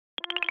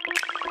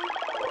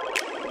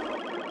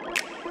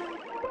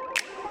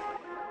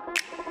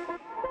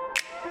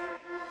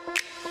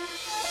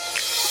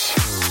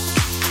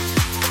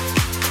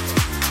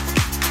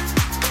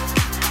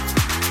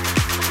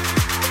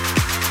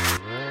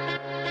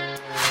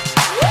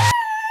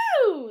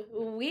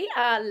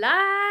are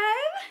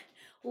live.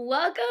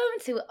 Welcome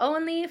to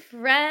Only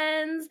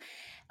Friends.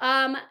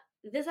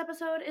 This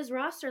episode is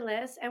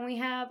rosterless, and we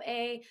have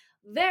a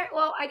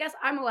I guess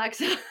I'm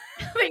Alexa,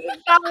 but you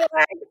call me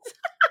Lex.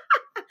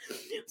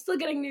 Still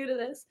getting new to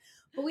this,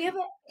 but we have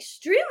an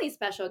extremely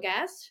special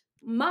guest,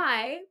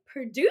 my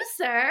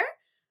producer,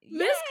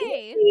 Miss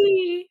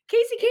Yay! Kaci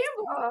It's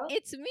Campbell.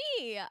 it's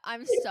me.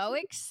 I'm so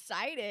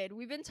excited.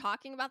 We've been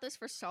talking about this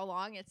for so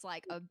long. It's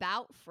like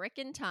about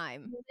frickin'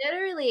 time.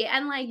 Literally.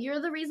 And like, you're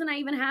the reason I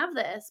even have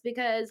this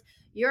because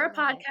you're I a know.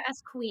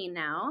 podcast queen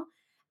now.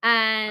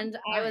 I'm And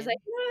I was like,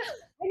 trying. you know what?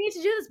 I need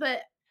to do this. But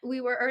we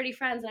were already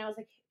friends. And I was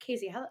like,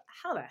 Casey,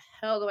 how the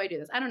hell do I do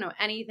this? I don't know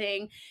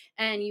anything.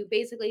 And you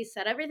basically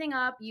set everything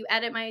up. You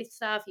edit my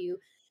stuff. You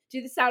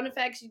do the sound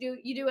effects. You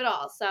do it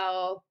all.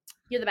 So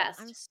you're the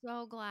I'm best.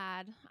 so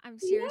glad. I'm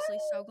Yeah. seriously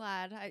so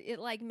glad. It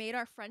like made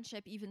our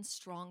friendship even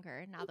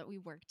stronger now that we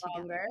work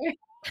Longer. together.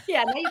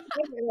 Yeah. Now you can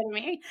get rid of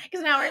me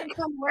because now we're going to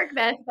become work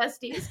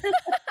besties.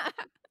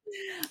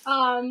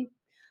 All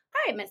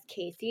right, Miss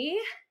Casey.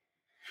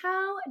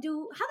 How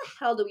the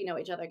hell do we know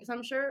each other? Because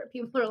I'm sure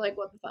people are like,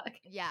 what the fuck?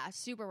 Yeah,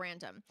 super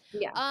random.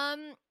 Yeah.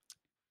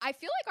 I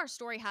feel like our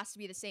story has to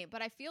be the same,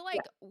 but I feel Yeah.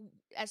 like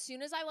as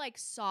soon as I like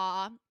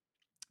saw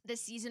the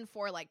season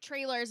 4 like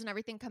trailers and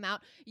everything come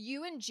out,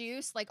 you and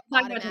Juice like Talking about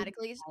Temptation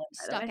automatically Island, by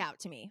the stuck way. out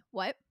to me.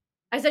 What?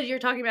 I said you're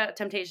talking about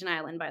Temptation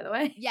Island, by the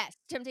way. Yes,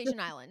 Temptation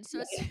Island. So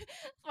it's Yeah.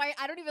 why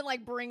I don't even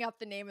like bring up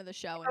the name of the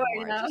show Oh, I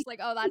anymore. It's know. just like,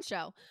 oh, that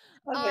show.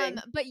 Okay.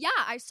 But yeah,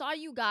 I saw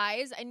you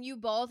guys and you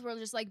both were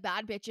just like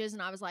bad bitches,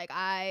 and I was like,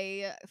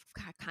 I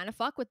kind of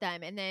fuck with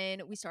them. And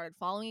then we started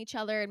following each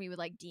other, and we would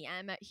like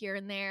DM it here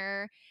and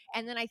there.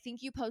 And then I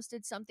think you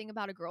posted something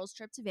about a girls'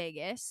 trip to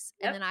Vegas,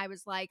 and Yep. then I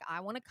was like, I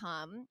want to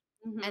come.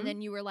 And Mm-hmm.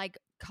 then you were like,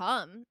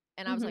 come.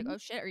 And I was like, Mm-hmm. oh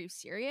shit, are you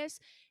serious?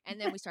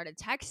 And then we started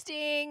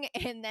texting,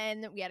 and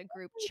then we had a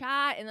group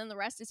chat, and then the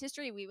rest is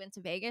history. We went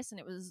to Vegas, and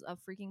it was a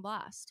freaking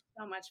blast.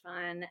 So much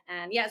fun.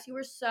 And yes, you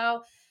were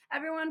so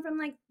everyone from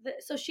like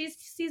so she's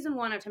season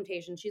one of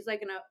Temptation. She's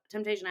like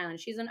Temptation Island.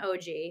 She's an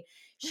OG.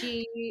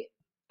 She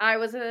I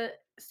was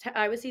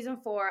I was season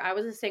four. I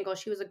was a single.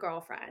 She was a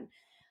girlfriend.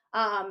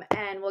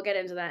 And we'll get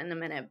into that in a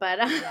minute. But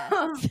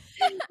Yes.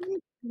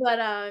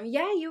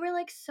 yeah, you were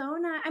like so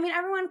nice. I mean,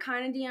 everyone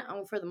kind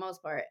of for the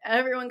most part,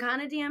 everyone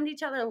kind of DM'd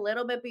each other a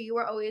little bit, but you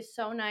were always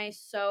so nice,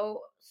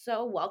 so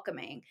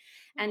welcoming,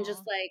 and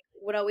just Aw. like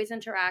would always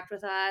interact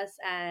with us.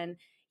 And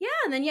yeah,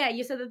 and then yeah,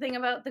 you said the thing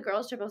about the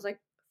girls trip. I was like,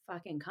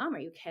 fucking come, are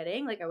you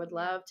kidding? Like, I would Yeah.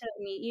 love to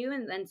meet you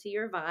and then see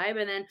your vibe.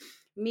 And then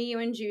me, you,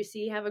 and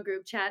Juicy have a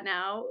group chat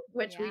now,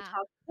 which we Yeah.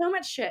 talk so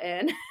much shit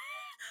in. We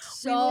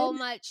So would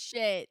much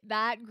shit.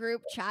 That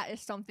group chat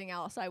is something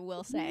else, I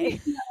will we say.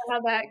 never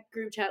have that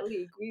group chat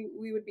leak.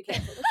 We would be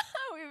canceled.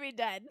 We'd be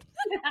dead.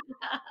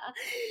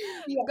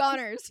 Yes,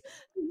 Goners.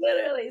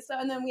 literally. So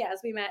and then yes,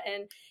 we met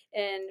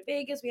in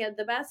Vegas. We had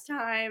the best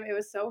time. It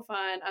was so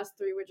fun. Us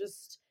three were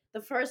just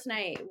the first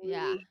night.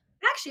 Yeah. We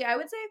actually, I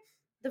would say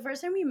the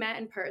first time we met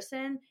in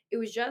person, it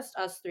was just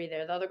us three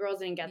there. The other girls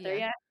didn't get there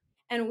Yeah. yet,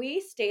 and we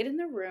stayed in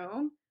the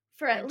room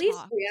for at And least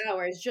talked. 3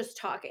 hours just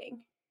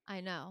talking.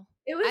 I know.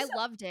 It I was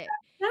loved it.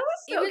 that was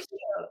It so was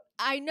cute.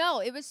 I know,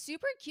 it was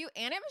super cute,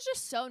 and it was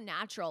just so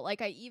natural.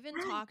 Like, I even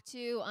talked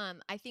to,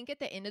 I think at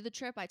the end of the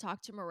trip, I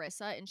talked to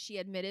Marissa, and she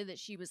admitted that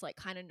she was, like,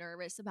 kinda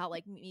nervous about,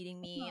 like,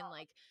 meeting me and,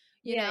 like,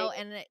 Yeah,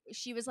 and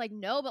she was like,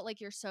 "No, but,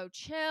 like, you're so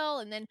chill."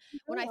 And then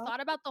when I thought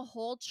about the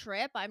whole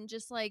trip, I'm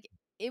just like,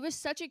 it was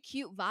such a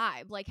cute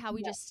vibe, like, how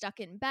we yeah. just stuck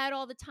in bed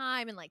all the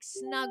time and, like,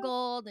 Yeah.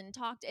 snuggled and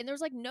talked, and there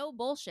was, like, no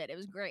bullshit. It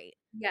was great.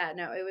 Yeah,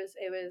 no, it was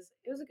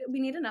a good, we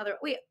need another.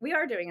 We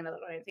are doing another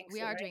one, I think, We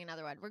soon, are right? doing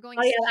another one. We're going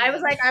Oh yeah, I was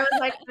skiing.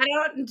 like, I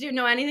don't do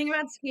know anything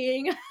about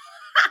skiing. I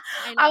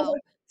I was know.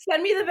 like,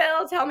 send me the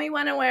bill, tell me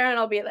when and where, and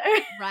I'll be there.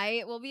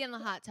 Right? We'll be in the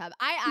hot tub.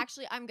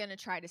 I'm gonna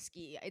try to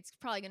ski. It's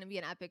probably gonna be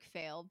an epic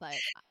fail, but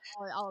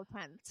I'll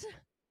attempt.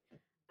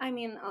 I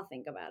mean, I'll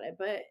think about it,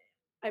 but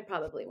I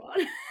probably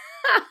won't.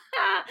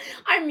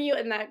 I'm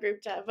muting that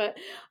group chat, but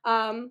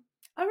all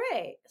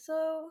right,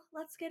 so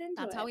let's get into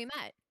That's how it. we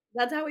met.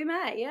 That's how we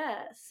met,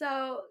 yeah.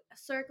 So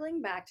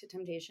circling back to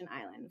Temptation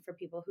Island for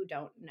people who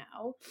don't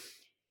know,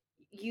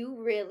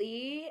 you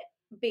really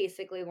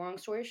basically, long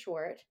story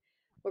short,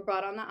 were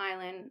brought on the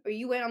island, or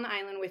you went on the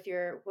island with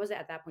your, what was it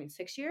at that point,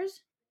 6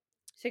 years?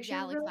 Six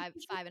Yeah, years like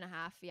relationship? five and a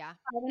half. Yeah.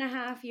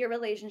 5.5 year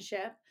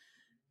relationship.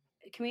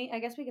 Can we, I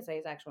guess we could say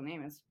his actual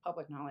name is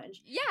public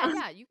knowledge. Yeah,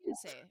 yeah, you can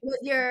say it.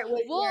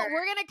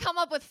 We're gonna come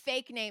up with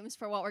fake names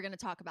for what we're gonna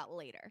talk about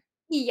later.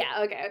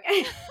 yeah, okay.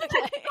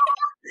 Okay.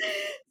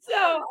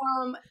 So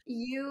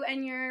you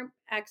and your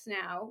ex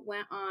now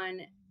went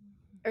on,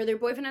 or their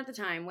boyfriend at the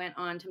time went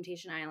on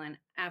Temptation Island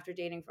after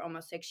dating for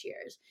almost 6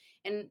 years.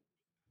 And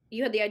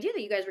you had the idea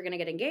that you guys were going to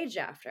get engaged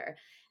after.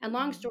 And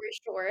long Mhm. story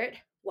short,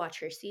 watch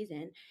her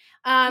season.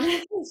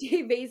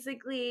 He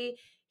basically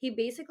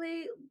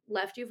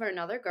left you for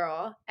another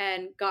girl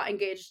and got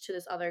engaged to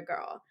this other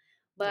girl.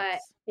 But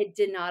Yes. it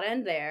did not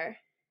end there.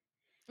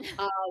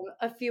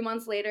 A few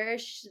months later,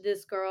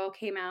 this girl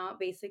came out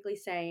basically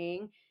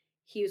saying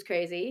he was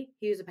crazy.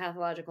 He was a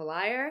pathological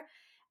liar.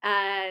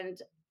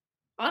 And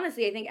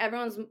honestly, I think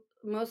everyone's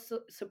most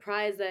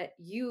surprised that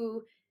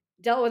you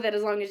dealt with it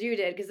as long as you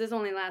did because this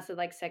only lasted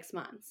like 6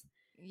 months.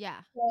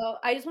 Yeah. So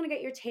I just want to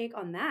get your take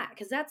on that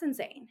because that's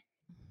insane.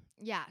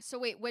 Yeah. So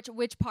wait, which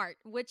part?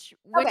 Which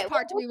Okay, which well,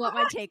 part do we want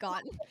my take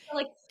on?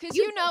 like Cuz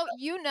you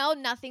you know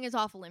nothing is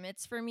off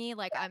limits for me.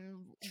 Like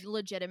I'm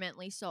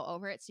legitimately so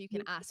over it, so you can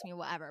said ask me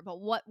whatever. But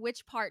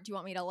which part do you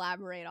want me to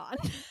elaborate on?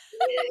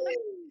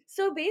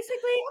 so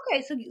basically,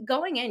 okay, so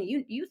going in,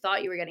 you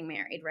thought you were getting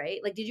married, right?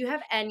 Like, did you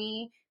have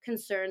any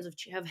concerns of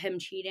him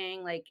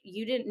cheating? Like,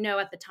 you didn't know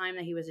at the time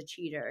that he was a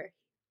cheater.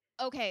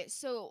 Okay,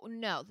 so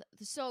no.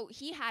 So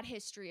he had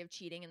history of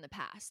cheating in the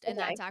past, and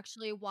Okay. that's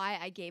actually why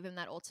I gave him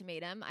that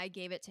ultimatum. I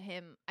gave it to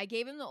him. I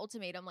gave him the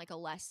ultimatum like a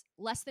less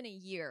than a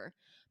year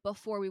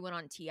before we went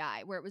on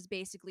TI, where it was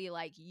basically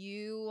like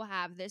you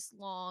have this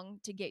long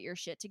to get your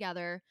shit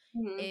together.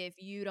 Mhm.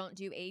 If you don't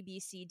do A,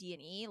 B, C, D,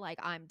 and E, like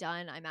I'm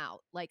done, I'm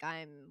out. Like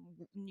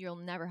you'll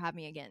never have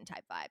me again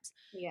type vibes.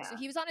 So Yeah.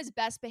 he was on his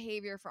best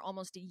behavior for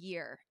almost a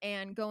year,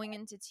 and going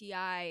into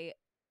TI,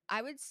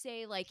 I would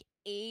say like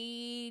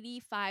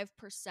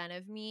 85%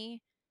 of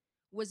me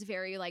was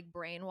very like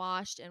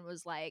brainwashed and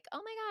was like,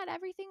 "Oh my god,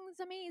 everything's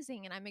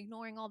amazing and I'm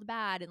ignoring all the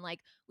bad." And like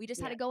we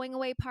just had Yeah. a going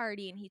away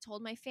party and he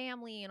told my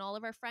family and all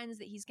of our friends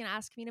that he's going to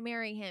ask me to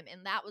marry him,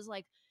 and that was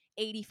like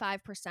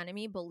 85% of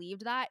me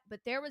believed that, but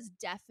there was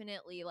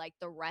definitely like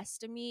the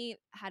rest of me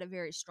had a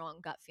very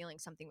strong gut feeling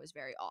something was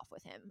very off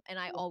with him, and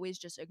I always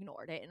just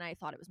ignored it and I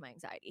thought it was my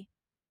anxiety.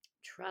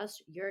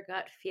 Trust your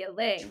gut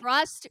feeling.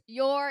 Trust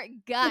your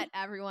gut,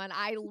 everyone.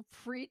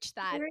 Preach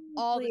that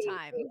all the Seriously.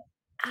 time.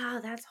 Ah,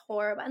 that's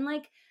horrible. And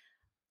like,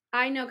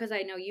 I know because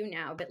I know you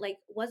now, but like,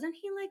 wasn't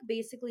he like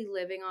basically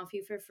living off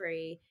you for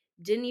free?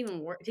 Didn't even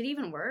work. Did he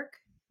even work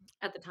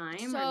at the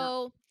time or not?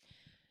 So,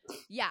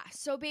 yeah.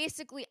 So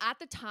basically, at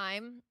the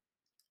time,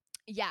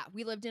 yeah,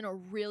 we lived in a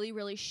really,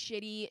 really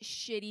shitty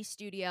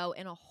studio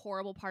in a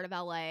horrible part of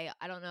LA.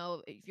 I don't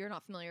know if you're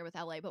not familiar with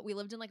LA, but we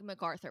lived in like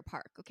MacArthur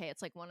Park. Okay.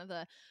 It's like one of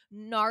the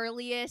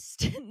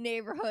gnarliest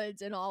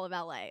neighborhoods in all of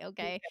LA.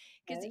 Okay.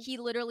 Because Okay. he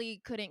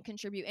literally couldn't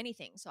contribute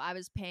anything. So I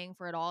was paying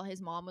for it all.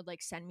 His mom would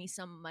like send me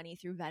some money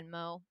through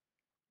Venmo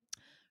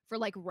for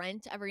like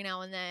rent every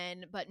now and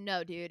then. But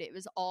no, dude, it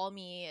was all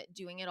me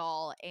doing it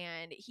all.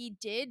 And he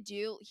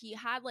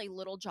had like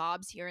little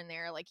jobs here and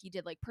there. Like he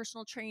did like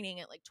personal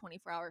training at like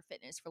 24-hour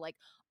fitness for like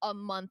a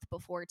month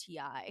before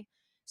TI.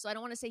 So I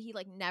don't want to say he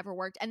like never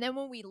worked. And then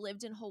when we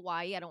lived in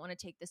Hawaii, I don't want to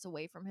take this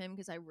away from him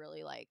because I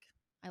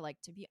like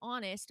to be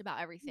honest about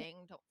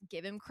everything. Don't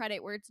give him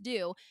credit where it's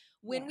due.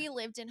 When Yeah. we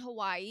lived in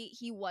Hawaii,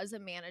 he was a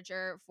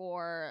manager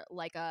for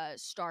like a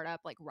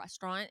startup like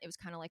restaurant. It was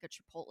kind of like a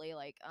Chipotle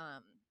like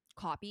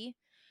copy.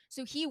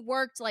 So he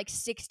worked like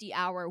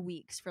 60-hour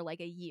weeks for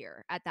like a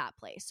year at that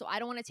place. So I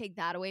don't want to take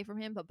that away from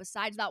him, but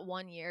besides that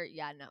 1 year,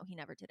 yeah, no, he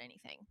never did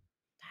anything.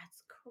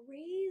 That's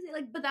crazy.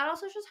 Like, but that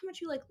also shows how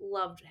much you like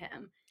loved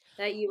him.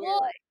 That you were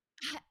Well,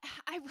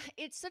 like,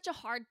 it's such a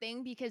hard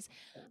thing because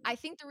I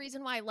think the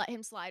reason why I let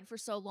him slide for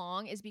so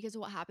long is because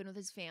of what happened with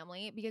his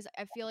family. Because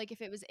I feel like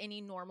if it was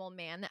any normal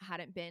man that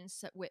hadn't been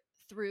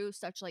through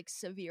such like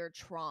severe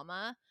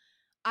trauma,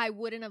 I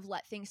wouldn't have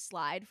let things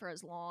slide for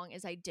as long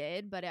as I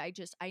did, but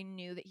I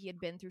knew that he had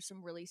been through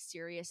some really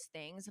serious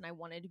things and I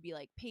wanted to be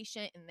like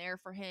patient and there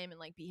for him and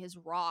like be his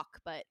rock,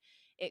 but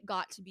it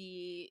got to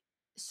be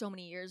so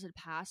many years had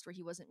passed where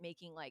he wasn't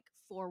making like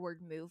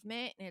forward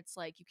movement, and it's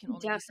like you can he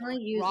only be definitely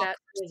someone's used rock that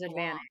for to his so long.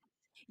 advantage.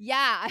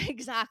 Yeah,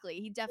 exactly.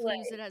 He definitely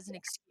used Like, it as an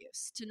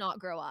excuse to not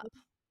grow up.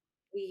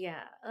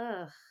 yeah.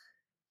 Ugh.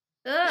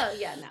 Ugh.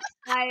 Yeah. No.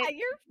 I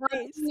Your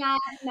honestly face.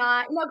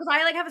 not no, because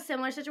I like have a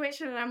similar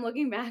situation, and I'm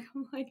looking back.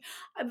 I'm like,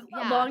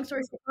 Yeah. long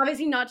story short,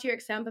 obviously not to your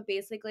extent, but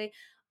basically,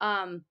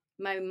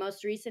 my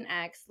most recent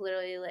ex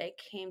literally like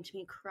came to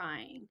me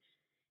crying.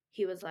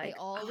 He was They like,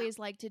 always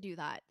like to do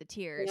that. The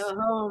tears.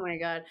 oh my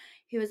god.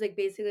 He was like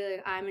basically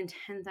like, I'm in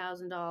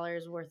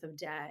 $10,000 worth of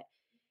debt.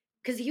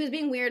 Because he was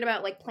being weird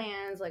about like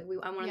plans. Like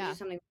I wanted to do Yeah.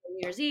 something for New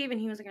Year's Eve, and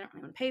he was like, I don't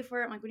really want to pay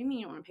for it. I'm like, what do you mean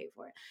you don't want to pay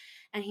for it?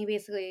 And he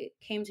basically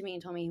came to me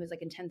and told me he was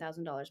like in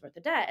 $10,000 worth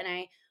of debt.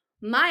 And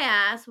my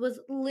ass was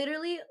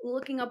literally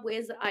looking up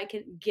ways that I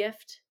could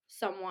gift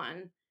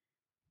someone.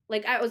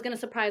 Like I was gonna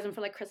surprise him for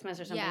like Christmas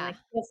or something, Yeah. like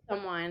gift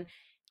someone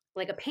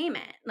like a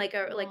payment, like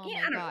a like Oh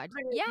yeah, my I don't know. god.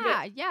 But Yeah,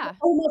 I yeah.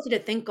 almost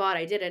did. Thank God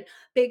I didn't,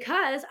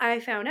 because I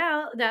found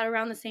out that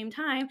around the same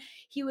time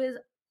he was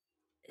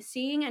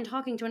seeing and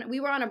talking to we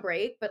were on a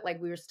break, but like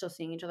we were still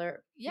seeing each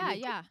other Yeah,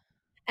 weekly. yeah.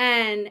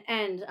 And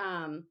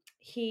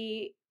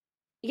he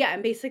yeah,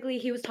 and basically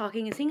he was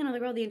talking and seeing another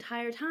girl the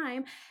entire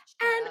time.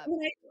 Shut And up.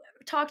 when I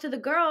talked to the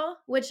girl,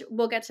 which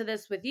we'll get to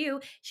this with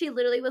you, she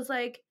literally was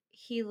like,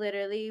 he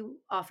literally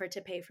offered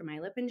to pay for my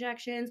lip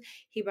injections.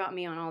 He brought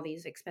me on all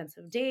these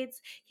expensive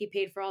dates. He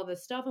paid for all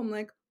this stuff. I'm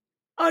like,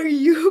 are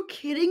you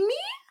kidding me?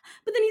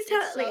 But then he's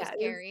It's telling, like, so yeah,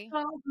 it was scary.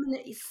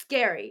 so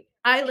scary.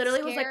 I It's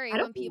literally was like, scary I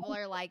don't when know. people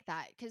are like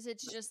that because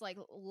it's just like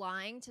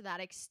lying to that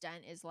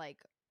extent is like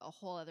a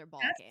whole other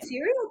ball That's game.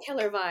 serial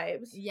killer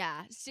vibes.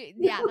 Yeah.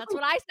 Yeah, that's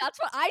what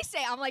I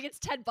say. I'm like, it's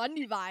Ted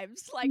Bundy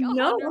vibes, like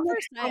No, I'm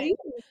like, 100%.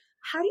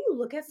 how do you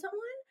look at someone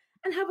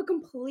and have a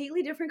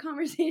completely different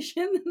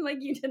conversation than, like,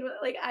 you did with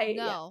like, yeah.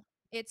 No,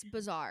 it's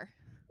bizarre.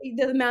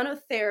 The amount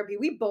of therapy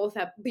we both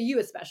have, but you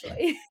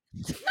especially.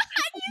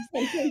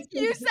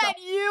 You said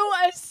you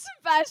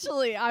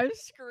especially. I'm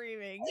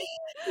screaming.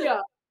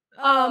 Yeah.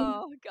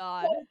 Oh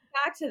god. Well,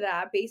 back to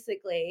that,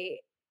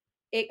 basically,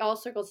 it all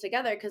circles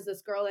together because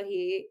this girl that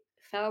he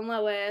fell in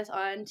love with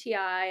on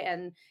TI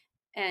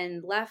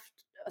and left,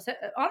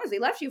 honestly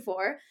left you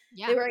for.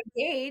 They Yeah. were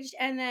engaged,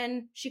 and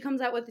then she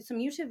comes out with some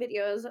YouTube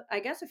videos,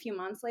 I guess a few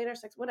months later,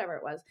 six, whatever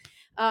it was.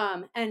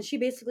 And she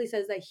basically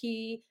says that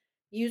he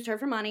used her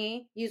for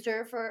money, used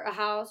her for a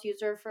house,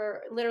 used her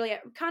for literally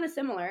kind of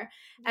similar,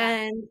 Yeah.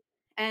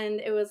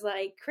 and it was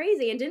like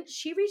crazy. And didn't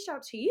she reached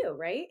out to you,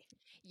 right?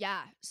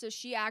 Yeah. So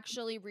she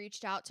actually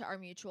reached out to our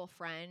mutual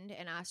friend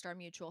and asked our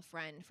mutual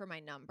friend for my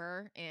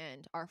number.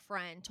 And our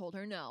friend told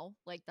her no.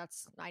 Like,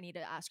 I need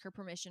to ask her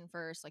permission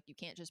first. Like, you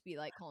can't just be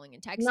like calling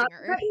and Not texting to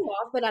her. cut you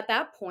off, but at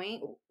that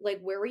point, like,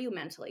 where were you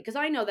mentally? Because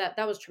I know that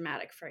that was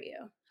traumatic for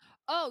you.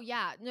 Oh,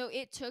 yeah. No,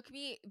 it took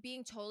me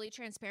being totally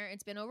transparent.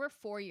 It's been over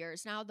 4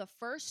 years now. The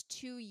first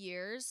 2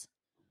 years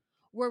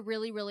were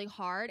really, really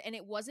hard. And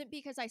it wasn't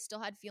because I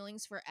still had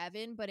feelings for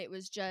Evan, but it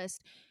was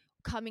just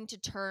coming to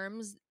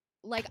terms.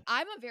 Like,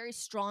 I'm a very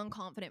strong,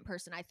 confident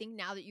person. I think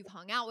now that you've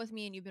hung out with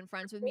me and you've been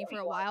friends with me for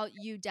a while,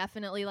 you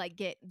definitely like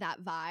get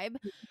that vibe.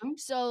 Mhm.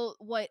 So,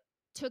 what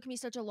took me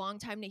such a long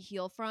time to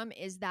heal from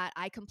is that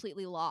I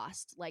completely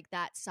lost like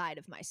that side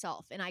of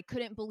myself. And I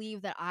couldn't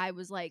believe that I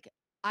was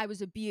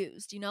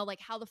abused, like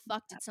how the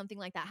fuck did something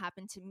like that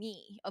happen to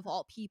me of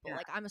all people? Yeah.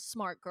 Like, I'm a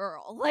smart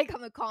girl, like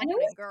I'm a And it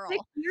was confident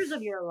 6 girl. years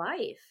of your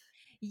life.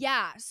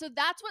 Yeah, so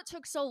that's what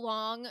took so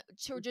long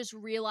to just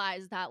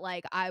realize that,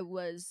 like, I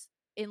was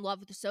in love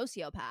with a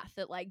sociopath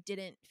that, like,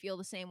 didn't feel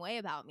the same way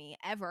about me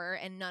ever,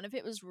 and none of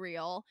it was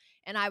real,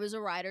 and I was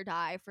a ride or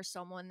die for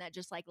someone that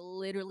just, like,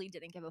 literally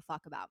didn't give a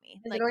fuck about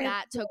me. Is it Like, already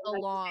that took a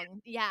like,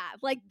 long yeah,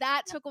 like,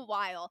 that took a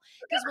while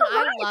because when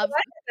why? I loved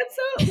What? That's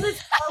so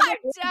I'm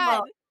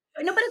relatable. dead.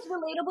 No, but it's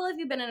relatable if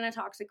you've been in a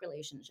toxic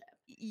relationship.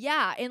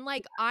 Yeah, and,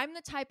 like, I'm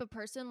the type of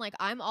person, like,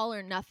 I'm all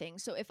or nothing,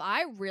 so if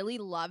I really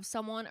love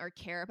someone or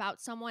care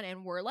about someone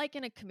and we're, like,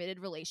 in a committed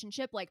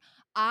relationship, like,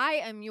 I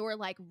am your,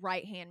 like,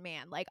 right-hand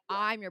man, like, Yeah.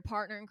 I'm your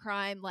partner in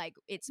crime, like,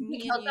 it's If you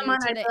me and killed you someone,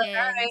 to I'd be the like,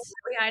 end. "Alright,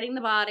 where are we hiding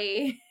the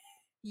body?"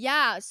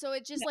 Yeah, so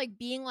it just Yeah, like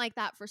being like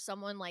that for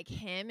someone like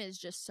him is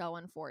just so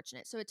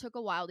unfortunate. So it took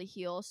a while to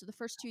heal. So the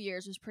first 2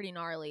 years was pretty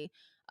gnarly.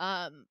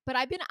 But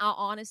I've been out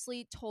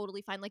honestly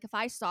totally fine. Like if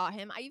I saw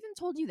him, I even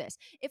told you this.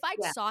 If I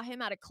yeah, saw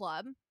him at a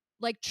club,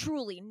 like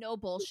truly no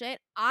bullshit,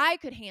 I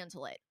could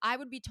handle it. I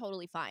would be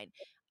totally fine.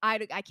 I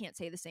can't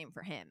say the same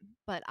for him,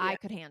 but yeah. I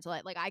could handle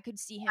it. Like I could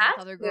see him with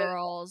That's other good.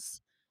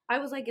 girls. I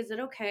was like, "Is it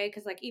okay?"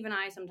 Because, like, even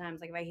I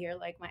sometimes, like, if I hear,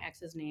 like, my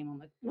ex's name, I'm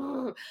like,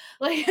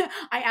 like,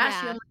 I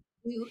asked you, I'm Yeah.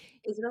 like,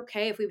 "Is it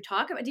okay if we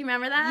talk about" do you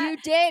remember that? You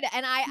did,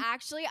 and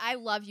I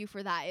love you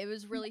for that. It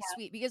was really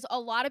sweet because a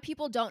lot of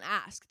people don't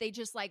ask. They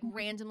just, like, Mhm.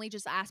 randomly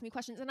just ask me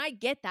questions, and I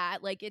get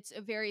that, like, it's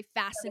a very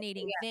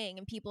fascinating Yeah, thing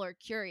and people are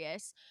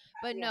curious,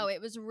 but yeah, no,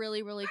 it was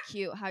really, really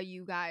cute how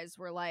you guys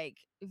were, like,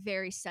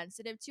 very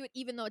sensitive to it,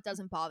 even though it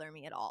doesn't bother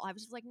me at all. I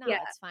was just like, yeah.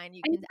 "Nah, it's fine.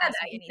 You And can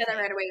ask me you said that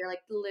right anything." away, you're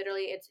like,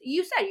 literally, it's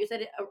you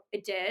said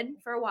it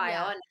did for a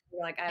while, Yeah, and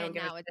you're like, "I don't and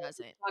give a now shit. it We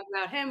doesn't. can talk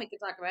about him, we can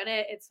talk about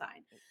it, it's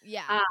fine."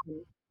 Yeah.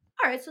 Um,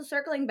 alright, so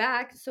circling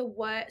back, so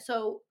what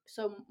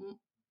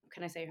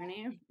can I say her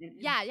name? Mm-mm.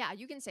 Yeah, yeah,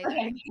 you can say their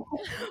Okay. name.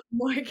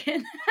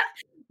 Morgan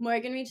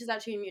Morgan reaches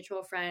out to your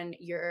mutual friend,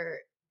 you're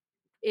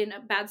in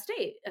a bad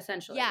state,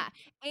 Yeah, essentially.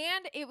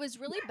 and it was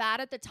really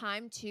bad at the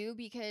time too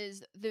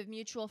because the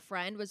mutual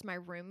friend was my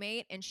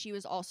roommate and she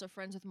was also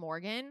friends with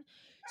Morgan.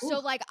 So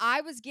Oof, like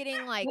I was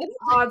getting what like are the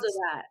odds of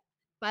that?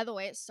 by the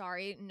way,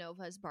 sorry,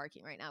 Nova's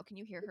barking right now. Can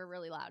you hear her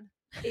really loud?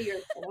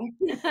 You're kidding.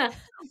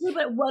 Wait,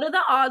 but what are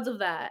the odds of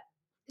that?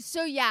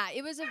 So yeah,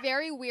 it was a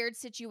very weird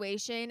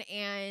situation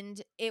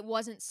and it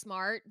wasn't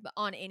smart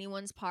on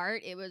anyone's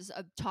part. It was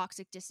a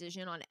toxic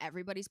decision on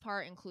everybody's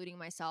part, including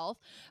myself.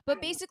 But Mm.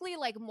 basically,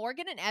 like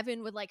Morgan and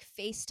Evan would like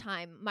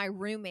FaceTime my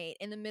roommate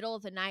in the middle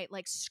of the night,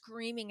 like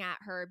screaming at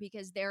her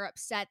because they're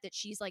upset that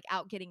she's like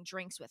out getting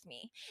drinks with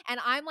me.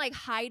 And I'm like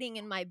hiding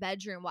in my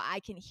bedroom while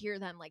I can hear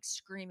them like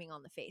screaming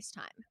on the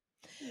FaceTime.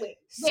 Wait,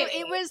 So wait, wait,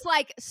 it wait. was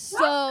like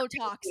That's so crazy.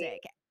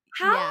 toxic.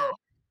 How Yeah.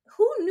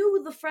 who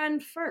knew the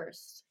friend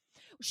first?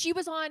 She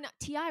was on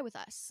TI with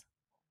us.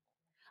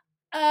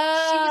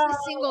 She was the Oh,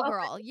 single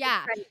okay, girl, that's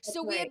yeah. right, that's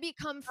So we had right.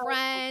 become Oh,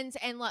 friends,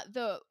 and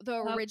the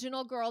okay.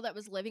 original girl that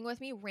was living with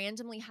me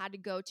randomly had to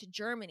go to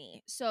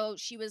Germany. So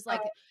she was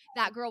like, Oh,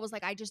 that girl was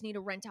like, I just need to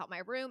rent out my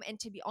room. And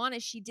to be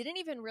honest, she didn't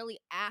even really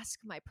ask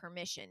my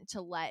permission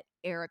to let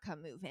Erica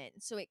move in.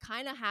 So it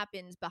kind of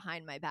happened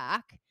behind my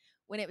back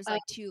when it was oh,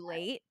 like too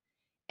late.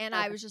 And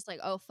I Okay. was just like,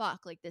 oh,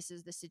 fuck, like this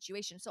is the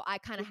situation. So I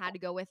kind of had to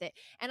go with it.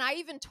 And I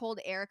even told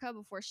Erica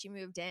before she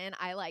moved in,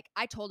 I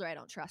told her I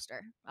don't trust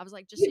her. I was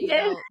like, just so You you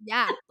did? know.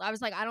 Yeah. I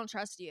was like, I don't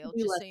trust you,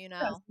 You just let so you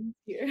trust know.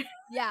 here.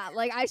 Yeah.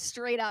 Like I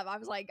straight up, I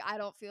was like, I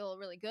don't feel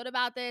really good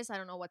about this. I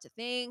don't know what to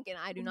think. And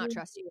I do not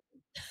trust you.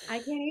 I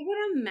can't even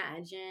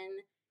imagine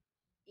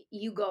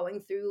you going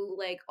through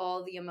like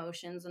all the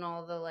emotions and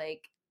all the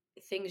like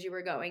things you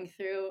were going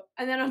through,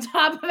 and then on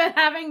top of it,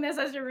 having this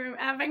as your room,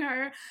 having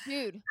her as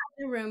Dude,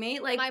 your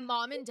roommate. Like, my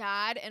mom and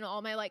dad and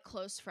all my like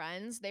close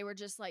friends, they were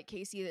just like,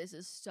 Kaci, this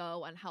is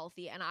so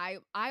unhealthy. And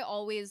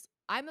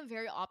I'm a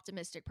very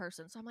optimistic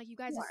person. So I'm like, you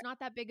guys, it's not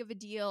that big of a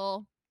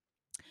deal.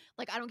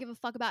 Like, I don't give a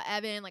fuck about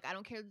Evan. Like, I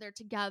don't care that they're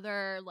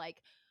together.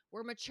 Like,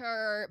 we're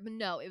mature. But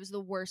no, it was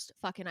the worst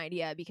fucking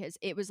idea because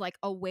it was like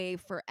a way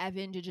for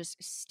Evan to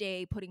just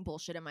stay putting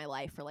bullshit in my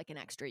life for like an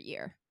extra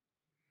year.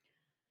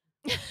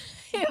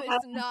 It was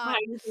not.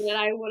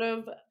 I would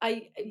have.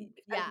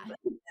 Yeah.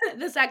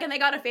 The second they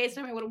got a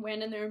FaceTime, I would have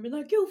went in there and been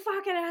like, "You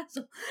fucking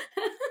asshole."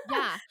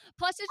 Yeah.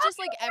 Plus, it's just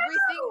like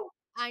everything.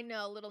 I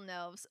know, little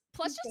nerves.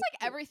 Plus, just like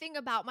Fucking everything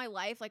about my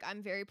life, like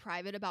I'm very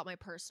private about my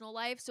personal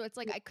life. So it's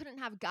like I couldn't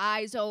have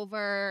guys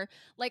over.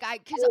 Cause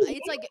oh,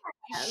 it's like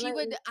yeah, she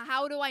would,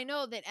 how do I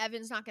know that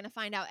Evan's not going to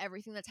find out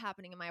everything that's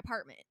happening in my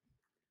apartment?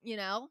 You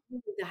know?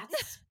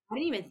 that's I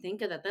didn't even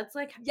think of that. That's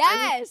like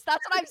Yes,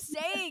 that's what I'm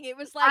saying. It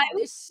was I like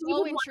would it's sleep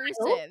so with one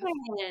intrusive.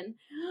 eye open.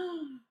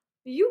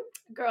 You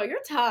girl, you're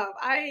tough.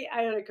 I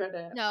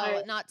couldn't.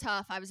 No, not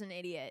tough. I was an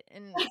idiot.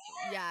 And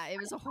yeah, it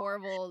was a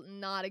horrible,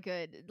 not a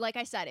good, like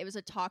I said, it was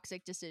a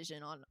toxic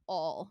decision on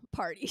all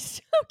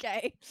parties.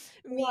 Okay.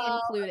 Me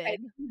Well, okay.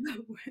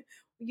 included.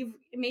 You've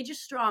it made you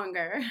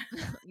stronger.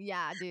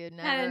 Yeah, dude,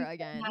 never And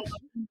again.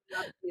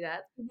 not to do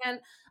that. And then,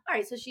 all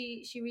right, so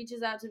she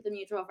reaches out to the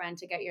mutual friend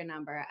to get your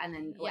number, and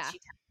then what? Yeah. She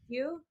texts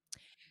you.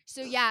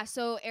 So yeah,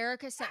 so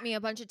Erica sent me a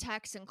bunch of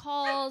texts and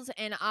calls,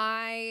 and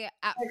I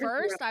at I just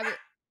first I was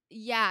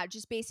yeah,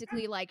 just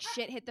basically like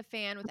shit hit the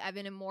fan with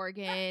Evan and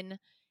Morgan,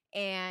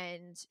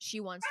 and she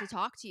wants to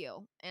talk to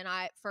you. And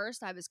at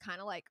first I was kind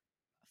of like,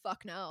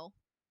 fuck no,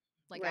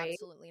 like right.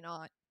 absolutely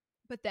not.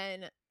 But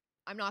then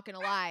I'm not gonna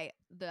lie,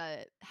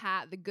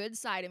 the good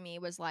side of me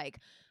was like,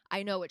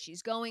 I know what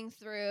she's going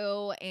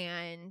through,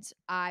 and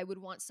I would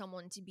want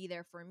someone to be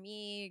there for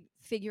me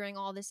figuring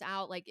all this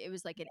out. Like it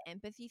was like an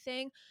empathy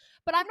thing.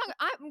 But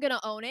I'm gonna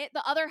own it.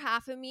 The other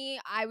half of me,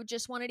 I would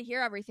just wanted to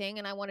hear everything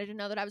and I wanted to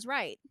know that I was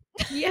right.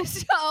 Yeah.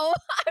 So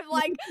I'm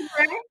like,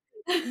 Right?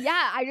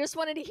 yeah, I just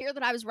wanted to hear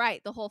that I was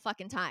right the whole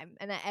fucking time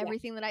and that Yeah.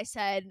 everything that I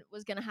said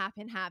was gonna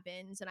happen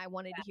happens, and I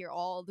wanted to hear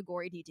all the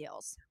gory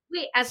details.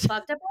 Wait, as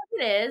fucked up as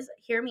it is,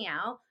 hear me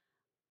out.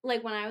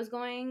 Like when I was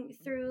going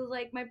through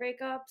like my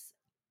breakups,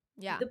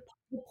 Yeah. the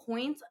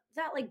point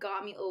that like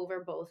got me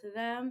over both of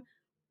them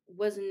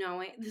was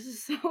knowing this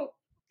is so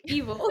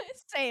evil.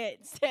 Say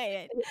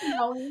it.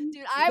 Knowing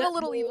Dude, I have a that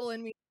little evil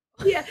in me.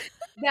 yeah,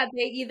 that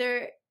they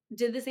either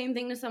did the same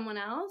thing to someone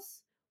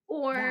else Yeah.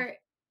 or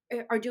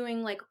are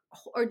doing like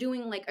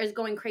is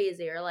going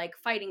crazy or like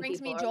fighting Brings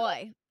people me or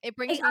like joy. It hey,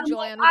 brings me I'm joy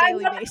like, on a "I'm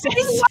daily not the crazy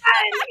basis. one,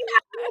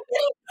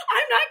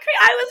 I'm not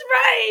I was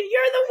right,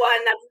 you're the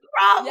one that's the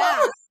Yeah.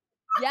 problem."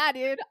 Yeah,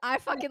 dude. I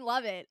fucking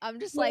love it. I'm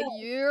just like,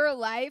 Yeah. your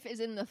life is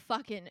in the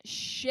fucking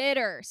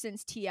shitter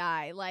since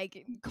TI.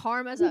 Like,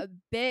 karma's a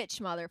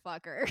bitch,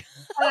 motherfucker.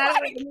 And I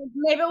Like,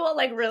 maybe we'll,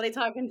 like, really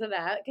talk into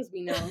that because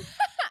we know.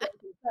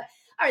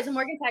 Alright, so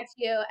Morgan texts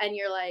you and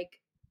you're, like,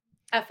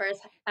 at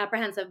first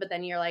apprehensive, but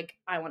then you're like,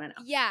 "I wanna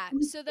yeah. know."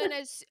 So then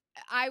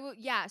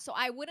so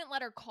I wouldn't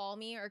let her call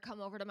me or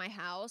come over to my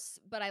house,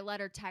 but I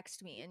let her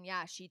text me. And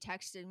yeah, she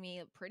texted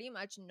me pretty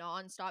much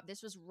nonstop.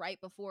 This was right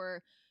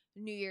before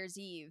New Year's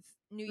Eve,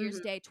 New Year's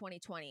Mhm. Day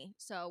 2020.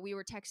 So we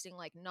were texting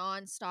like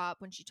nonstop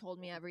when she told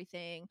me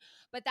everything.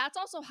 But that's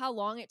also how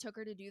long it took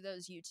her to do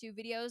those YouTube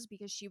videos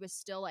because she was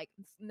still like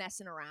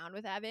messing around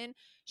with Evan.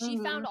 She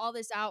found Mhm. all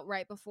this out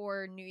right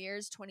before New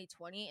Year's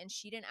 2020, and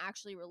she didn't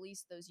actually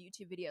release those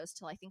YouTube videos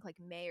till I think like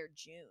May or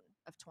June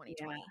of Yeah.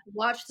 2020.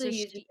 Watch the So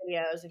YouTube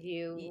videos if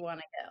you y-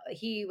 wanna go.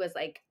 He was,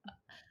 like,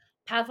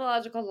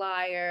 pathological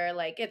liar,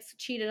 like, it's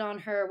cheated on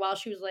her while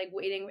she was, like,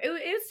 waiting. It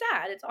was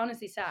sad, it's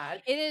honestly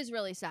sad. it is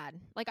really sad.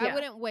 Like I Yeah.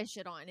 wouldn't wish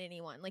it on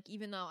anyone. Like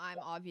even though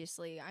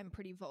I'm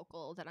pretty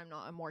vocal that I'm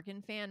not a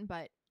Morgan fan,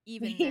 but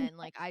even then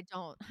like I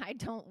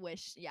don't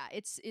wish. Yeah,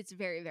 it's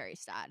very very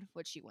sad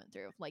what she went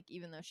through. Like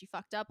even though she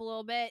fucked up a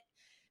little bit,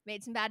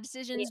 made some bad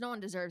decisions, no one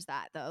deserves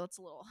that though. That's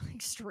a little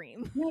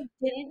extreme. Like,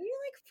 didn't you,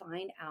 like,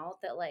 find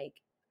out that, like,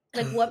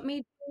 what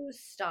made you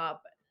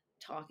stop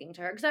talking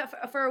to her? 'Cause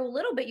for a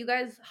little bit, you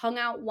guys hung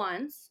out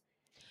once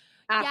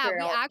Yeah, after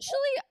we all.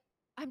 actually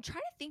I'm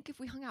trying to think if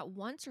we hung out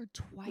once or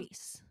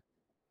twice.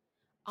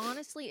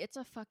 Honestly, it's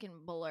a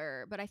fucking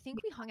blur, but I think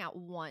we hung out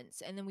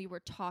once and then we were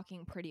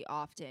talking pretty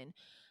often.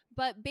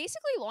 But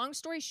basically, long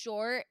story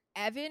short,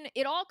 Evan,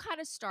 it all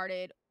kind of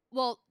started,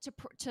 well,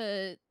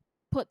 to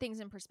put things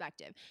in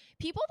perspective.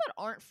 People that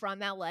aren't from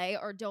LA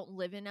or don't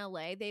live in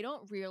LA, they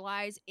don't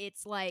realize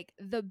it's like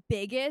the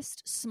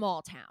biggest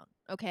small town,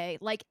 okay?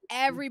 Like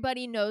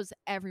everybody knows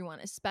everyone,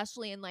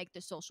 especially in like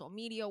the social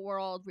media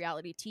world,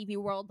 reality TV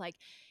world. Like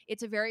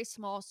it's a very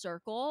small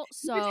circle.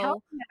 You were telling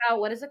So me about,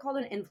 what is it called,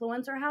 an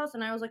influencer house?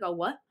 And I was like, "A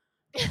what?"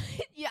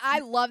 yeah, I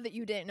love that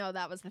you didn't know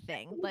that was the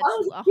thing. I That's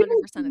was like,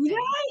 "People 100% a do thing.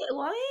 that?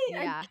 What?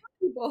 I Yeah. tell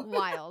people."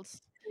 Wild.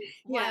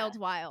 Yeah.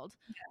 Wild.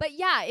 But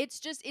yeah,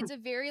 it's a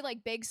very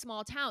like big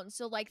small town.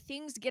 So like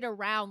things get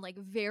around like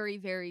very,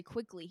 very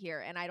quickly here.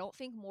 And I don't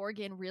think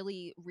Morgan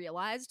really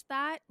realized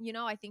that. You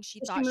know, I think she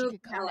She thought she moved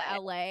could to come to LA.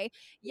 LA.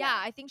 Yeah, Yeah.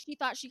 I think she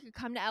thought she could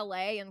come to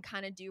LA and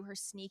kind of do her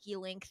sneaky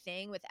link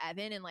thing with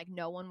Evan and like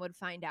no one would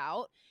find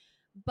out.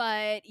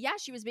 But yeah,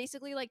 she was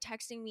basically like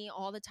texting me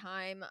all the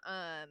time,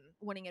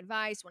 wanting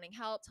advice, wanting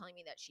help, telling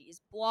me that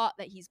he's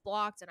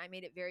blocked, and I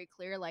made it very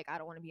clear like I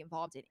don't want to be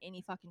involved in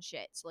any fucking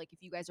shit. So like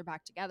if you guys are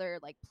back together,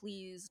 like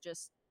please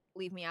just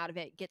leave me out of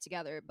it, get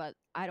together, but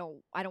I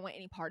don't want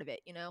any part of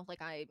it, you know?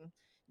 Like I'm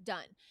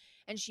done.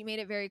 And she made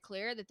it very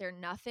clear that they're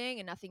nothing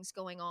and nothing's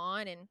going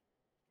on, and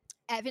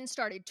Evan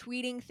started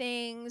tweeting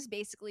things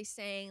basically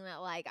saying that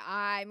like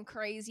I'm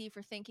crazy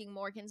for thinking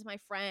Morgan's my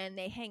friend.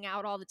 They hang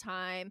out all the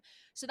time.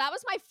 So that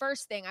was my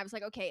first thing. I was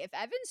like, okay, if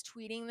Evan's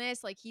tweeting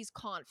this, like he's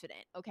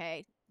confident,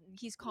 okay?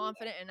 He's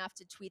confident enough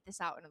to tweet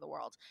this out into the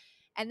world.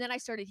 And then I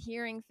started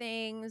hearing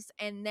things,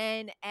 and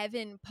then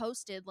Evan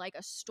posted like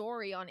a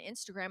story on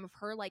Instagram of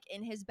her like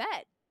in his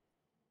bed.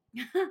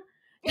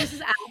 This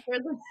is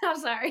after the I'm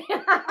sorry.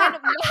 And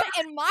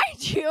and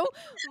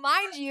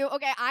mind you,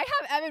 okay, I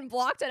have Evan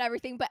blocked and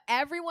everything, but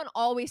everyone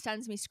always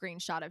sends me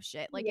screenshot of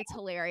shit. Like Yeah, it's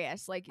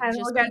hilarious. Like and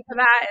we'll just get to people.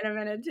 that in a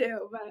minute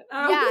too, but,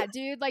 Yeah,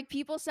 dude, like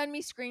people send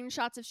me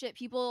screenshots of shit.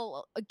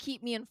 People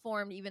keep me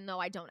informed even though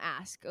I don't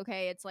ask.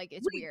 Okay, it's like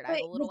it's wait, weird. I have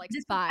wait, a little like this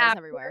was spies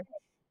everywhere.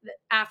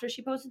 after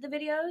she posted the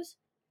videos?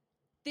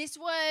 This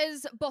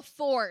was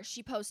before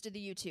she posted the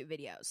YouTube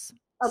videos.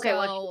 Okay,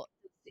 what So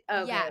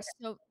okay, yeah, okay.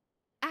 so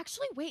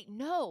actually, wait,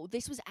 no,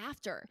 this was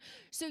after.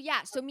 So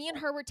yeah, so me and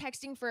her were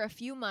texting for a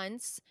few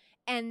months,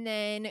 and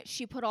then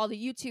she put all the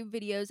YouTube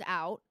videos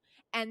out,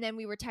 and then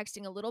we were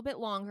texting a little bit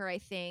longer, I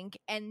think,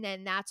 and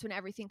then that's when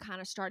everything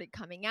kind of started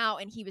coming out,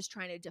 and he was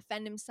trying to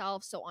defend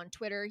himself. So on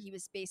Twitter, he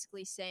was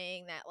basically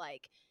saying that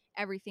like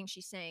everything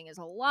she's saying is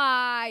a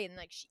lie, and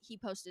like he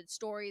posted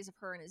stories of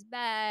her in his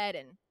bed,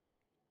 and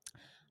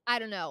I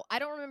don't know. I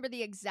don't remember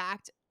the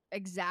exact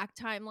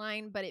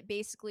timeline, but it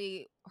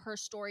basically her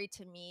story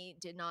to me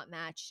did not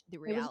match the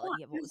It was lying.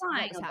 reality of He was what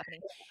lying, was okay.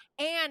 happening.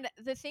 And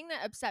the thing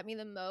that upset me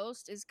the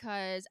most is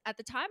cuz at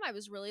the time I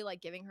was really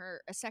like giving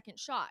her a second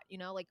shot, you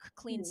know, like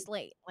clean Mhm.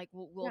 slate. Like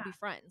we'll Yeah, be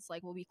friends.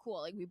 Like we'll be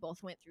cool. Like we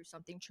both went through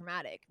something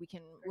traumatic. We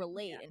can for sure,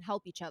 relate yeah. and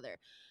help each other.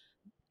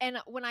 And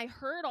when I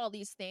heard all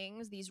these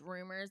things, these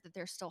rumors that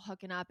they're still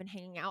hooking up and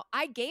hanging out,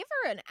 I gave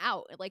her an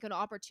out, like an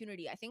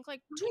opportunity. I think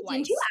like Wait,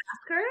 didn't you twice,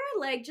 ask her?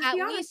 Like, just at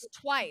be honest least with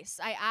twice.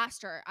 I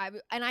asked her.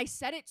 And I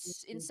said it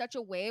in me. such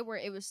a way where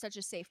it was such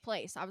a safe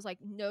place. I was like,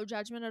 no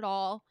judgment at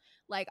all.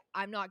 Like,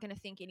 I'm not going to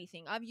think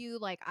anything of you.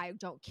 Like, I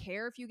don't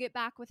care if you get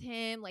back with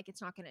him. Like,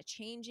 it's not going to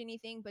change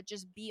anything, but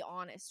just be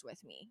honest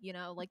with me, you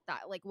know, like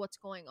that, like what's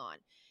going on.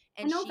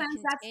 And And no she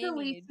offense, that's the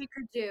least continued. you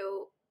could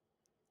do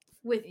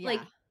with, Yeah.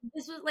 like,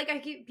 this was like, I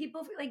keep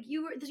people like,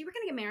 you were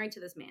gonna get married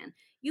to this man.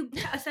 You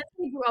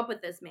essentially grew up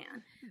with this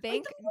man. Like,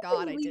 Thank the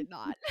God very I did least,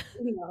 not.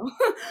 you know,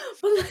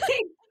 but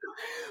like,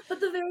 but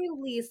the very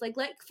least, like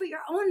for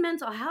your own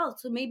mental health,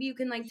 so maybe you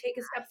can like take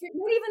a step for,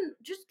 not even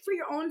just for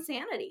your own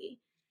sanity.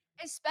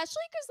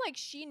 Especially because, like,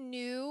 she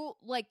knew,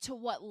 like, to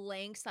what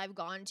lengths I've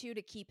gone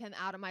to keep him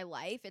out of my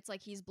life. It's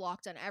like he's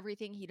blocked on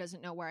everything. He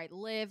doesn't know where I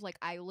live. Like,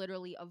 I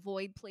literally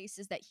avoid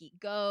places that he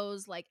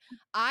goes. Like,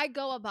 I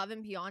go above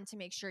and beyond to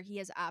make sure he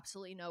has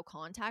absolutely no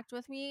contact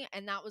with me.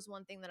 And that was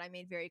one thing that I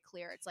made very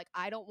clear. It's like,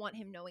 I don't want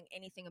him knowing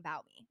anything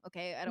about me.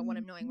 Okay. I don't want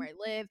him knowing Mhm. where I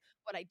live,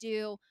 what I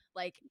do.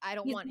 Like, I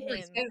don't He's want really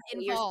him scared.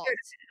 You're scared involved.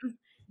 of him.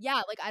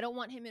 Yeah, like, I don't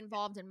want him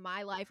involved in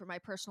my life or my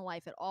personal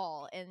life at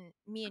all, and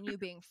me and you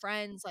being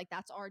friends, like,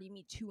 that's already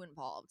me too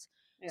involved.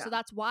 So Yeah.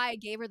 that's why I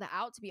gave her the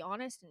out, to be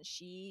honest, and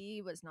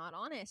she was not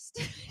honest.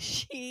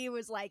 She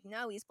was like,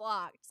 "No, he's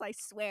blocked. I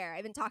swear, I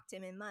haven't talked to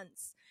him in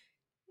months."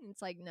 And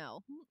it's like,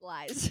 "No,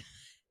 lies."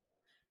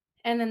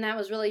 And then that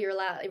was really your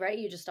last, right?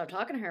 You just stopped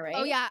talking to her,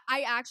 Oh right? yeah,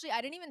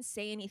 I didn't even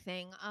say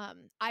anything.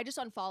 I just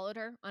unfollowed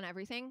her on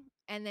everything,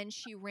 and then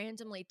she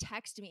randomly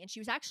texted me, and she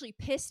was actually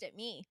pissed at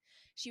me.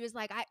 She was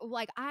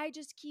I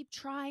just keep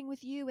trying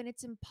with you, and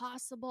it's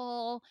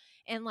impossible,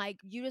 and like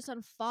you just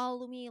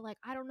unfollow me, like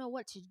I don't know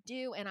what to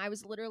do. And I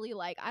was literally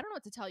like, I don't know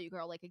what to tell you,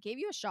 girl. Like I gave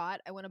you a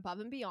shot. I went above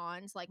and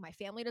beyond. Like my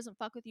family doesn't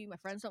fuck with you, my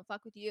friends don't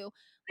fuck with you.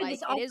 And Like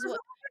this it also is is what.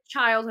 a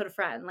childhood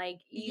friend. Like,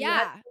 you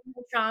had Yeah,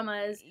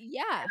 traumas.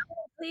 yeah.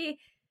 Honestly,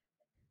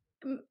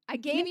 I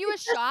gave maybe you a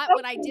it's just shot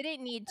when I something.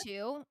 didn't need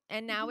to,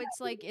 and now it's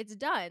like it's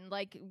done.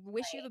 Like,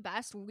 wish you the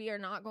best. We are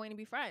not going to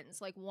be friends.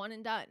 Like, one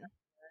and done.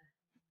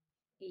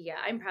 Yeah,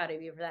 I'm proud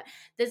of you for that.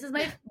 This is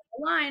my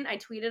line. I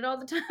tweet it all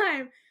the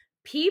time.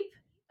 Peep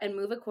and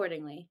move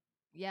accordingly.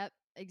 Yep.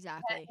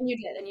 Exactly. And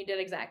you did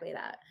exactly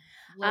that.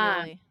 Um,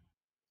 Literally.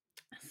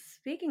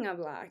 Speaking of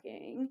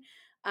blocking,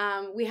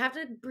 we have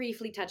to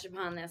briefly touch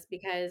upon this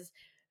because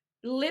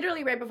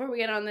literally right before we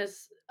get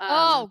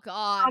Oh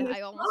god, on this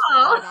I almost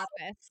forgot call, about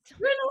this.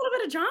 we're in a little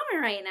bit of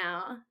drama right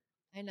now.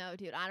 I know,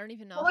 dude. I don't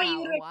even I know want how you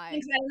or to explain why.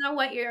 'cause I don't know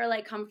what you're,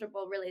 like,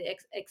 comfortable really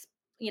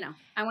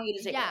I want you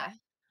to take it away. Yeah.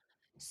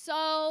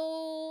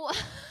 So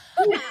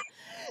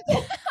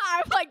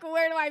I'm like,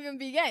 where do I even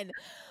begin?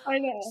 I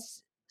know.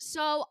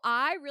 So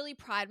I really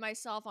pride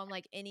myself on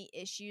like any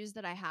issues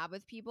that I have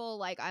with people.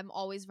 Like I'm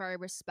always very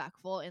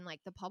respectful in like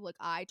the public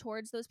eye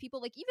towards those people.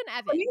 Like even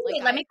Evan.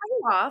 Like Let I me cut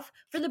you off.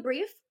 For the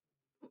brief,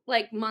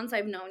 like, months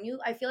I've known you,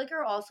 I feel like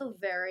you're also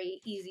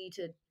very easy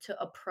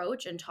to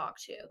approach and talk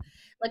to.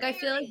 Like, I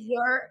feel like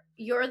very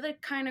you're the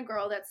kinda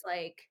girl that's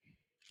like,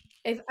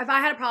 if I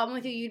had a problem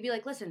with you, you'd be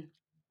like, "Listen,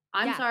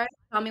 I'm yeah. sorry.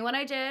 Tell me what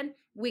I did.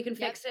 We can Yep.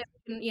 fix it.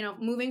 We can,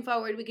 moving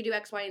forward, we could do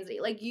X, Y, and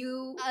Z." Like,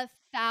 you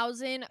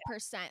 1,000%.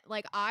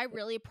 Like, I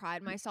really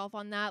pride myself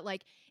on that.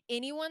 Like,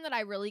 anyone that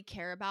I really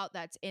care about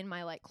that's in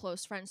my like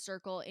close friend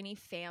circle, any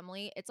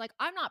family, it's like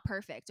I'm not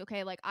perfect,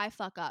 okay? Like I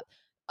fuck up.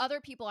 Other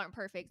people aren't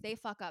perfect. They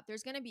fuck up.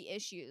 There's going to be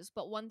issues,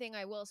 but one thing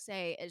I will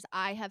say is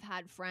I have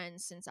had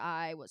friends since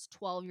I was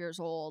 12 years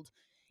old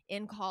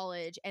in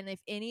college, and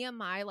if any of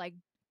my like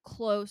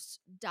close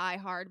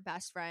diehard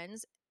best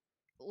friends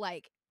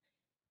like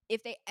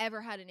if they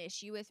ever had an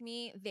issue with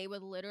me, they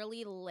would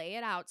literally lay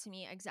it out to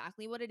me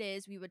exactly what it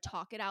is. We would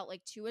talk it out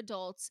like two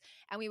adults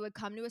and we would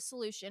come to a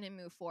solution and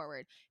move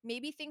forward.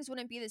 Maybe things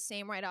wouldn't be the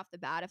same right off the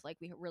bat if like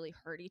we really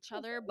hurt each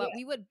other, yeah, but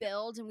we would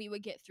build and we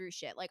would get through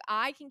shit. Like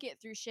I can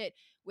get through shit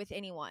with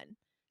anyone.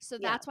 So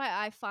yeah. that's why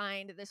I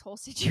find this whole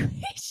situation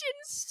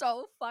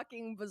so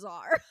fucking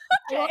bizarre.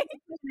 Well, Okay.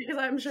 because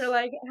I'm sure,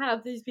 like,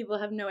 half these people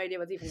have no idea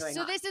what's even going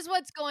So on. this is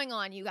what's going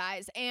on, you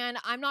guys. And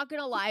I'm not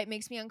going to lie, it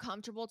makes me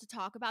uncomfortable to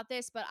talk about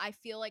this, but I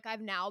feel like I've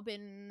now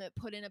been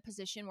put in a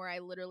position where I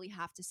literally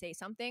have to say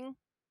something.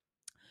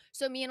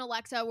 So me and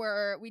Alexa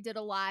we did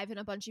a live and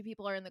a bunch of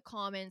people are in the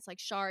comments like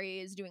Shari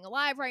is doing a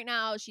live right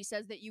now. She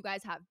says that you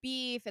guys have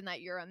beef and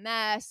that you're a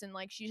mess and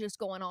like she's just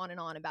going on and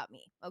on about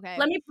me, okay?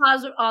 Let me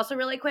pause also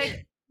really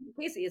quick.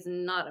 Kaci is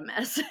not a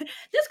mess.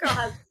 This girl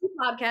has 2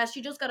 podcasts.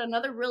 She just got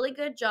another really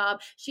good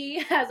job. She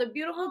has a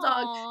beautiful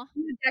dog. Aw.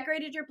 You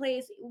decorated your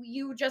place.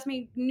 You just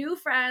made new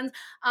friends.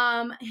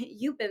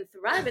 You've been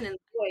thriving in the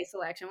boy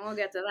selection. We'll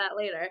get to that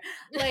later.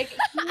 Like,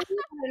 you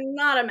are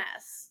not a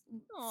mess.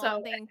 So,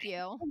 Aw, thank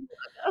you.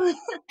 I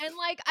And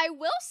like I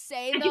will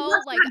say do though,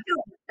 not like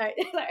sorry,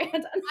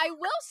 I'm done. I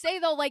will say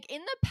though, like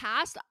in the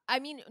past, I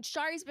mean,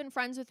 Shari's been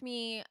friends with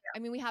me. I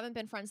mean, we haven't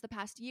been friends the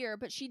past year,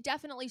 but she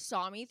definitely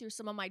saw me through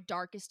some of my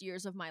darkest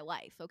years of my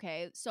life.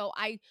 Okay. So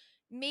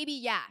maybe,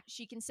 yeah,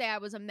 she can say I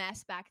was a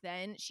mess back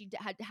then. She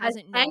As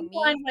hasn't known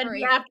anyone me would for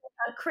be a, after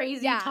a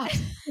crazy yeah.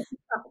 toxic.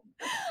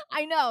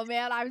 I know,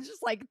 man. I was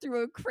just like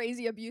through a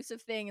crazy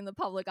abusive thing in the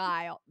public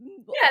eye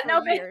Yeah,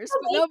 for years,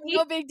 but no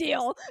no big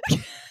deal.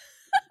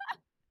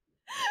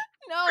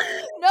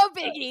 No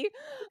biggie.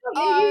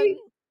 Um, baby.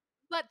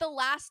 But the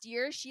last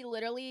year, she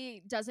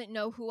literally doesn't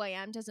know who I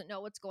am, doesn't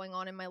know what's going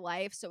on in my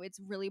life. So it's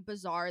really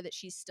bizarre that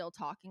she's still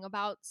talking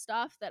about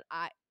stuff that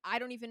I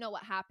don't even know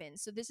what happened.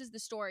 So this is the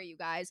story, you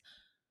guys.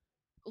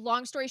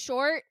 Long story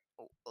short,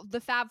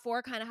 the Fab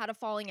Four kind of had a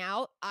falling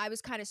out. I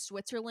was kind of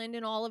Switzerland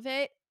in all of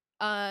it.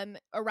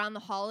 Around the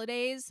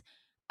holidays,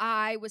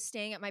 I was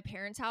staying at my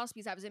parents' house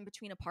because I was in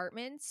between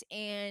apartments,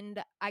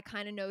 and I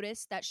kind of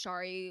noticed that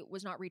Shari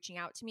was not reaching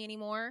out to me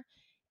anymore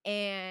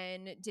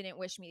and didn't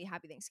wish me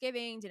happy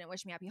Thanksgiving, didn't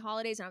wish me happy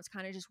holidays. And I was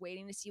kind of just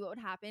waiting to see what would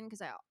happen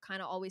because I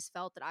kind of always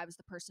felt that I was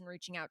the person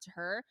reaching out to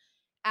her.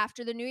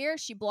 After the new year,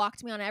 she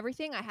blocked me on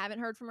everything. I haven't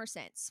heard from her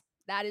since.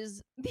 That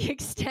is the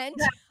extent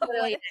That's of what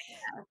literally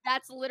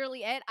that's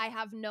literally it. I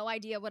have no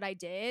idea what I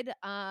did.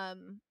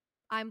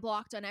 I'm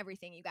blocked on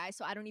everything, you guys.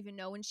 So I don't even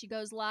know when she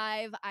goes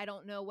live. I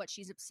don't know what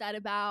she's upset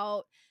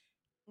about.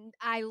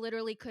 I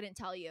literally couldn't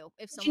tell you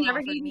if she someone never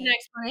gave offered you an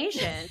me.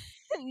 explanation.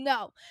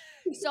 No.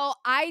 So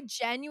I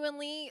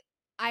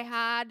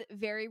had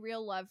very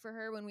real love for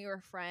her when we were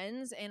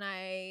friends, and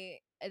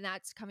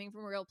that's coming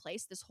from a real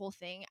place. This whole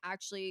thing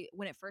actually,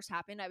 when it first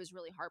happened, I was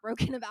really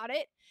heartbroken about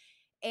it.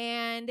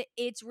 And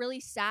it's really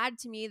sad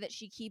to me that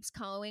she keeps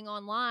going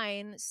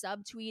online,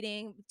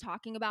 subtweeting,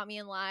 talking about me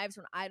in lives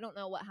when I don't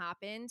know what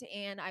happened.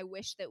 And I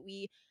wish that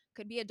we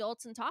could be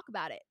adults and talk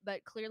about it.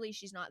 But clearly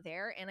she's not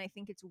there. And I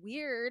think it's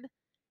weird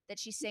that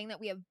she's saying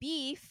that we have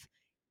beef.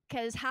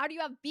 Because how do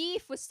you have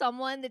beef with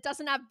someone that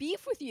doesn't have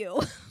beef with you?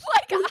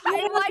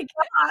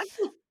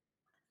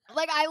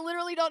 Like I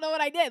literally don't know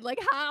what I did. Like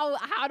how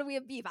do we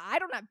have beef? I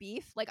don't have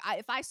beef. Like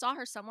if I saw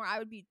her somewhere, I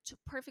would be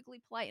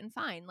perfectly polite and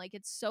fine. Like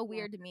it's so Yeah.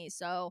 weird to me.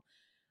 So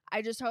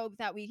I just hope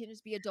that we can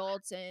just be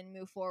adults and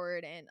move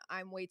forward. And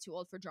I'm way too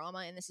old for drama.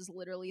 And this is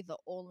literally the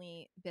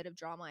only bit of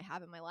drama I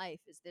have in my life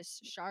is this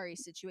Shari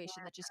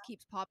situation that just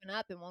keeps popping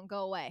up and won't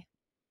go away.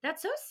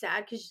 That's so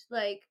sad because,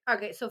 like,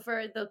 okay, so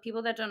for the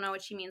people that don't know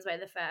what she means by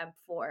the Fab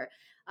Four,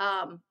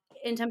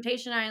 in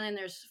Temptation Island,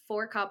 there's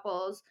 4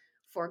 couples.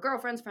 4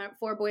 girlfriends,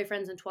 4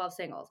 boyfriends, and 12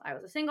 singles. I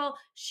was a single.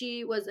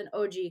 She was an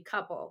OG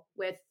couple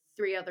with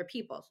 3 other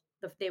people.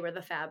 They were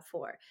the Fab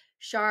Four.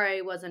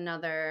 Shari was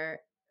another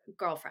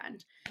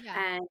girlfriend.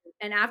 Yeah.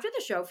 And after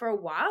the show, for a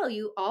while,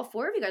 all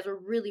 4 of you guys were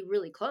really,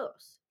 really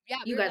close. Yeah,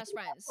 we You were guys best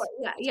were friends.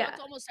 yeah, So yeah.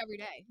 it's almost every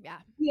day. Yeah.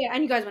 Yeah,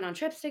 and you guys went on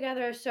trips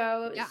together.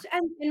 So, Yeah.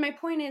 and my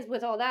point is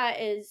with all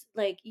that is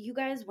like you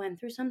guys went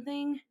through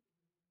something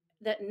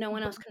that no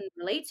one else can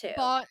relate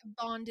to.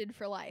 Bonded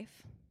for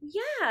life.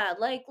 Yeah,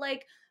 like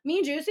me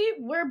and Juicy,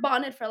 we're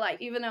bonded for life,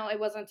 even though it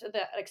wasn't to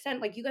that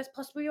extent. Like you guys,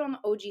 plus we were on the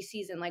OG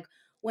season, like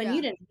when you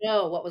Yeah. didn't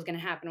know what was going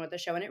to happen with the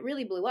show, and it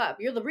really blew up.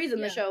 You're the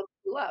reason the Yeah. show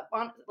blew up,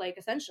 on like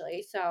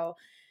essentially. So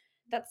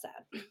that's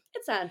sad.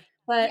 It's sad,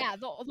 but Yeah,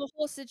 the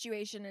whole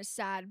situation is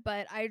sad,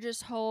 but I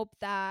just hope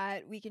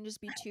that we can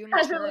just be 2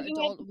 as we're mature looking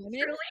at adult women.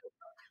 truly,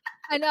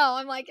 I know,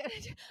 I'm like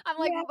I'm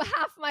like yeah,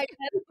 half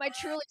my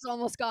Truly's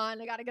almost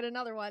gone. I gotta get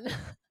another one.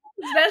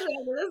 especially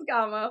after this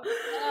combo.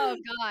 Oh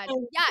god.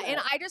 And, Yeah, and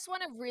I just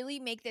wanna really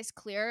make this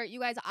clear, you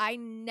guys, I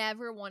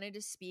never wanted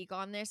to speak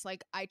on this,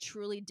 like, I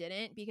truly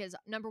didn't because,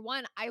 number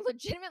 1, I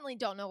legitimately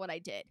don't know what I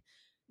did.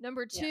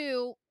 Number yeah,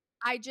 2,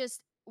 I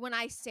just when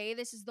I say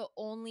this is the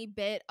only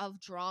bit of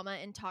drama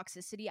and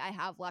toxicity I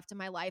have left in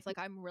my life, like,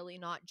 I'm really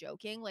not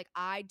joking, like,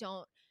 I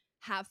don't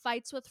have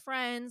fights with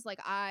friends, like,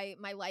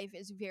 my life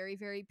is very,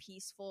 very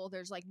peaceful,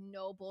 there's, like,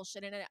 no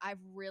bullshit in it, I've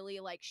really,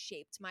 like,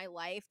 shaped my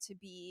life to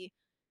be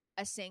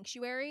a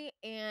sanctuary,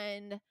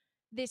 and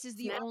this is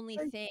it's the only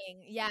natural.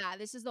 thing. Yeah,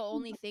 this is the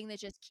only thing that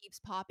just keeps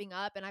popping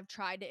up, and I've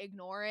tried to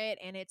ignore it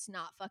and it's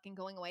not fucking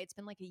going away. It's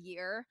been like a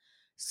year.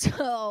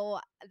 So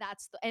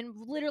and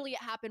literally it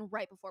happened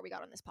right before we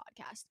got on this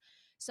podcast.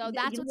 So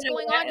that's You what's know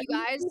going on, you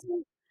guys.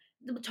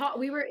 what?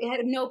 We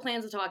had no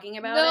plans of talking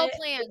about No it.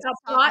 plans It to got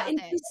talk brought about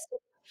into this.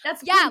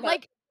 that's the Yeah, point, though.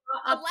 like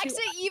Brought up to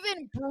Alexa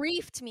even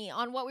briefed me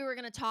on what we were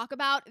going to talk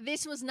about.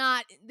 This was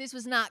not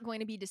going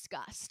to be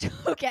discussed. and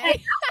Okay?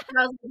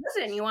 I was like,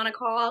 "Listen, you wanna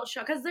call out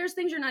Shaw?" 'Cause there's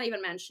things you're not even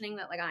mentioning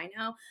that, like, I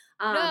know,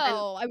 and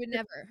No, I would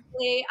never.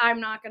 specifically, I'm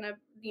not gonna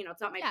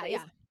it's not my Yeah, place,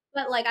 yeah.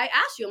 but, like, I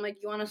asked you, I'm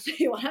like, you wanna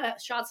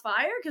shots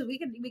fired? 'Cause we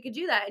could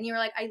do that," and you were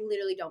like, "I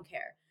literally don't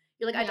care."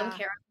 You're like, "I don't Yeah.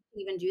 care to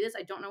even do this.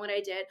 I don't know what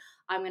I did.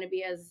 I'm gonna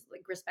be as,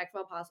 like,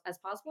 respectful as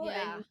possible,"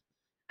 Yeah. and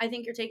I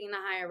think you're taking the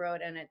higher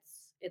road, and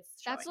it's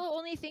That's the showing.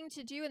 only thing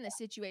to do in this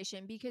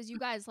situation because you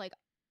guys like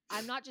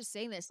I'm not just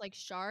saying this like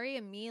Shari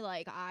and me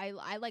like I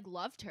like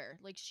loved her.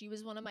 Like she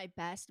was one of my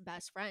best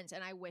friends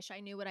and I wish I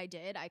knew what I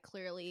did. I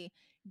clearly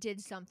did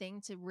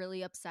something to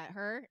really upset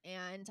her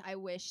and I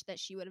wish that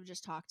she would have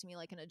just talked to me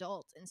like an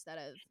adult instead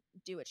of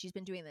do what she's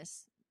been doing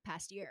this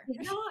past year.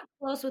 He's not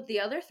close with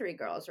the other 3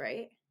 girls,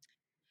 right?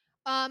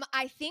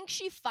 I think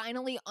she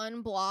finally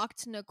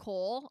unblocked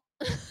Nicole,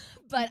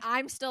 but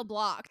I'm still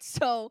blocked.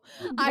 So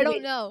I Did don't they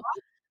know.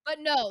 But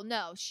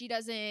no, she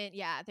doesn't.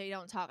 Yeah, they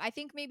don't talk. I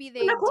think maybe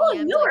Well, they Nicole and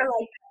DM'd you like, were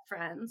like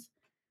friends.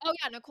 oh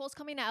yeah, Nicole's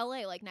coming to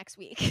LA like next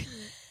week.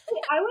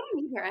 Wait, I wanna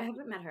meet her. I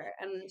haven't met her,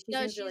 and she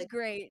No, seems she's really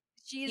great.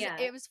 yeah.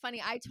 It was funny.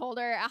 I told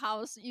her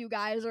how you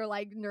guys are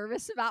like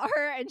nervous about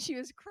her, and she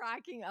was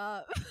cracking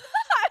up.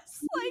 I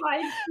was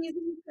like, Like, she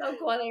seems so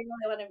cool. I really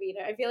wanna meet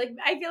her. I feel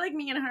like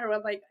me and her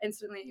would, like,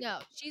 instantly no,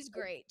 she's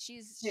great.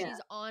 yeah.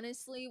 She's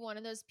honestly one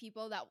of those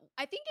people that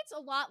I think it's a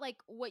lot like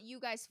what you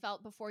guys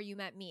felt before you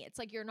met me. It's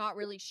like you're not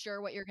really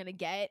sure what you're gonna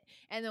get,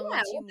 and then Yeah,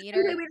 once you well, meet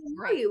her, technically it's we didn't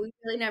know great. you. We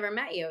really never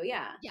met you,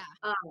 yeah. Yeah.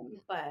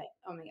 But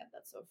oh my god,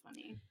 that's so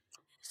funny.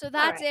 So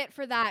that's Alright. it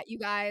for that, you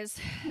guys.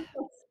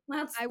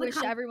 That's I the wish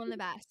everyone the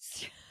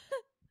best.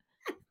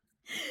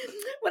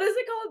 what is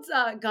it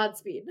called?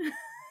 Godspeed.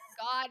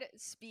 God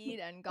speed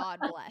and God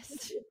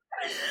bless.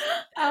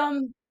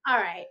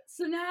 Alright.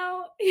 So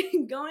now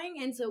going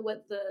into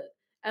what the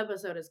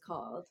episode is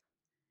called,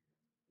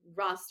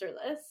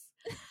 Rosterless.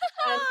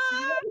 And the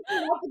way we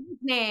came up with this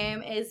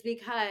name is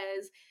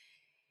because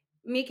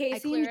me, Casey,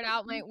 and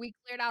We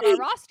cleared out our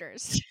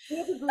rosters. we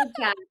have a group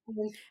chat,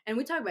 and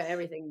we talk about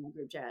everything in the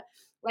group chat.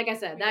 Like I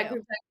said, We that do.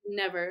 group chat can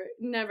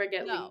never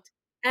get No. leaked.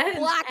 And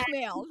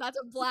Blackmail. That's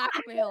a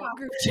blackmail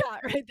group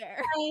chat right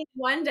there.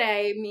 one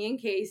day, me and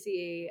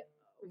Casey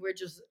were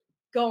just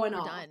going We're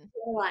off. done.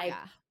 We're like,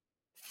 Yeah.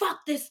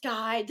 "Fuck this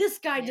guy. This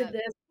guy did Yep.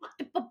 this. Fuck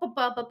the ba ba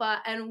ba ba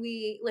ba." And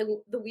we like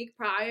the week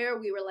prior,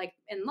 we were like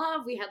in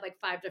love. We had like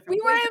 5 We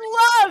different were boyfriends. in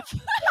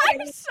love.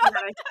 I'm so That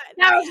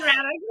done. was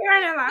random. We were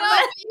in love. No,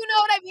 But but you know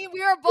what I mean. We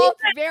were we both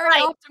were very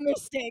like,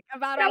 optimistic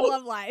about yeah, our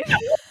love life.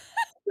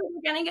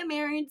 we're gonna get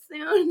married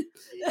soon.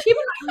 Keep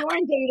in mind, we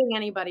weren't dating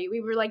anybody.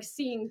 We were like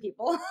seeing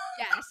people.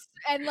 Yes.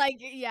 And like,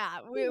 yeah,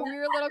 we were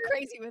a little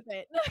crazy with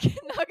it.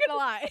 Not gonna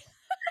lie.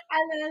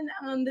 And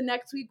then the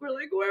next week we're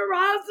like, we're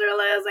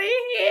rosterless. I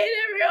hate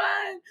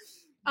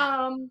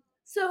everyone.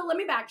 So let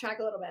me backtrack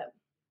a little bit.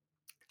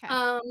 Okay.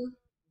 Um,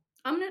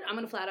 I'm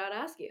gonna flat out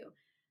ask you: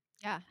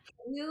 Yeah. have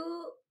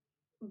you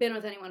been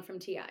with anyone from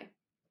TI?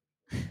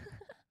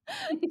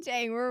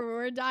 Dang,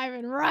 we're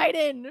diving right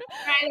in.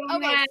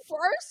 Okay,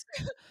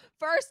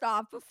 first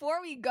off,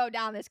 before we go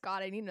down this,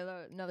 God, I need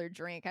another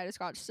drink. I just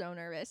got so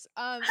nervous.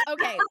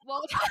 Okay,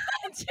 well,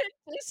 to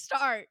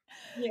start,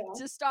 Yeah.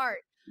 to start,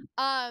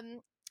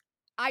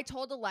 I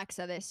told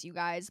Alexa this, you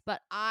guys,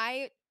 but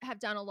I have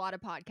done a lot of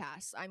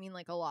podcasts. I mean,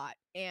 like a lot.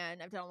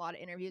 And I've done a lot of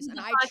interviews. And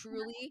The I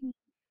truly,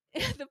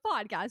 podcast. the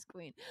podcast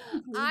queen,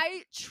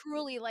 I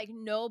truly, like,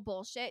 no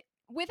bullshit.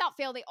 Without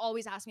fail, they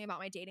always ask me about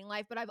my dating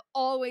life, but I've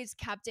always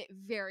kept it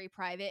very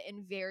private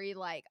and very,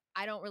 like,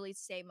 I don't really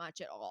say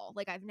much at all.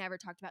 Like, I've never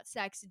talked about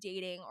sex,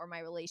 dating, or my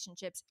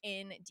relationships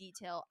in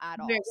detail at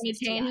We're all gonna since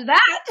TI. change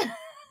that.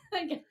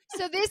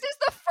 So this is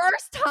the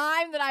first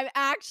time that I'm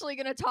actually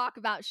going to talk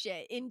about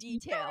shit in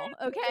detail,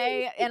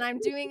 okay? And I'm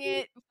doing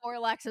it for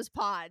Alexa's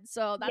pod.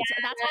 So that's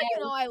how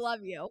you know I love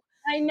you.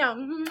 I know.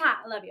 Mwah,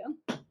 I love you.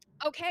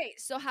 Okay,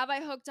 so have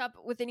I hooked up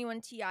with anyone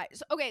TI?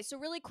 So, okay, so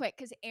really quick,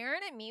 because Erin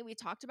and me, we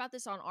talked about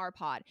this on our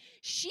pod.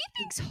 She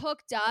thinks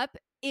hooked up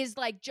is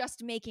like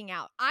just making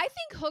out. I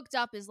think hooked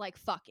up is like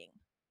fucking.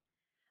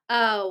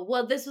 Oh,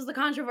 well, this was the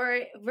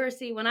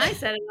controversy when I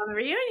said it on the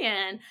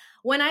reunion.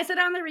 When I said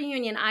on the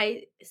reunion,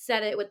 I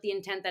said it with the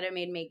intent that it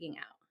made making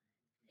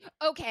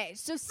out. Okay,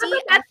 so But see,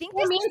 like I that think still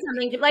this means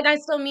something. Like I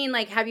still mean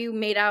like, have you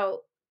made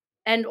out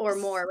and or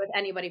more with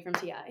anybody from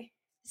TI?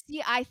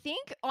 See, I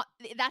think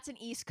that's an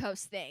East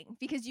Coast thing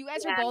because you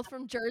guys are Yeah. both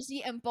from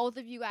Jersey and both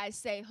of you guys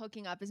say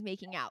hooking up is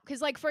making out.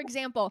 Because, like, for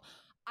example,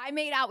 I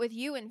made out with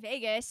you in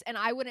Vegas and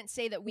I wouldn't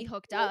say that we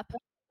hooked up.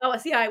 Oh,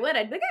 see, I would.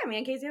 I'd be like, "Hey,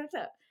 man, Kaci hooked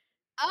up."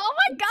 Oh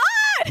my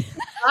God.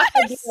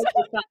 I'd be So-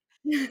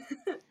 like,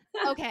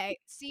 okay.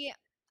 See,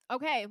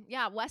 okay.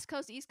 Yeah. West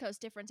Coast, East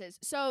Coast differences.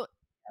 So,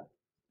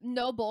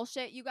 no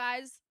bullshit, you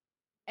guys.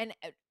 And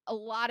a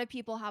lot of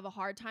people have a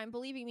hard time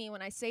believing me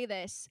when I say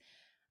this.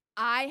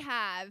 I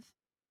have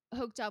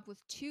hooked up with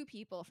 2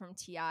 people from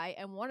TI,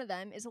 and one of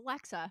them is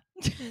Alexa.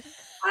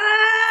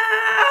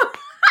 "Oh!"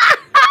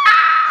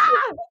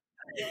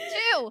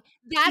 2,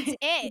 that's it,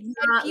 He's and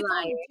not people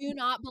lying. do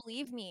not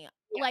believe me.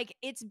 Yeah. Like,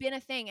 it's been a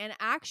thing, and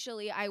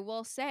actually, I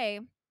will say,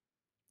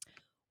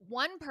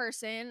 one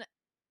person,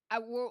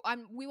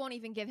 we won't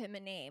even give him a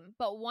name,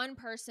 but one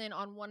person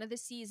on one of the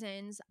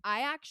seasons,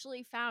 I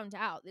actually found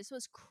out this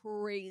was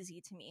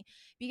crazy to me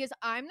because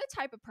I'm the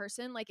type of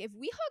person, like, if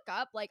we hook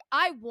up, like,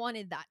 I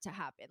wanted that to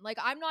happen. Like,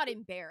 I'm not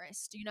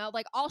embarrassed, you know?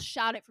 Like, I'll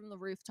shout it from the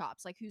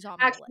rooftops, like, who's on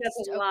my Actually, that's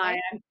list, a lie.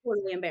 okay? I'm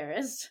totally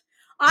embarrassed.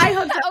 I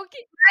hooked up.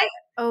 Okay.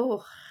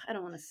 Oh, I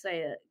don't want to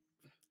say it.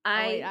 Oh,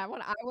 wait, I I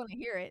wanna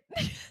hear it.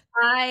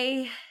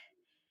 I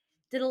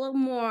did a little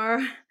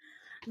more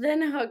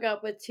than hook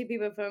up with 2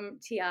 people from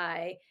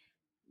TI.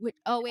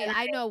 Oh, wait, And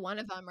I know one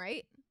of them,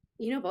 right?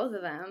 you know both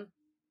of them,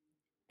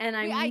 and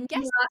Wait, I I'm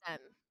guessed not. them.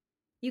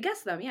 You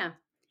guessed them, yeah.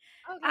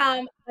 Okay.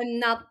 I'm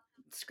not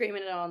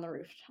screaming it on the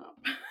rooftop.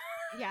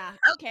 Yeah,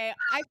 okay,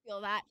 I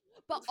feel that.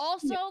 But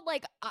also, Yeah.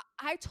 like,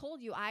 I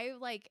told you,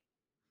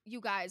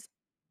 you guys,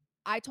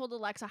 I told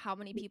Alexa how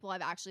many people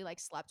I've actually, like,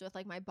 slept with,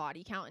 like, my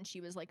body count, and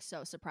she was, like,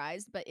 so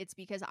surprised, but it's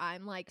because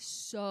I'm, like,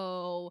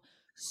 so,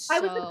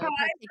 I was surprised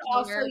so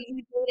also particular.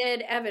 you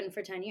dated Evan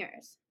for 10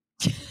 years.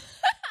 I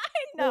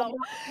So know.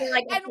 you're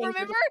like a And thing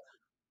for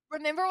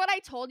remember what I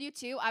told you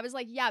too? I was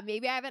like, yeah,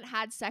 maybe I haven't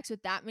had sex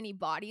with that many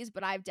bodies,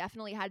 but I've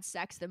definitely had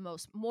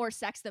more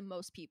sex than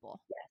most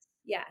people. yes,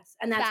 yes,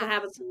 and that's what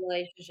happens Facts. in a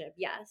relationship,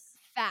 yes.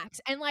 Facts.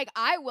 And like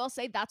I will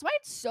say that's why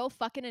it's so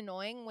fucking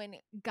annoying when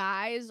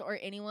guys or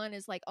anyone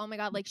is like, "Oh my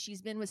god, like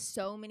she's been with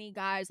so many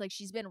guys, like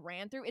she's been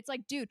ran through." It's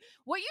like, dude,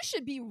 what you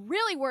should be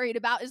really worried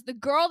about is the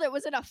girl that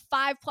was in a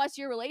 5+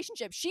 year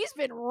relationship. She's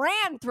been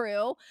ran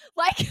through.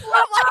 Like I'm like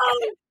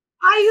Whoa!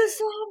 I used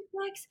to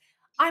have sex.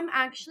 I'm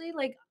actually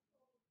like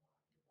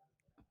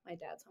my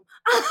dad's home.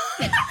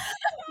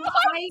 my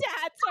I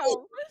dad's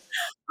home.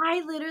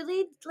 I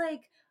literally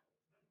like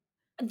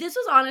this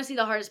was honestly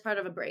the hardest part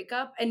of a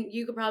breakup, and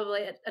you could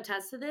probably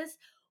attest to this,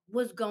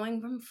 was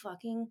going from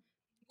fucking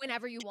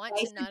Whenever you want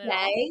to twice none a at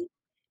all. day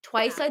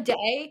twice Yeah. a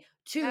day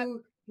to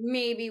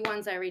maybe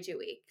once every 2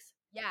 weeks.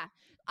 Yeah.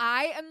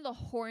 I am the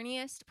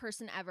horniest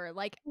person ever.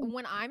 Like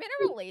when I'm in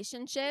a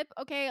relationship,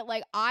 okay,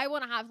 like I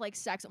want to have like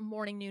sex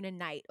morning, noon, and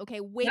night. Okay.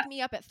 Wake Yep.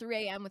 me up at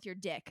 3 a.m. with your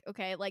dick.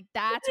 Okay. Like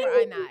that's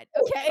where I'm at.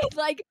 Okay.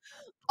 Like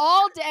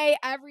all day,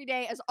 every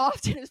day, as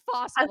often as As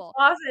possible.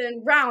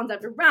 often, rounds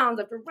after rounds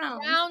after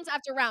rounds. Rounds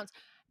after rounds.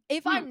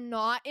 If Mm. I'm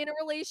not in a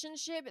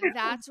relationship,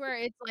 that's where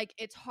it's like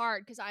it's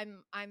hard because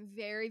I'm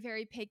very,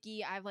 very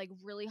picky. I have like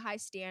really high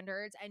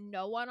standards, and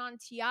no one on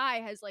TI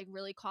has like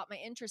really caught my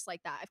interest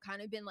like that. I've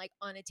kind of been like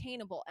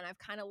unattainable, and I've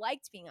kind of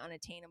liked being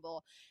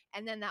unattainable.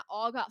 And then that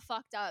all got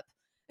fucked up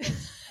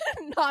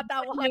not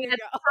that long You met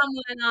ago.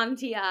 someone on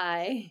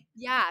TI.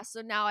 Yeah,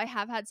 so now I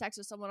have had sex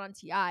with someone on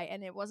TI,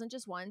 and it wasn't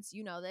just once,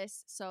 you know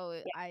this.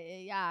 So Yeah.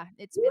 yeah,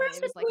 You were a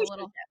it was like a situationship.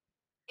 little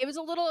it was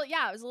a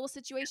little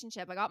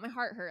situationship. I got my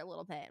heart hurt a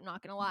little bit. I'm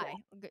not gonna Yeah. lie.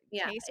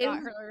 Yeah. Case It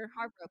got was her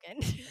heartbroken.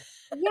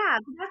 yeah,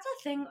 but that's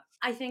a thing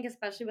I think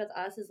especially with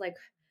us is like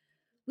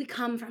we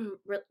come from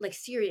like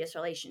serious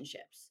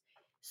relationships.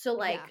 So Yeah,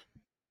 like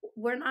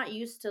we're not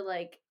used to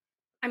like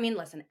I mean,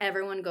 listen,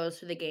 everyone goes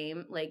through the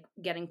game, like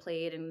getting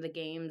played in the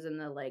games and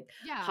the like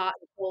yeah, hot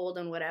and cold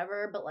and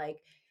whatever, but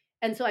like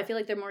and so I feel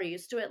like they're more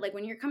used to it. Like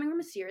when you're coming from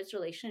a serious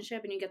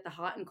relationship and you get the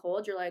hot and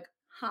cold, you're like,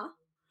 huh?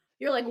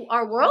 You're like,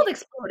 our world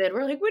exploded.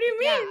 We're like, what do you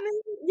Yeah.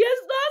 mean? Yes,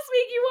 last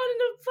week you wanted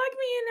to fuck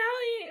me and now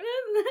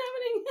that's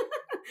happening.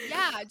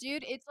 Yeah,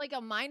 dude, it's like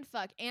a mind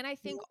fuck. And I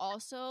think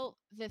also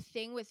the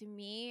thing with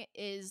me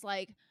is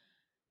like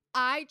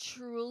I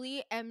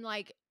truly am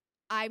like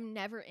I'm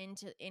never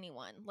into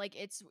anyone. Like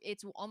it's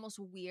almost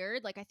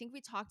weird. Like I think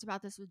we talked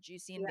about this with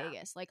Juicy in Yeah.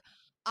 Vegas. Like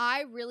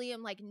I really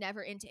am like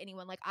never into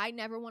anyone. Like I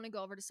never want to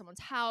go over to someone's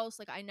house.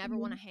 Like I never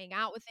want to Mhm. hang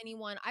out with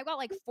anyone. I've got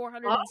like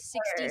Awkward.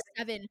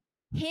 467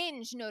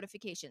 Hinge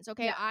notifications.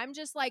 Okay. Yeah, I'm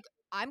just like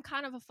I'm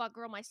kind of a fuck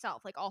girl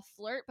myself. Like I'll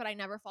flirt, but I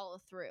never follow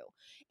through.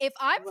 If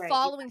I'm right.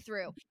 following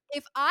through,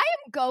 if I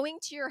am going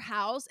to your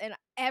house and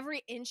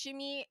every inch of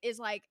me is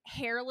like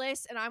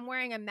hairless and I'm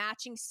wearing a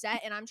matching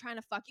set and I'm trying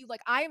to fuck you, like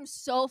I am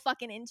so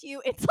fucking into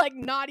you. It's like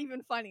not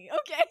even funny.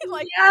 Okay.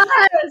 Like,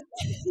 Yes.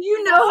 You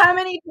you know know, how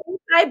many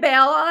dates I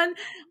bail on?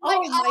 like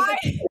Oh my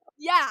god.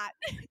 yeah,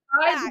 The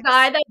guy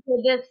facts. that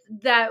did this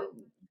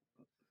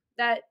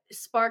that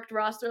sparked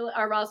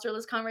our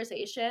rosterless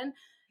conversation.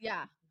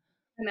 Yeah.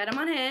 I met him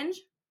on Hinge.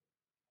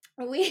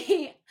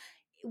 We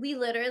we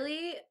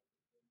literally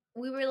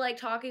we were like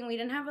talking, we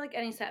didn't have like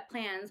any set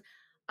plans.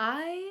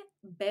 I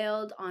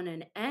bailed on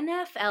an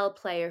NFL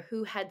player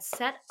who had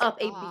set up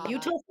a Stop.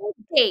 beautiful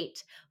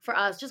date for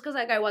us just because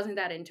like I wasn't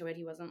that into it.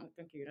 He wasn't like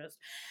the cutest.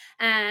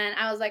 And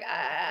I was like, Feel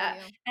ah.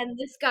 you. And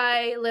this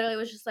guy literally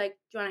was just like,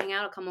 do you want to hang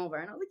out? I'll come over.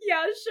 And I was like,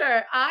 yeah,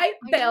 sure. I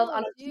I bailed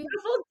on know, a dude.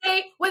 beautiful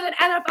date with an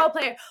NFL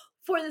player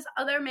for this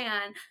other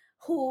man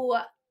who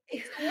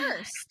It's the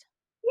worst.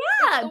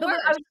 It's yeah, the but I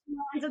worst.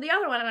 was into the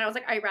other one and I was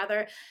like, I'd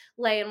rather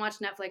lay and watch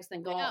Netflix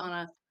than go I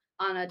know.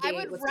 on a I date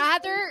would with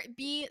rather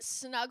be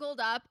snuggled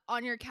up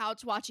on your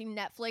couch watching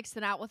Netflix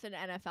than out with an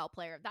NFL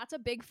player. That's a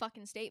big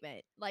fucking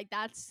statement. Like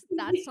that's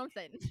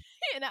something,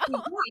 you know? yeah.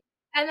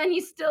 And then he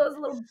still is a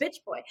little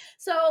bitch boy.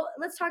 So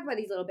let's talk about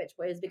these little bitch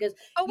boys because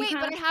Oh you wait,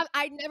 kind but of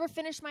I never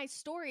finished my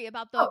story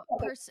about oh the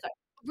okay, person sorry.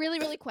 really,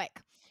 really quick.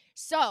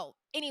 So,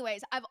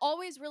 anyways, I've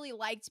always really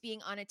liked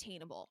being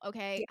unattainable,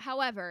 okay? Yeah.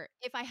 However,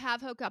 if I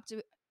have hooked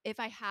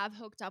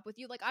up with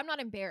you, like I'm not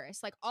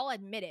embarrassed. Like I'll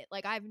admit it.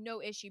 Like I have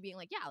no issue being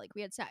like, yeah, like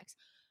we had sex.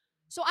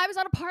 So I was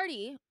at a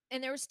party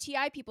and there was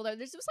TI people there.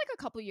 This was like a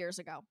couple years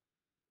ago.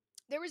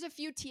 There was a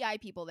few TI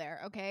people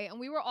there, okay? And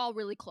we were all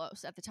really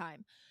close at the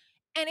time.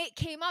 And it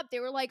came up. They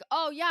were like,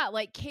 "Oh yeah,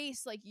 like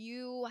Case, like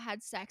you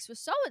had sex with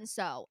so and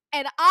so."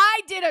 And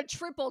I did a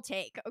triple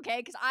take, okay?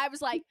 Because I was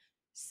like,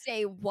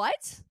 "Say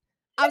what?"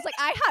 I was like,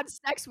 "I had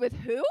sex with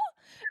who?"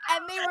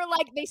 And they were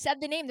like, they said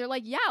the name. They're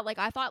like, "Yeah, like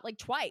I thought like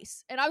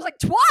twice." And I was like,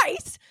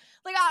 "Twice?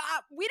 Like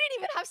we didn't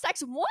even have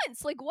sex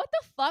once. Like what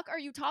the fuck are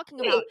you talking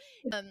about?"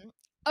 Wait,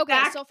 Okay,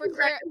 back so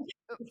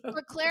to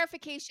for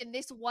clarification,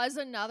 this was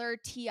another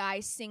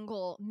TI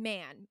single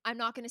man. I'm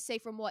not going to say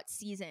from what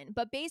season,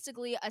 but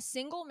basically a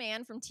single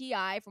man from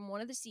TI from one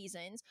of the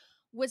seasons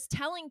was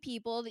telling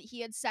people that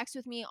he had sex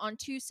with me on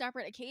two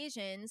separate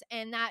occasions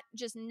and that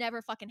just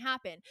never fucking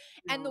happened.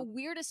 And the no.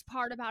 weirdest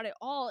part about it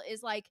all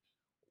is like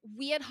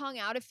we had hung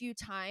out a few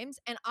times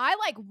and I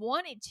like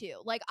wanted to.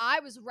 Like I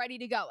was ready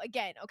to go.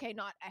 Again, okay,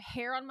 not a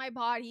hair on my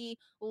body,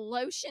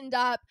 lotioned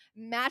up,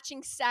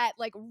 matching set,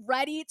 like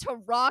ready to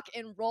rock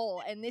and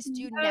roll. And this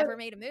dude No. never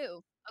made a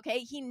move. Okay,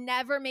 he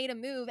never made a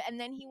move and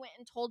then he went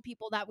and told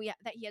people that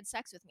he had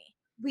sex with me.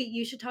 Wait,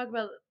 you should talk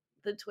about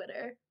the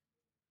Twitter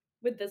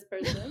with this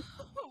person.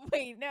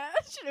 Wait, no,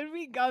 should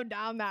we go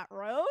down that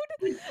road?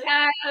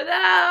 Yeah,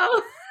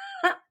 no.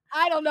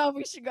 I don't know if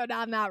we should go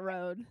down that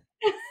road.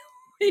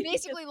 Because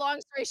Basically,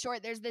 long story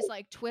short, there's this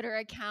like Twitter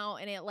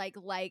account and it like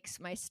likes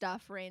my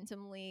stuff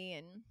randomly,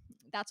 and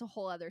that's a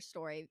whole other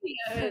story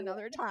for yeah.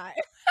 another time.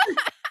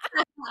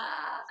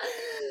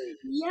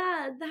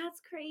 Yeah, that's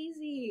Isn't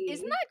crazy.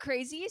 that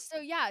crazy? So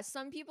yeah,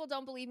 some people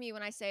don't believe me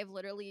when I say I've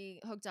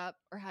literally hooked up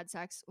or had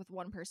sex with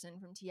one person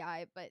from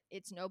TI, but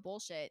it's no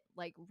bullshit.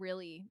 Like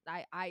really,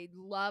 I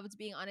loved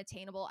being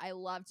unattainable. I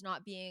loved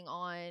not being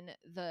on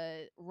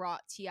the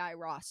TI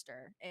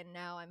roster, and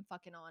now I'm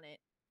fucking on it.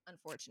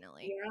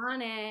 Unfortunately, You're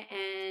on it,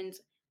 and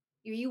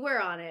you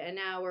were on it, and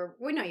now we're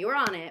no, you were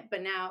on it,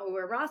 but now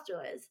we're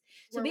rosterless.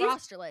 So we're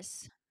basically,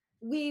 rosterless.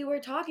 we were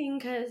talking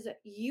because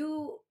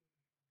you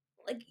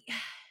like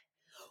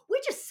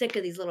we're just sick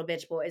of these little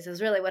bitch boys.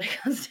 Is really what it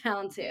comes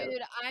down to.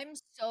 Dude, I'm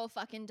so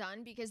fucking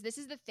done because this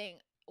is the thing.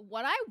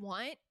 What I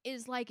want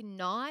is like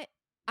not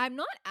I'm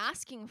not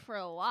asking for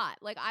a lot.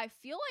 Like I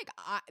feel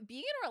like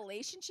being in a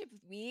relationship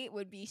with me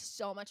would be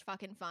so much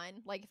fucking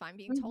fun. Like if I'm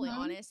being totally Mhm.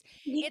 honest,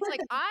 it's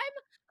like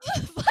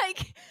I'm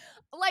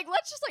like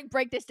let's just like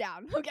break this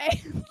down,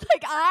 okay?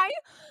 Like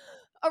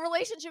a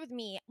relationship with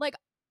me, like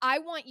I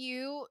want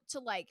you to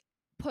like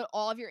put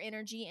all of your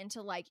energy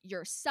into like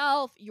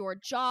yourself, your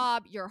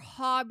job, your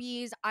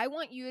hobbies. I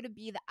want you to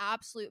be the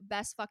absolute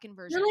best fucking You're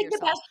version of like the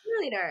yourself. best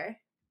cheerleader.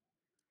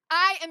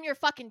 I am your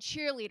fucking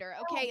cheerleader,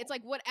 okay? Oh, It's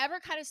like whatever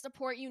kind of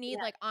support you need,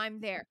 yeah. like I'm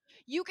there.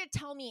 You could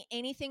tell me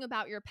anything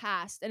about your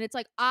past, and it's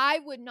like I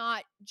would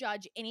not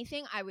judge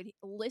anything. I would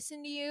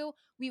listen to you.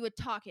 We would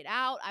talk it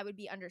out. I would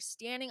be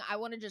understanding. I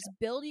want to just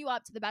build you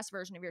up to the best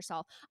version of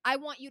yourself. I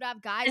want you to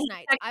have guys' And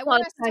nights. sex I all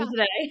want us the time to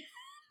today.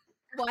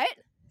 What?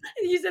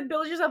 You said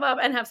build yourself up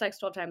and have sex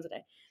 12 times a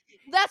day.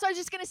 That's what I was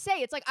just gonna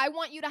say. It's like I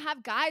want you to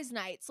have guys'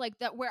 nights like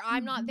that where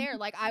I'm not Mhm. there.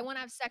 Like I want to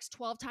have sex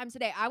 12 times a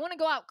day. I want to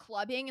go out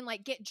clubbing and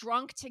like get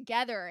drunk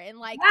together and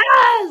like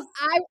Yes!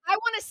 I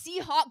want to see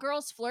hot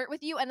girls flirt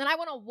with you and then I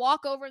want to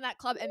walk over in that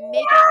club and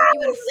make out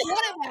with you in Yes!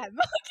 front of them.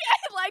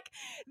 Okay? Like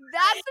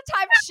that's the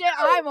type of shit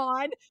I'm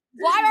on.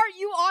 Why aren't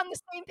you on the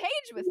same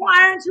page with Why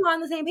me? aren't you on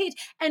the same page?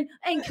 And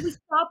can we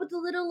stop with the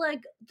little,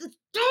 like, the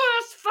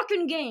dumbass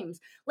fucking games?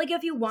 Like,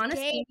 if you wanna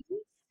Gay. see me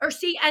or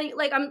see any,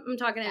 like, I'm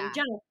talking in Yeah.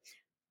 general,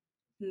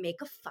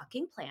 make a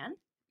fucking plan.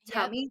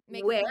 Tell Yep. me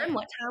Make a where and plan.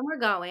 what time we're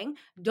going.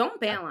 Don't Yep.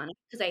 bail on it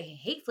because I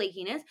hate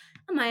flakiness,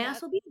 and my ass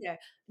Yep. will be there.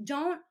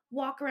 Don't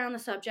walk around the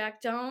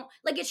subject. Don't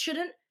like, it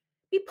shouldn't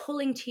be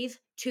pulling teeth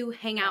to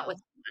hang out with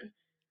No. someone.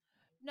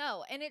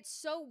 No, and it's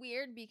so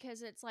weird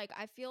because it's like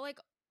I feel like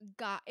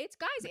it's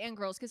guys and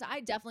girls because I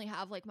definitely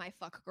have like my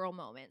fuck girl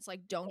moments.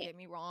 Like, don't get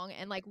me wrong.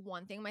 And like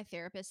one thing my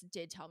therapist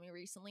did tell me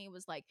recently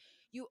was like,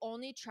 you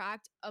only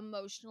attract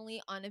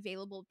emotionally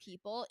unavailable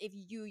people if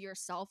you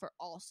yourself are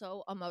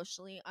also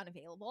emotionally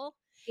unavailable.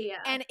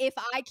 Yeah. And if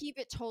I keep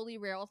it totally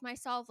real with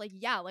myself, like,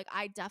 yeah, like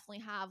I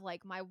definitely have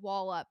like my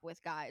wall up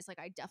with guys. Like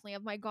I definitely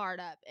have my guard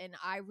up and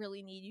I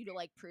really need you to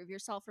like prove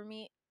yourself to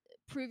me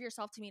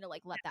to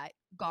like let that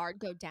guard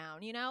go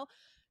down, you know?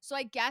 So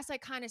I guess I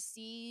kind of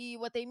see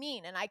what they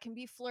mean and I can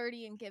be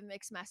flirty and give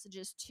mixed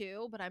messages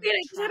too, but I'm Wait,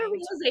 I just had a trying to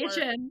work.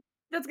 realization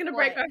that's gonna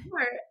break What? my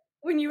heart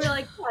when you were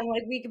like, "Yeah,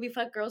 like, we could be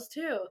fuck girls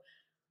too."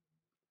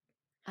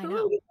 I Who are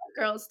know. we fuck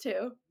girls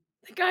to?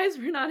 The guys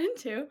we're not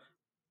into.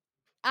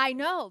 I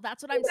know.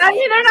 That's what I'm Does that mean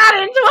saying. they're This is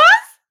not into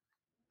us?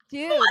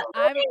 dude, What,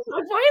 I'm looking for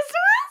boys to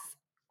us?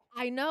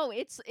 I know.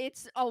 It's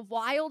a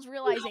wild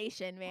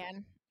realization,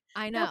 man.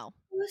 I That's know.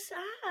 so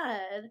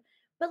sad.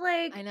 But,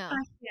 like, I know.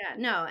 yeah,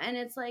 no, and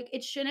it's like,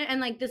 it shouldn't,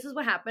 and, like, this is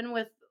what happened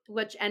with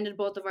which ended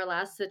both of our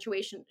last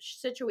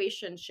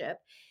situationship,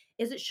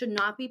 is it should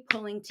not be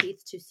pulling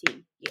teeth to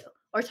see you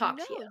or talk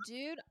No, to you.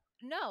 dude.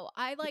 No,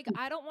 I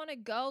don't want to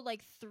go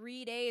like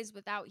 3 days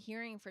without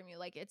hearing from you.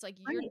 Like it's like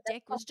your Right, that's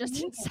dick was fucking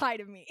just weird. inside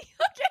of me.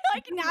 Okay,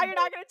 like now you're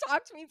not going to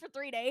talk to me for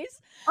 3 days?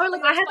 Or,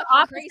 like, Like I that's had the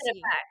fucking opposite crazy.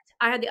 effect.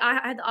 I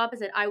had the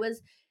opposite.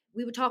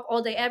 We would talk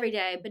all day every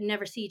day, but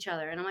never see each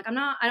other, and I'm like,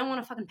 I don't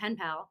want a fucking pen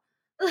pal.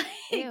 Like,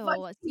 fuck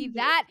Ew. See you.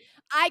 that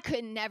I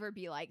could never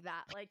be like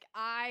that. Like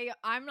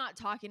I'm not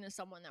talking to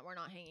someone that we're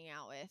not hanging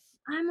out with.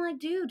 I'm like,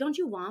 "Dude, don't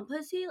you want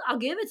pussy? I'll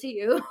give it to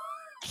you."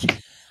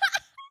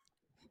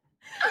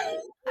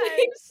 I'm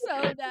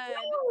so dead.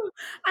 No.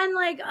 And,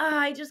 like,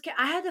 I just can't.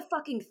 I had a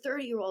fucking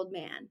 30-year-old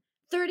man,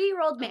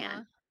 30-year-old Uh-huh.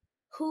 man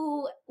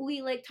who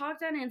we, like,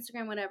 talked on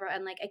Instagram, whatever,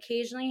 and, like,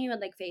 occasionally he would,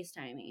 like,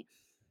 FaceTime me,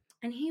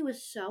 and he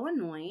was so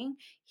annoying.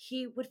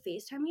 He would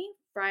FaceTime me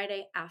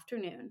Friday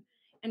afternoon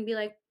and be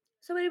like,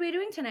 "So what are we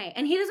doing tonight?"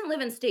 And he doesn't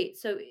live in state,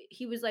 so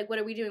he was like, "What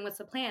are we doing? What's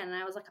the plan?" And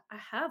I was like, "I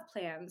have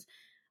plans.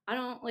 I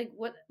don't like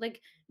what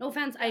like, no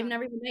offense, I've Yeah.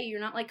 never even met you. You're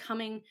not, like,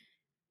 coming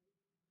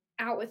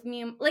out with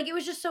me." Like, it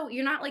was just so,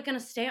 you're not, like, gonna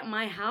stay at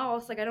my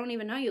house, like, I don't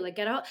even know you, like,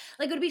 get out,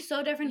 like, it would be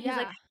so different. He's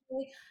like, Yeah.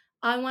 "Hey,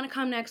 I wanna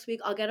come next week,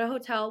 I'll get a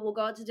hotel, we'll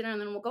go out to dinner, and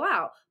then we'll go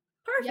out."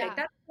 Perfect, Yeah.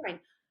 that's fine.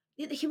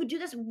 He would do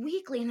this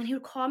weekly, and then he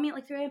would call me at,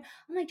 like, 3 AM.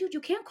 I'm like, "Dude, you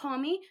can't call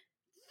me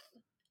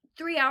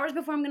 3 hours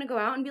before I'm gonna go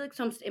out and be like,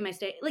 'So am I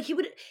staying?'" Like, he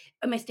would,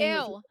 "Am I staying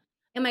with you? Ew.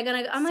 Am I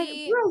gonna," I'm like,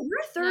 See, "Bro,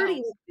 you're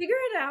 30, no. figure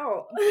it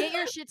out." Get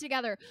your shit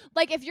together.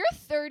 Like if you're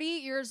 30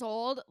 years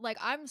old, like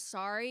I'm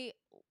sorry,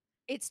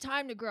 it's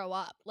time to grow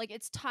up. Like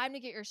it's time to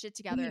get your shit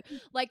together.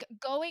 Like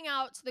going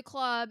out to the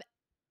club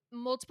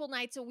multiple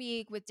nights a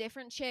week with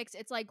different chicks,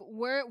 it's like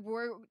we're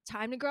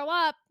time to grow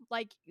up.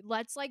 Like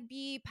let's like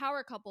be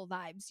power couple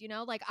vibes, you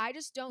know? Like I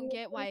just don't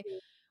get why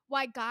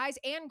guys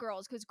and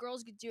girls, because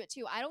girls could do it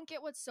too. I don't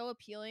get what's so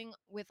appealing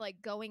with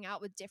like going out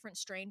with different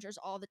strangers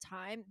all the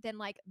time than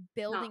like No.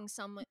 building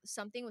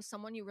something with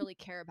someone you really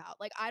care about.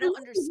 Like I And don't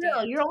let's be real,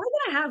 understand. you're only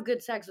gonna have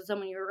good sex with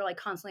someone you're, like,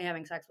 constantly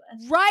having sex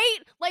with. Right?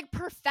 Like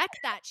perfect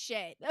that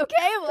shit.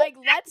 Okay? Like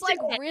let's like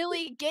Shit.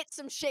 really get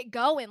some shit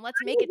going. Let's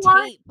I make a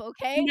want tape,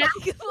 okay? now,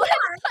 Like let's yeah, I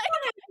like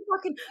wanna have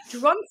fucking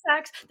drunk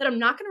sex that I'm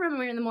not gonna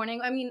remember in the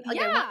morning. I mean, like,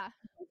 I want yeah.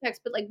 sex,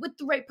 but, like, with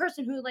the right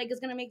person who, like, is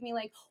gonna make me,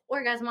 like,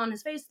 orgasm on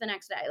his face the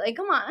next day. Like,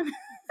 come on.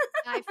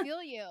 I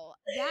feel you.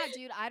 Yeah,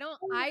 dude,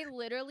 I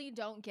literally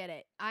don't get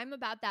it. I'm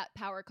about that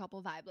power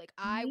couple vibe. Like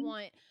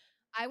Mhm.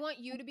 I want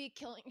you to be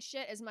killing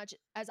shit as much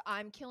as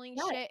I'm killing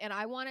Yes, shit and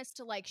I want us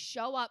to like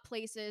show up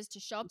places, to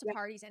show up to yeah,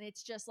 parties and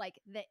it's just like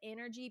the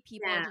energy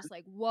people are yeah. just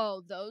like,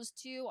 "Whoa, those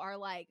two are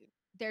like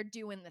they're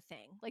doing the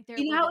thing. Like they're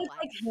You know how living it's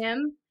like life."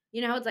 him?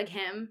 You know how it's like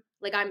him?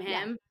 Like, I'm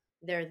Yeah. him,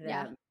 they're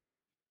Yeah. them.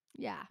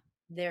 Yeah.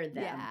 They're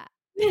them. Yeah.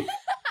 I'm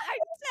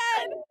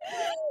dead.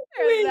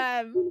 They're Wait,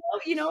 them.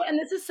 and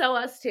this is so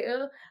us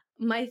too.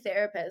 My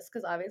therapist,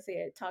 because obviously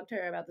I talk to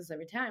her about this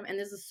every time, and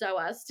this is so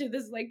us too.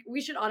 This, like, we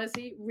should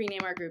honestly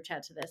rename our group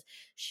chat to this.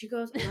 She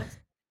goes, "Alexa,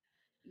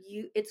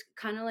 it's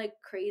kind of like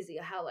crazy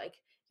how, like,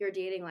 your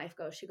dating life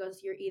goes." She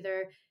goes, "You're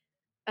either,"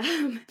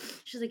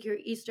 she's like, "You're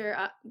Easter,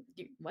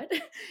 what?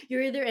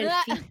 You're either in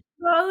feast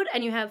mode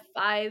and you have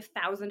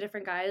 5,000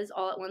 different guys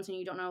all at once and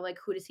you don't know like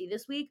who to see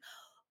this week,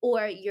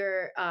 or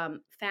you're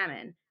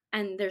famine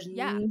and there's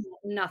Yeah.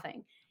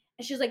 nothing.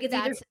 And she's like, it's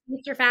either That's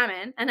feast or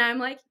famine. And I'm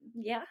like,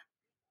 yeah.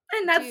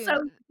 And that's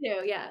so dude,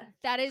 too, yeah.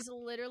 that is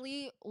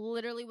literally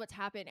what's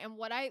happened. And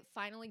what I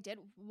finally did,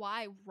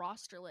 why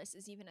rosterless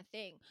is even a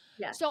thing.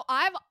 Yeah. So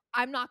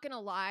I'm not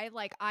gonna lie,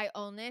 like I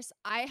own this.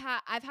 I've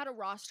had a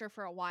roster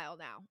for a while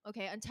now,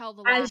 okay, until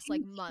the As last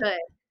like you month. should.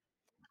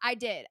 I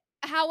did.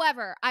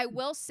 However, I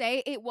will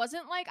say it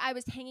wasn't like I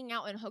was hanging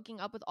out and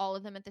hooking up with all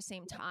of them at the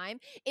same time.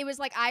 It was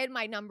like I had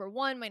my number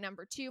 1, my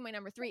number 2, my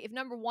number 3. If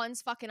number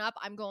 1's fucking up,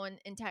 I'm going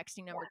and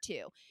texting number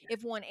 2.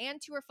 If 1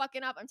 and 2 are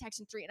fucking up, I'm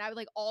texting 3, and I would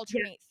like Yeah.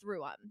 alternate through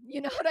them. You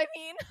know what I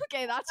mean?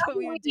 Okay, that's That's what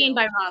we what would we mean do.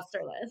 by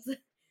rosterless.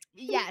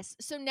 Yes.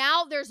 So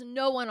now there's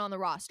no one on the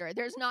roster.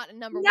 There's not a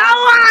number No 1,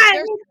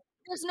 number 2. one!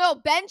 There's no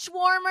bench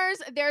warmers.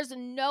 There's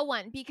no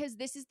one, because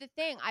this is the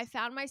thing. I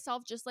found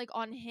myself just like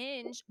on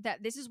Hinge,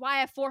 that this is why I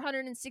have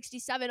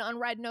 467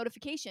 unread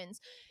notifications,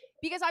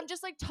 because I'm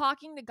just like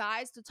talking to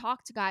guys to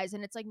talk to guys,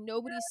 and it's like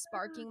nobody's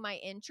sparking my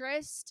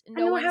interest. And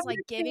No we're one's having like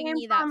the giving same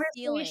me that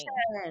feeling.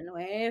 conversation.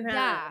 Wait,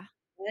 Yeah.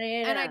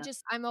 And yeah.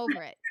 I'm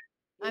over it.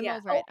 I'm Yeah.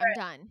 over it. I'm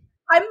done.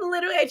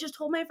 I just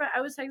told my friend,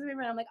 I was texting my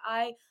friend, I'm like,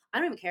 I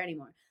don't even care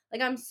anymore.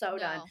 Like, I'm so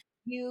done. No.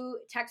 You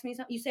text me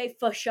something, you say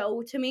for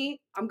show to me,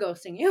 I'm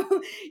ghosting you.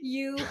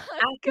 You I'm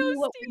ask me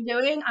what ghosting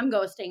we're doing, I'm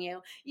ghosting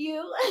you.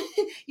 You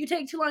you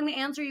take too long to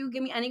answer, you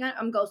give me any kind,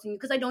 I'm ghosting you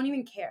because I don't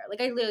even care.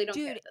 Like, I literally don't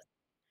care. dude.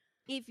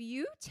 If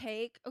you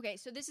take, okay,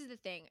 so this is the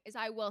thing, is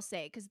I will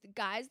say, because the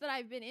guys that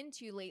I've been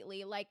into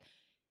lately, like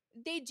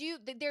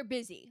they're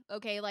busy,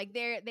 okay, like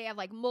they have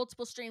like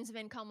multiple streams of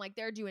income, like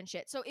they're doing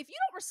shit. So if you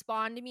don't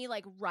respond to me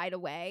like right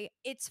away,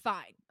 it's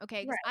fine,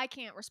 okay, because Right. I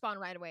can't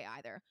respond right away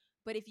either.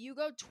 But if you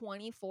go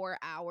 24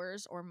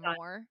 hours or Done.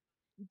 more,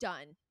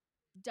 done.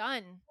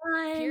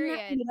 You Period.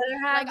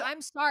 better Like, have I'm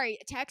sorry,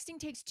 texting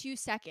takes 2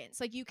 seconds.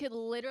 Like, you could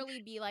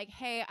literally be like,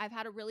 hey, I've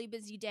had a really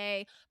busy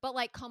day, but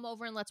like come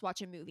over and let's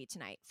watch a movie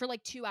tonight for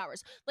like 2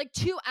 hours. Like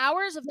 2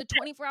 hours of the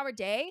 24-hour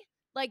day,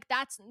 like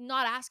that's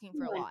not asking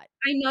for a lot.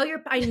 I know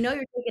you're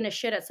taking a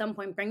shit at some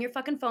point. Bring your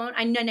fucking phone.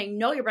 I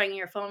know you're bringing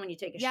your phone when you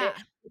take a shit. Yeah.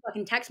 You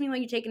fucking text me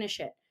when you're taking a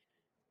shit.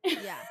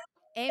 Yeah.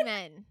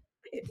 Amen.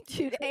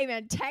 Dude,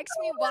 amen. Text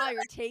me while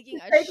you're taking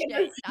a Taking a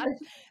shit. shit.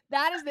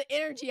 That is the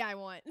energy I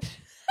want.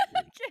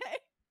 Okay.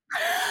 I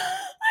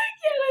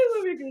can't. I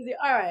love you, crazy.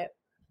 All right.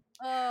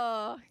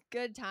 Oh,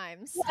 good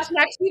times.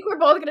 Next week, we're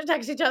both gonna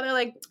text each other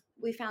like,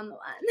 we found the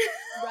one.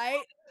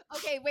 Right?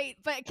 Okay, wait,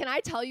 but can I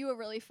tell you a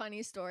really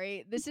funny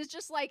story? This is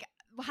just like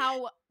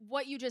how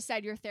what you just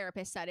said, your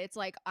therapist said. It's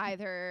like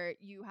either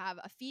you have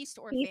a feast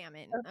or Feast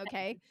famine, or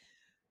okay?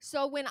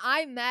 So when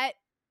I met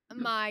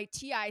my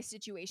TI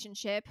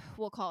situationship,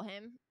 we'll call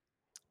him.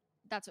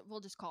 That's what we'll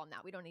just call him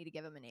that. We don't need to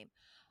give him a name.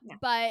 Yeah.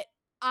 But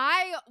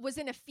I was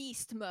in a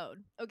feast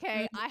mode,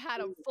 okay? Mhm. I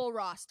had a full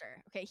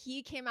roster. Okay,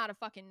 he came out of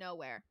fucking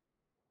nowhere.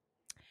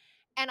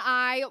 And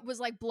I was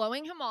like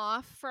blowing him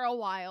off for a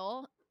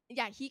while.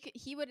 Yeah,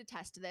 he would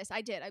attest to this.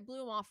 I did. I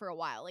blew him off for a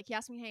while. Like, he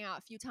asked me to hang out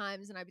a few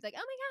times, and I'd be like,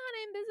 "Oh my god,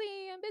 I'm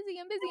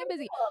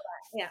busy."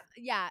 Yeah.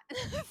 Yeah.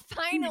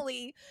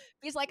 Finally,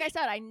 because like I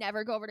said, I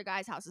never go over to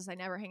guys' houses. I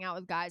never hang out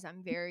with guys.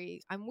 I'm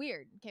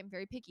weird. Okay, I'm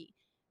very picky.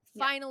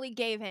 Yeah. Finally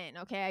gave in.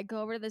 Okay, I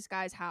go over to this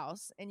guy's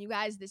house, and you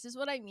guys, this is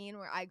what I mean,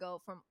 where I go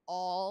from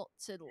all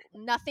to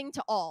nothing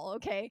to all.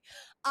 Okay,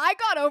 I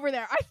got over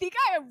there. I think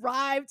I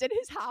arrived at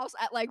his house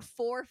at like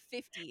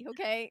 4:50.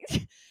 Okay,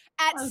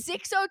 at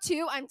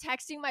 6:02, I'm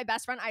texting my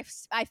best friend.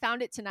 I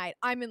found it tonight.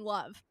 I'm in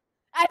love.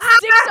 At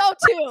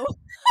 6:02. Okay.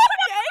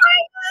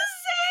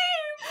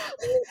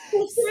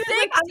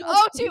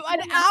 6:02,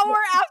 an hour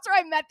after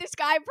I met this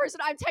guy in person,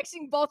 I'm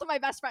texting both of my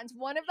best friends.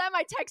 One of them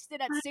I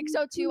texted at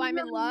 6:02, I'm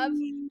in love.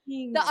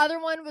 The other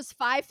one was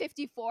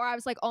 5:54. I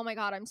was like, oh my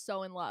god, I'm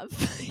so in love.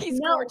 He's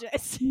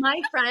gorgeous.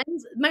 My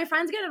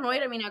friends get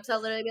annoyed at me now because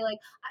I'll literally be like,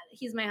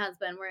 he's my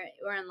husband.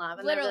 We're in love.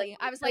 And Literally, like,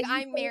 I was like,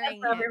 I'm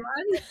marrying him.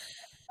 I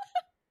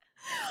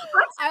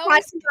I'm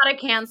always not a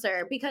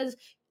Cancer because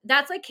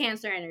that's like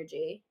Cancer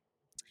energy.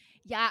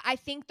 Yeah, I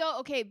think though,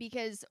 okay,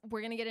 because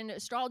we're gonna get into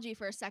astrology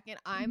for a second.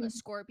 I'm a Mhm.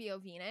 Scorpio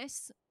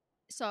Venus.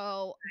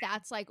 So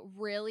that's like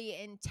really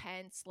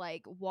intense,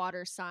 like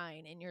water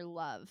sign in your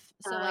love.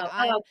 So like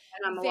I'm And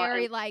I'm a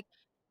very like,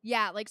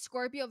 yeah, like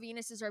Scorpio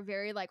Venuses are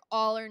very like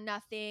all or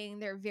nothing.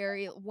 They're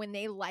very, when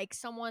they like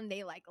someone,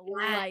 they like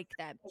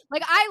them.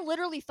 Like, I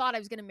literally thought I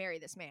was gonna marry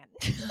this man.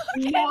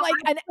 Okay, like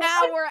an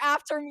hour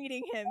after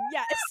meeting him.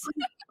 Yes.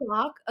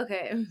 Stalk.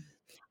 Okay.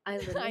 I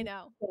literally I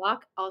know.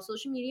 stalk all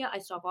social media. I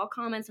stalk all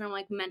comments, and I'm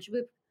like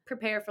mentally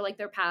prepare for like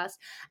their past.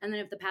 And then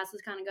if the past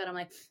is kind of good, I'm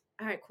like,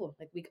 all right, cool.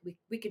 Like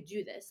we could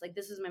do this. Like,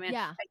 this is my man.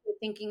 Yeah. I keep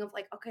thinking of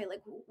like, okay,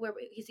 like where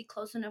is he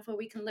close enough where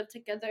we can live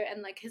together,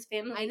 and like his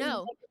family. I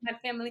know. My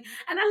family.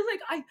 And I was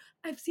like,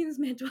 I've seen this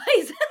man twice.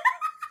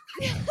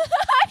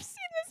 I've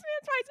seen this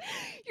man twice.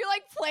 You're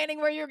like planning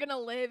where you're gonna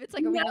live. It's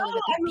like, are we gonna live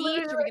at the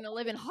beach? Are we gonna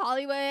live in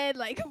Hollywood?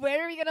 Like,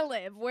 where are we gonna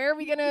live? Where are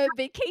we gonna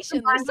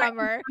vacation this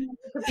summer?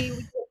 We could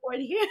afford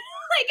here.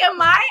 Like,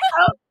 am I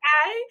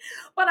okay?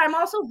 But I'm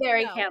also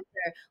very No.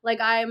 Cancer. Like,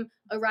 I'm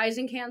a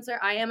rising Cancer.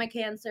 I am a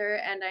Cancer,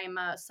 and I'm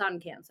a Sun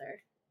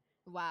Cancer.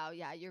 Wow,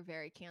 yeah, you're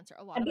very Cancer.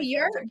 A lot And of but my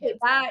you're friends are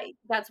but Cancer.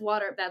 that's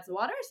water. That's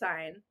water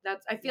sign.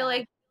 That's I feel Yeah.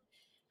 like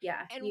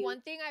yeah. And You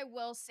one thing I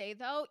will say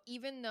though,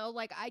 even though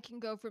like I can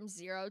go from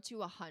 0 to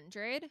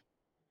 100,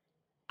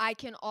 I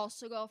can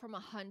also go from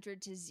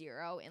 100 to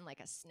 0 in like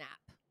a snap.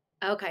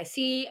 okay?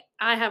 See,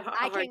 I have a I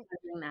hard can time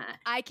doing that.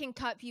 I can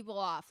cut people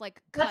off,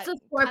 like That's cut the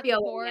cut Scorpio the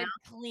in board you.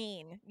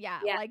 clean. Yeah,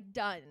 Yeah, like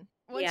done.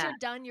 Once yeah, you're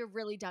done, you're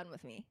really done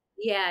with me.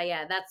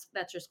 yeah.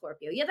 That's your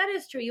Scorpio. Yeah, that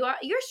is true. You're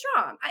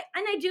strong.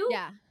 I do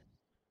Yeah.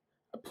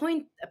 a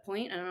point.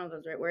 I don't know if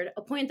that's the right word.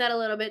 A point that a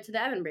little bit to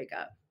the Evan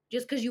breakup,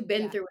 just because you've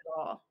been Yeah. through it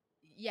all.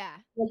 Yeah.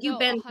 Like you've No,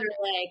 been through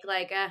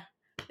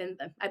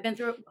 100. I've been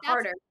through it That's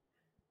harder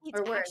It's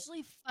or worse.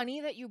 actually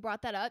funny that you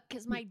brought that up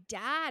because my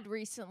dad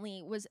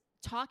recently was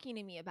talking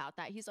to me about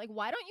that. He's like,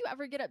 "Why don't you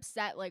ever get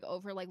upset like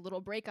over like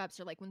little breakups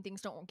or like when things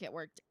don't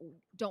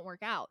work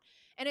out?"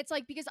 And it's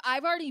like because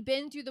I've already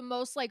been through the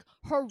most like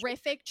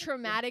horrific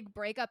traumatic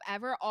breakup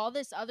ever. All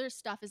this other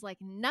stuff is like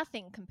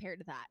nothing compared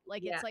to that.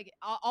 Like Yeah, it's like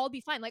I'll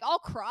be fine. Like I'll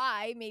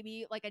cry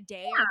maybe like a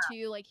day or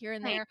two like here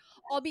and right, there.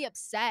 I'll be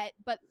upset,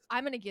 but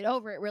I'm going to get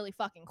over it really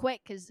fucking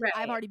quick cuz I've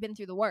right, already been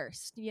through the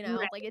worst, you know?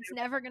 right. Like it's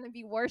never going to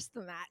be worse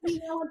than that. You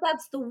know what?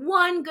 That's the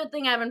one good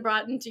thing Evan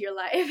brought into your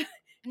life.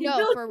 He No,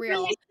 built for a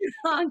real. really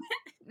strong.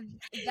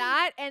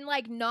 That and,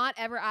 like, not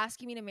ever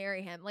asking me to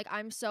marry him. Like,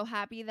 I'm so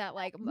happy that,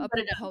 like, a But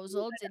it doesn't.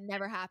 proposal did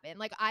never happen.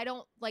 Like, I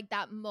don't like,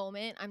 that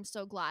moment, I'm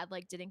so glad,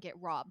 like, didn't get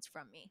robbed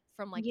from me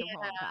from, like, Yeah, the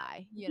wrong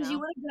guy, you because you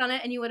know? would have done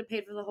it and you would have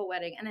paid for the whole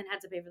wedding and then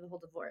had to pay for the whole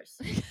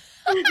divorce.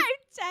 I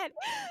said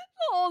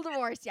the whole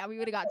divorce. Yeah, we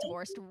would've got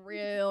divorced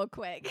real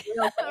quick.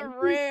 Real quick.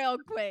 Real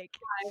quick.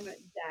 I'm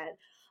dead.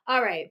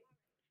 All right.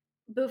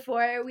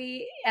 Before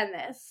we end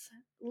this,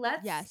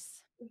 let's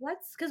Yes.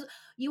 let's because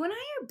you and I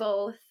are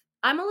both.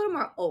 I'm a little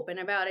more open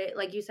about it.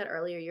 Like you said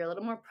earlier, you're a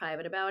little more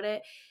private about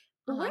it.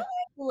 But we're Uh-huh.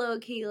 like low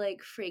key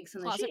like freaks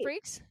in the Closet sheet.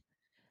 freaks?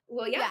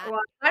 Well, yeah. Yeah. Well,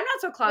 I'm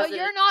not so Well, closeted.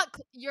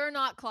 you're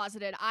not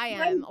closeted. I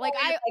I'm am. Like,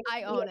 very, like, I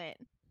yeah. own it.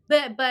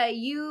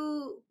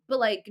 But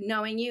like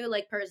knowing you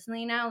like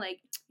personally now, like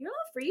you're a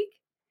little freak.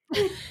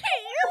 You're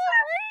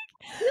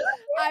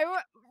I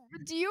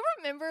do you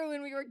remember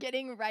when we were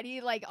getting ready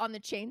like on the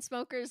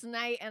Chainsmokers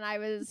night and I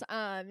was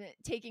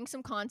taking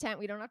some content,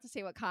 we don't have to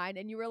say what kind,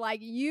 and you were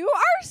like, "You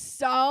are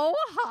so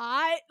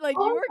hot." Like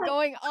you oh were my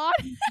going on.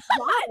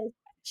 god.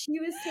 She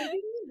was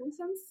taking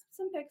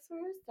some pics for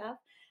her stuff.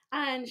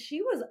 And she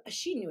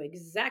knew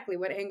exactly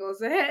what angles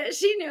to hit.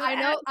 She knew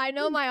I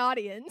know my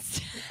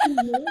audience.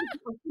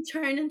 she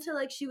turned into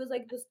like she was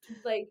like this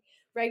like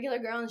regular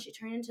girl and she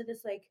turned into this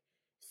like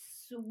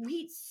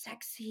sweet,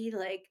 sexy,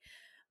 like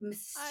I'm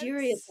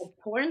mysterious s- like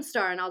porn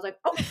star. And I was like,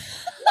 oh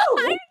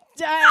no. I'm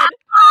dead.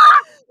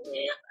 All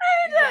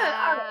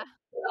Yeah. right.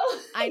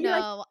 I You're like,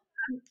 know.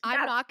 I'm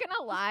that's not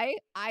gonna lie.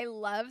 I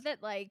love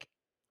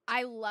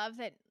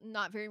that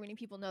not very many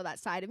people know that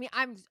side of me.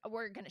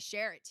 We're gonna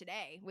share it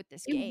today with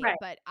this game, right.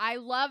 but I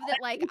love that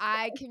like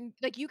I can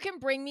like you can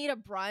bring me to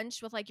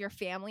brunch with like your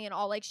family and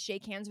I'll like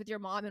shake hands with your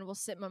mom and we'll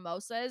sip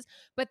mimosas,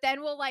 but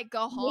then we'll like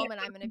go Yeah. home and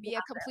I'm gonna be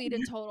a complete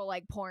and total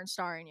like porn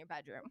star in your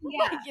bedroom.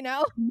 Yeah. Like, you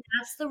know?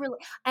 That's the real,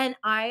 and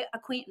I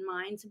equate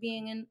mine to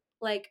being in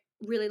like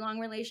really long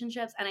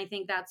relationships, and I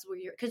think that's where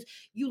you're because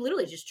you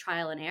literally just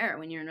trial and error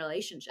when you're in Oh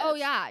relationships.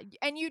 yeah,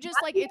 and you just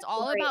That's like the it's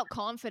all story. about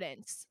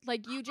confidence.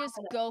 Like you just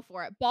go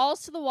for it.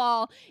 Balls to the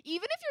wall.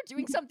 Even if you're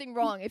doing something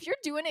wrong, if you're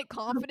doing it The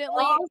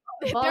confidently, balls,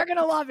 they're going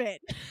to love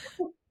it.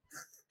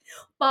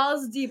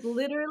 balls deep,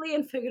 literally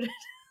and figuratively.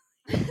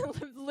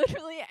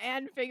 Literally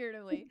and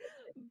figuratively.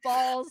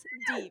 Balls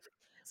deep.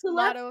 So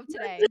Motto of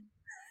today.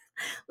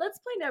 let's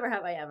play Never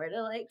Have I Ever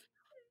to like.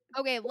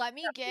 Okay, let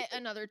me get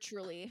another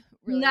truly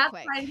really That's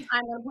quick. fine.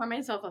 I'm gonna pour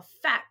myself a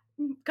fat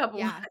cup of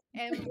wine.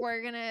 Yeah, and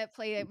we're going to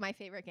play my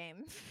favorite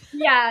game.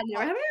 Yeah,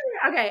 Never I'll, Have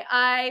I Ever. Okay,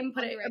 I'm I'll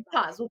putting be right a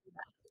back. pause. We'll do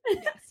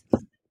that.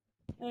 Yes.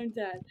 I'm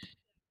done.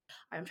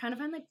 I'm trying to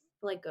find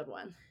like good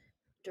one.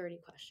 Dirty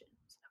questions.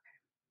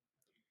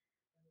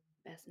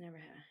 Best never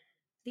have.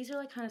 These are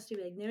like kind of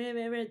stupid. Like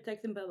never had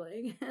sex in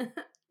public.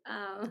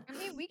 I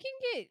mean, we can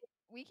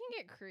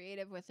get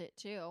creative with it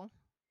too.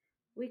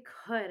 we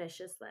could. It's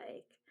just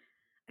like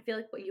I feel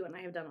like what you and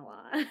I have done a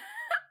lot.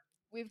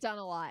 We've done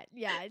a lot.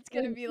 Yeah, it's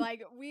going to be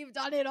like we've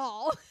done it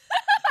all.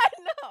 I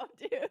know,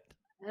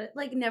 dude.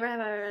 like never have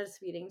I ever had a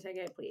speeding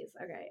ticket. Please,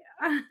 okay.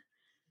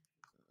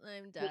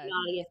 I'm The dead.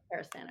 naughtiest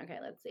person. Okay,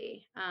 let's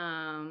see.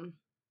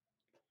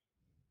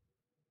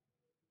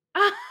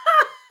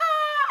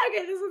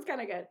 okay, this one's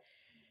kind of good.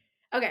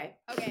 Okay,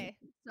 Okay,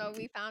 so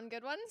we found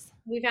good ones.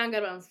 we found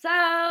good ones.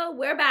 So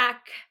we're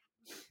back.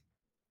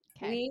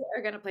 Okay. We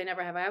are gonna play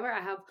Never Have I Ever. I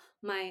have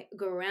my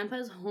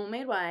grandpa's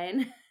homemade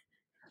wine.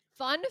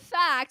 Fun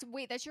fact.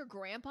 Wait, that's your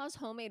grandpa's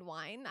homemade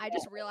wine? I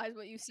just realized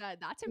what you said.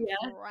 That's Yeah,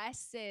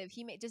 impressive.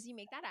 Does he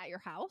make that at your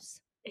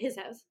house? his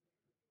house.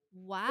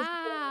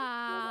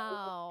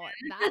 Wow.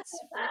 That's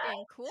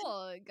freaking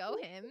cool. Go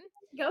him.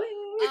 Go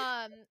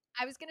ahead.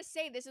 I was gonna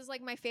say this is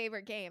like my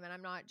favorite game, and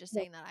I'm not just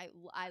saying that.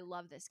 I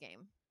love this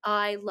game.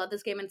 I love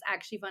this game, and it's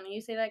actually funny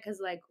you say that because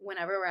like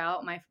whenever we're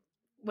out,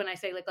 when I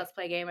say like let's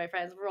play a game, my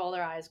friends roll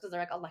their eyes because they're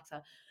like,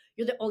 Alexa,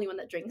 you're the only one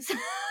that drinks.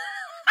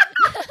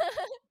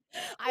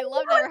 I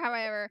love Never Have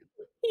I Ever.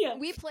 Yeah.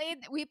 We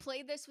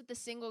played this with the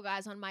single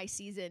guys on my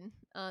season.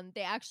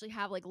 They actually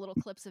have like little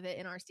clips of it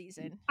in our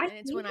season, I and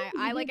it's think when that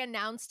I we like did.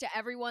 announce to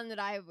everyone that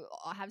I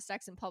have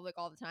sex in public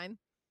all the time.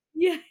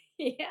 Yeah,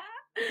 yeah.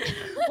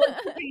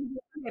 What's the craziest?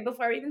 Okay,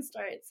 before we even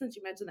start, since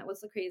you mentioned that,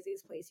 what's the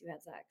craziest place you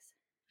had sex?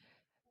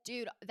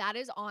 Dude, that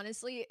is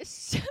honestly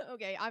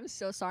okay. I'm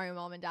so sorry,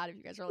 mom and dad, if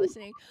you guys are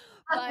listening,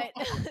 but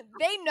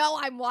they know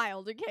I'm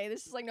wild. Okay,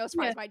 this is like no Yeah,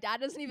 surprise. My dad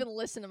doesn't even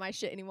listen to my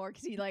shit anymore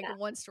because he like yeah,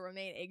 wants to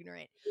remain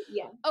ignorant.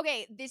 yeah.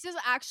 Okay, this is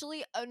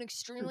actually an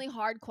extremely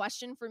hard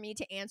question for me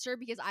to answer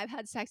because I've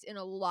had sex in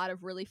a lot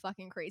of really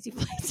fucking crazy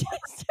places.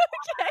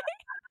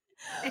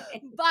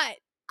 Okay, but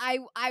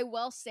I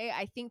will say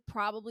I think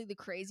probably the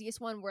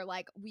craziest one where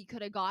like we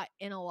could have got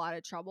in a lot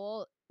of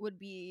trouble would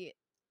be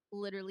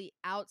literally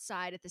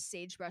outside at the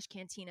Sagebrush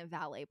Cantina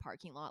valet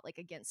parking lot, like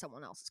against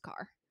someone else's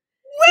car.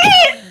 Wait!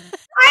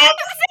 I have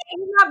to say,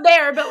 I'm not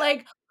there, but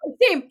like,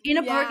 same in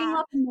a parking Yeah.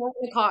 lot, not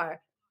in a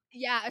car.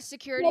 Yeah, a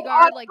security Like, on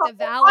guard, like the on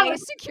valet a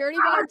security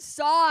car. guard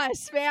saw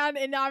us, man.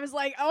 And I was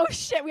like, oh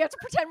shit, we have to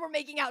pretend we're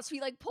making out. So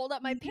he like pulled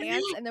up my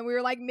pants and then we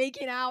were like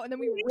making out and then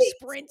we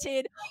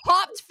sprinted,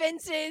 hopped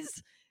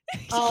fences.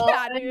 Oh,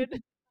 Yeah,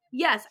 dude.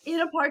 yes, in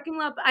a parking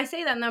lot. I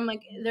say that, and I'm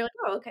like, they're like,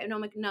 oh, okay. No,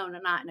 I'm like, no, no,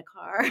 not in a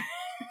car.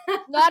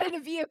 Not in a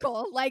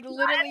vehicle, like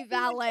literally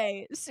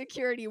valet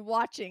security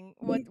watching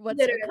what's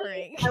Literally,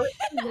 occurring. I would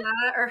do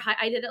that, or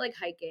I did it like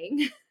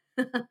hiking.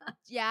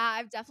 Yeah,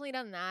 I've definitely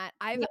done that.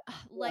 I've Yeah.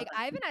 like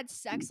I haven't had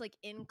sex like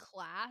in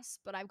class,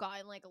 but I've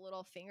gotten like a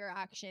little finger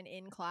action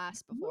in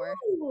class before.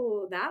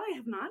 Ooh, that I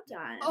have not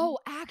done. Oh,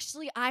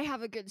 actually, I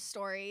have a good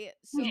story.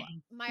 So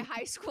my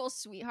high school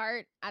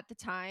sweetheart at the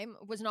time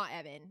was not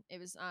Evan. It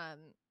was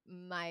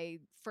my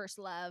first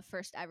love,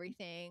 first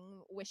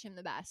everything. Wish him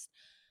the best.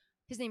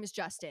 His name is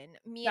Justin.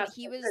 Me and That's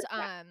he the was first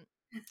step.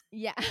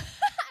 yeah.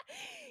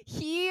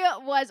 He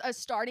was a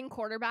starting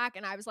quarterback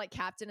and I was like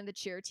captain of the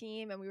cheer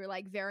team and we were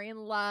like very in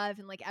love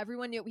and like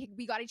everyone knew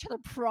we got each other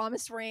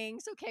promise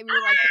rings. Okay. We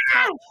were like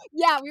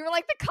Ah! we were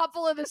like the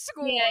couple of the Yeah,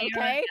 school. you're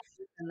Okay.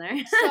 in there.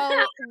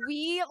 So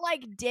we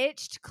like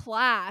ditched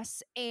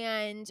class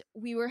and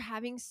we were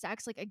having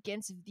sex like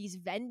against these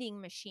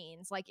vending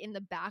machines like in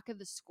the back of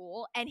the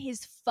school and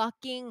his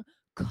fucking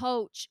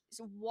coach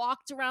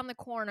walked around the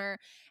corner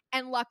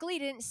and luckily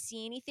didn't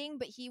see anything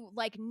but he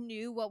like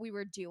knew what we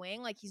were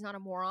doing, like he's not a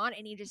moron,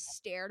 and he just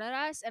stared at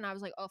us and I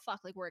was like, oh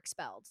fuck, like we're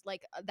expelled.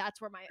 Like that's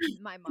where my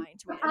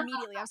mind went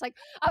immediately. I was like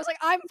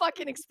I'm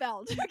fucking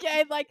expelled.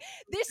 Okay, like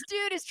this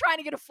dude is trying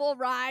to get a full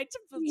ride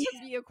to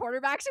be a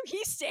quarterback, so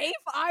he's safe.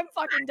 I'm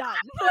fucking done.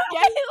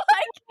 Okay,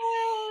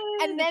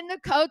 like, and then the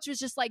coach was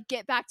just like,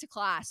 "Get back to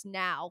class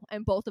now,"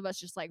 and both of us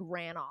just like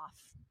ran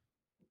off.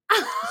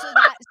 So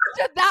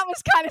that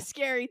was kind of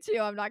scary too.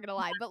 I'm not gonna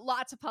lie, but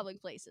lots of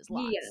public places, Yeah,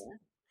 lots.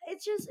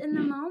 it's just in the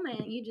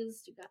moment. You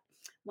got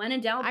when in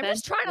doubt, I'm Ben.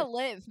 just trying to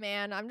live,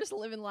 man. I'm just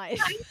living life.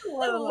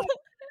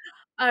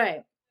 All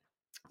right,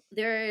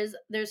 there's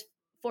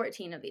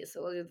 14 of these,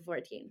 so we'll do the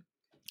 14.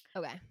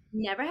 Okay.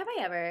 Never have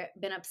I ever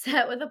been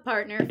upset with a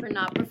partner for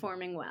not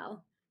performing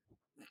well.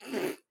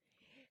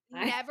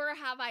 Never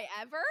have I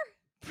ever.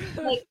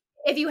 Like,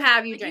 if you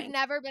have, you Like you've drink.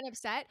 never been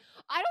upset.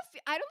 I don't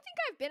think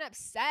I've been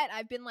upset.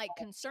 I've been like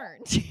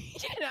concerned.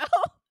 You know.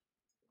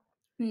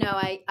 No,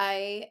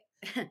 I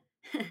She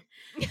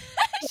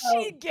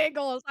so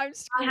giggles. I'm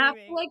I have to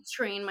screaming. like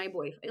train my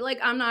boyfriend. Like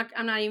I'm not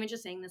even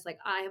just saying this. Like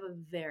I have a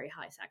very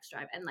high sex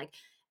drive, and like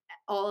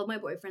all of my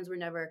boyfriends were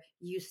never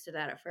used to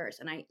that at first,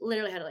 and I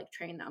literally had to like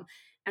train them.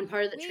 And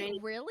part of the Wait, training,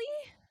 really?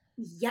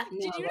 yeah, no,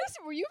 Did you like just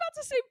were you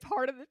about to say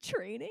part of the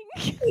training?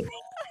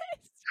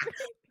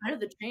 part of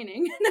the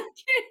training. No,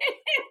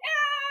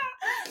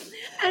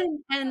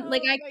 and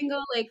like Oh I my can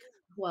go like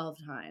 12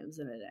 times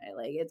in a day.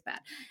 Like it's bad.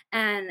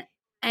 And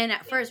and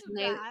at it's first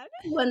bad.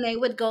 when they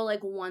would go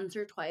like once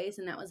or twice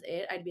and that was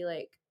it, I'd be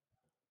like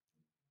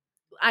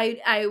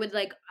I would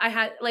like I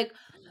had like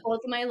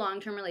both of my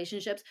long-term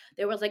relationships,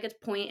 there was like a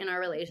point in our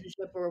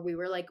relationship where we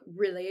were like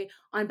really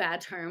on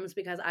bad terms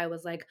because I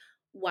was like,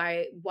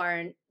 why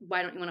don't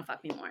you want to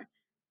fuck me more?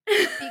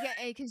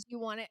 Because you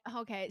want it.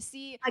 Okay.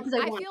 See, Because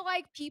I I want feel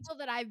like people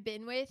that I've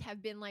been with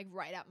have been like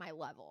right at my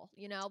level,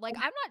 you know? Like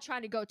I'm not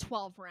trying to go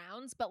 12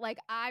 rounds, but like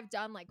I've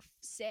done like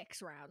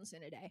 6 rounds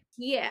in a day.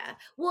 yeah.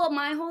 Well,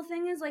 my whole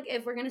thing is like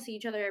if we're gonna see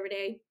each other every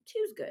day,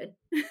 two's good.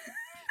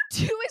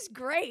 2 is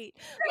great.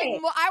 Like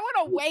Great. I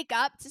want to wake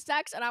up to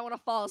sex and I want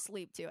to fall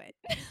asleep to it.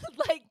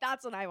 Like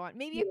that's what I want.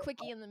 Maybe a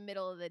quickie in the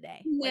middle of the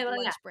day, like Yeah, a well,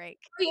 yeah. lunch break.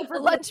 Yeah, A for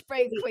lunch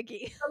break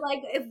quickie. but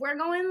like if we're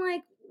going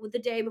like with the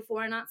day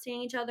before not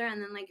seeing each other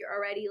and then like you're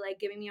already like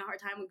giving me a hard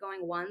time with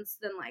going once,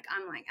 then like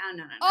I'm like, oh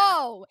no no no no.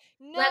 Oh,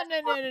 no, Let's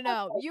no, no, no,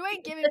 no. You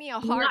ain't giving me a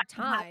not hard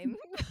time.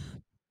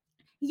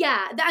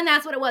 Yeah, and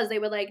that's what it was. They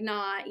were like,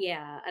 "Not,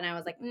 yeah," and I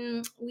was like,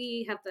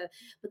 "We have to."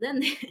 But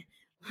then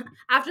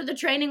after the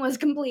training was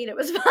complete, it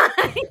was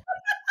fine.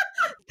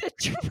 The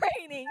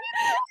training.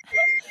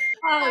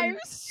 I'm um,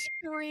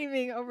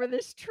 screaming over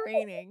this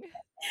training.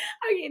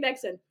 okay,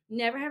 next one.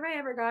 Never have I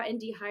ever gotten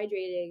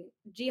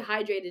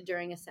dehydrated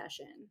during a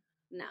session.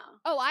 No.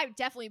 Oh, I've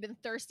definitely been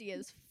thirsty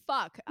as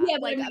fuck. Yeah,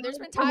 but I Like, mean, there's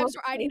been almost. times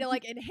where I need to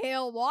like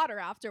inhale water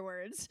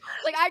afterwards.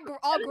 Like,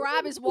 I'll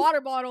grab his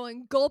water bottle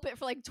and gulp it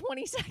for like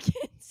 20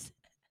 seconds.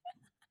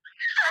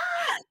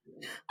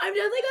 I've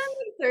definitely gotten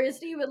like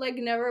thirsty, but like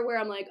never where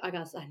I'm like, I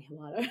need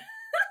water.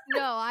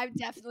 No, I've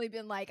definitely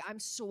been like, I'm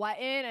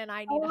sweating and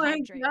I need Oh to my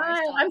hydrate god,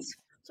 myself.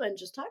 so I'm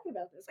just talking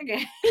about this.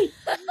 Okay.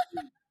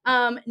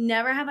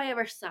 Never have I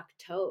ever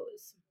sucked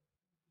toes.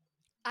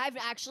 I've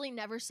actually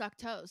never sucked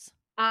toes.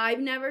 I've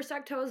never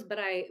sucked toes, but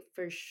I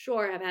for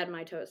sure have had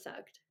my toes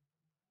sucked.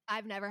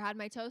 I've never had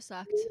my toes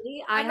sucked.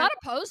 Really? I I'm have. not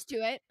opposed to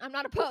it. I'm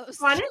not opposed.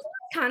 Honestly,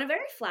 it's kind of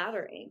very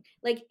flattering.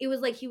 Like it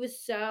was like he was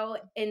so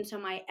into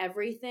my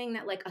everything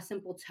that like a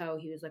simple toe,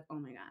 he was like, "Oh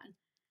my god."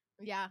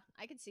 Yeah,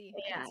 I could see.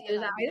 I Yeah, could see it how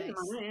was. that would be I didn't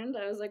nice. mind.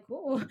 I was like,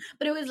 "Cool,"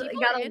 but it People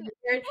got are a in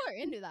weird. people are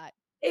into that.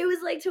 It was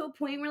like to a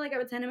point where like I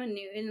would send him a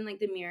nude in like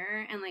the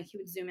mirror, and like he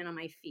would zoom in on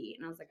my feet,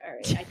 and I was like, "All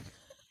right,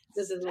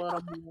 this is a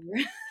little more.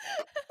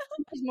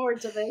 There's more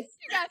to this."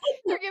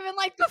 You're giving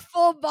like the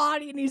full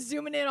body and he's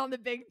zooming in on the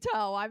big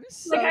toe. I'm Like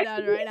so I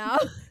done right now.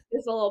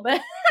 this a little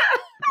bit.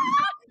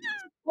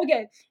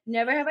 Okay,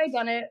 never have I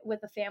done it with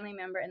a family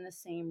member in the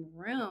same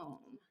room.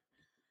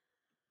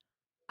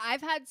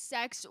 I've had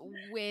sex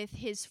with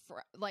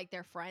like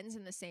their friends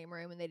in the same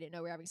room and they didn't know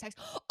we were having sex.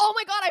 Oh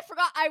my god, I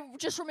forgot. I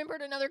just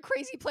remembered another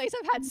crazy place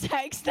I've had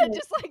sex that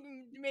just like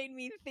made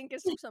me think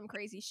of some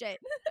crazy shit.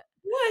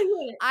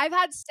 What? I've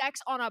had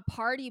sex on a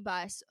party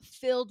bus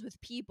filled with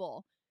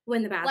people. What,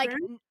 in the Like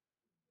bathroom?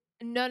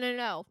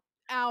 no.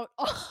 Out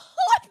on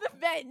the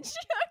bench.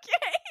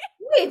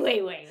 Okay.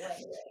 Wait.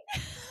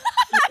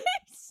 I'm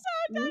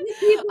so done.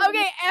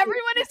 Okay,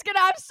 everyone is gonna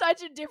have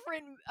such a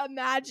different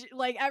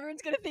like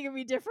everyone's gonna think of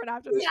me different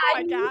after this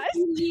Yeah, podcast.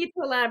 you need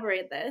to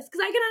elaborate this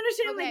because I can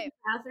understand like Okay.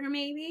 the bathroom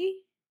maybe.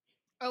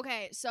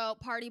 Okay, so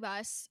party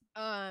bus,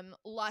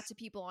 lots of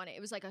people on it.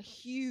 It was like a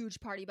huge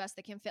party bus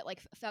that can fit like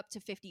up to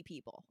 50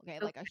 people. Okay,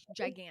 like a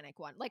gigantic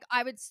one. Like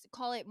I would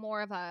call it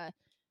more of a,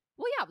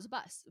 well, yeah, it was a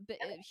bus,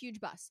 a huge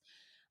bus.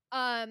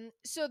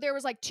 So there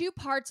was like two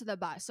parts of the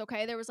bus.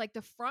 Okay, there was like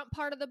the front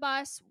part of the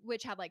bus,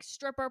 which had like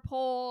stripper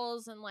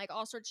poles and like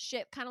all sorts of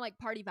shit, kind of like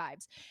party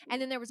vibes.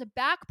 And then there was a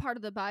back part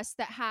of the bus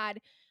that had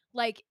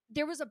like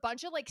there was a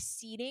bunch of like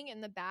seating in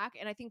the back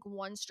and I think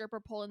one stripper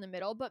pole in the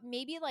middle, but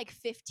maybe like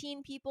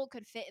 15 people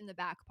could fit in the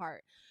back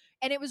part.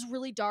 And it was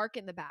really dark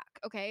in the back.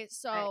 Okay,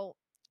 so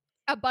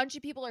a bunch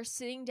of people are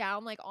sitting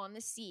down like on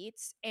the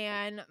seats,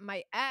 and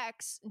my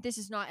ex, this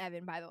is not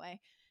Evan, by the way,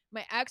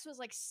 my ex was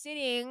like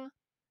sitting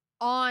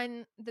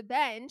on the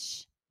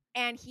bench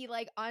and he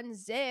like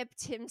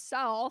unzipped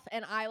himself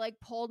and I like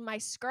pulled my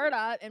skirt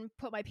up and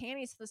put my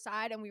panties to the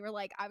side and we were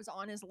like, I was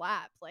on his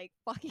lap like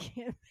fucking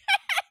him.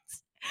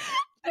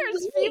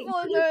 There's Wait, people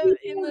in people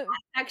in the that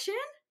section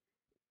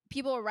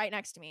people were right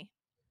next to me.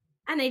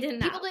 and they didn't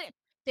know.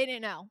 They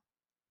didn't know.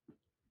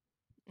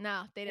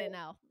 No, they didn't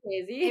know.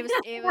 Crazy.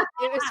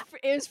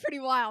 It was pretty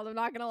wild, I'm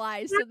not gonna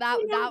lie. So that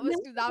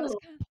was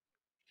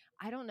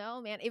I don't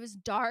know, man. It was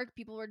dark.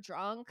 People were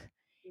drunk.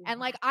 And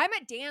like, I'm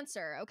a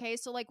dancer. Okay.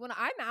 So like, when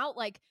I'm out,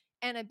 like,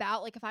 and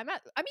about, like, if I'm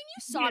at, I mean,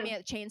 you saw me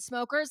at Chain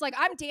Smokers. Like,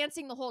 I'm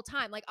dancing the whole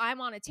time. Like, I'm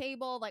on a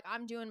table. Like,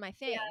 I'm doing my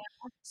thing. Yeah.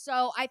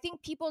 So I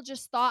think people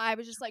just thought I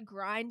was just like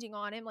grinding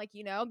on him, like,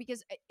 you know,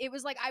 because it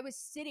was like I was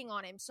sitting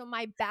on him. So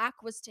my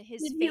back was to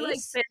his Did he like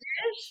face.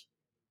 finish?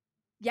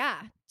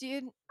 Yeah,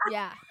 dude.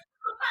 Yeah.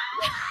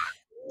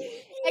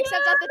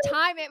 Except Yeah. at the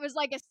time it was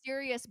like a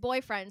serious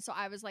boyfriend, so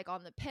I was like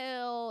on the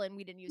pill and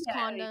we didn't use Yeah.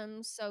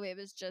 condoms, so it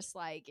was just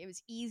like it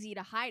was easy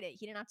to hide it.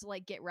 He didn't have to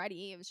like get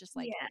ready. It was just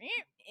like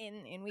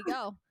in we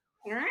go.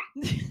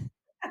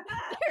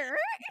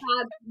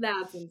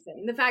 That's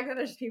insane. The fact that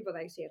there's people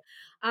next to you.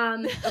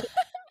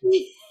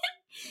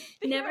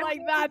 Never like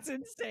that's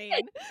insane.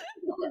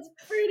 That's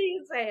pretty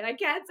insane. I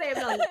can't say I've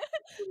done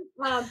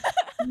that.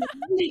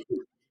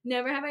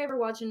 Never have I ever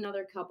watched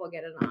another couple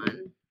get it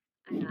on.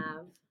 I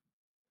have.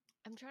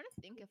 I'm trying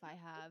to think if I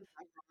have.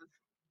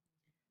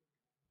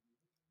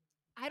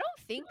 I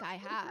don't think I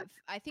have.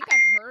 I think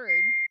I've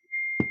heard.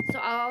 So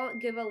I'll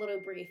give a little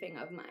briefing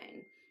of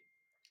mine.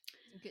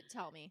 Good,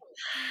 tell me.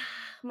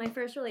 My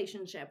first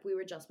relationship, we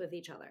were just with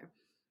each other.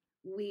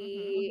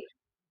 We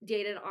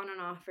dated on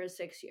and off for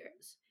 6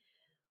 years.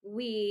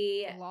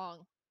 We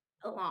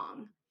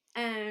long,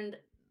 and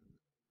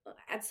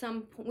at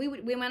some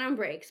point we went on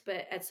breaks,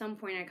 but at some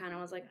point I kind of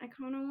was like, I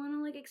kind of want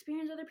to like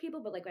experience other people,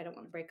 but like I don't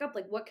want to break up.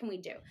 Like, what can we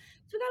do?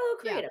 So we got a little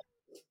creative,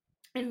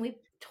 and we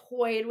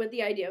toyed with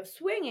the idea of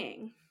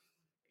swinging.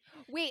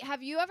 Wait,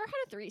 have you ever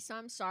had a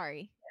threesome?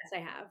 Sorry. Yes,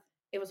 I have.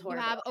 It was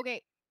horrible. You have?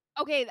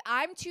 Okay,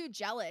 I'm too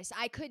jealous.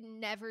 I could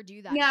never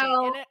do that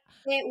No, shit.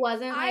 And it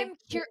wasn't. I'm Like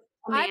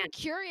a man. I'm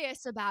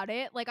curious about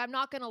it. Like, I'm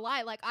not gonna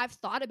lie. Like, I've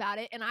thought about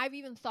it, and I've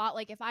even thought,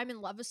 like, if I'm in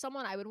love with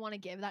someone, I would wanna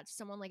give that to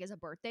someone, like, as a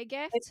birthday It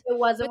gift. it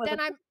wasn't But with a then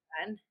I'm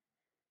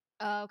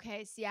boyfriend.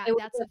 okay, so yeah, It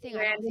was that's the with thing. a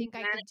I don't random think I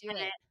man, could do and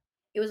it.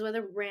 it was with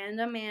a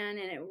random man,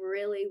 and it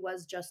really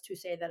was just to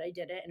say that I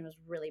did it, and it was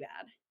really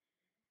bad.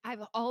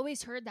 I've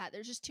always heard that.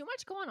 There's just too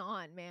much going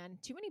on, man.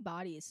 Too many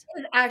bodies.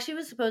 It actually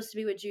was supposed to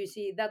be with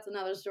Juicy. That's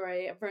another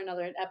story for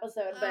another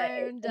episode, but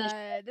it I'm finished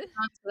dead.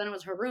 not, so then it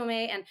was her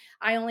roommate, and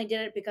I only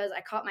did it because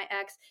I caught my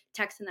ex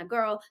texting that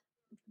girl,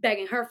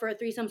 begging her for a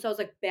threesome. So I was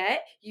like,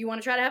 "Bet you want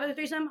to try to have a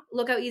threesome?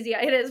 Look how easy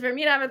it is for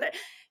me to have a threesome."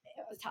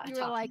 It was You were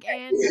tough, like,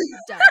 "And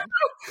done.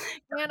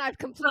 And I've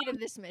completed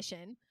this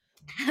mission."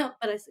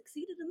 but I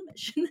succeeded in the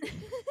mission.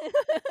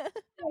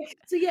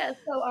 So yeah,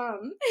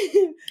 so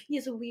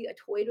yeah, so we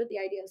toyed with the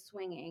idea of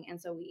swinging, and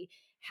so we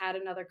had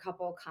another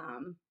couple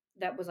come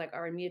that was like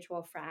our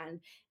mutual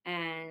friend,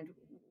 and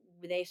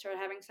they started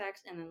having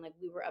sex, and then like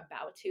we were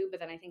about to,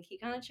 but then I think he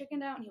kind of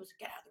chickened out, and he was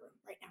like, "Get out of the room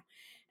right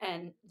now,"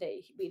 and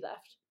we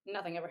left.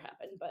 Nothing ever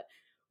happened, but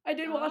I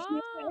did watch my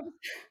Oh, sex.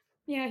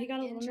 Yeah, he got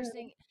a little nervous.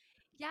 interesting.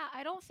 Yeah,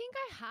 I don't think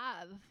I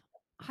have.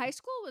 High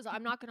school was,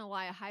 I'm not gonna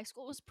lie, high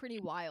school was pretty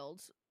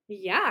wild.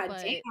 Yeah,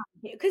 But damn,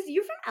 because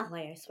you're from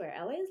LA, I swear.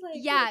 LA is like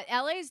yeah,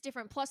 LA is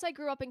different. Plus, I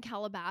grew up in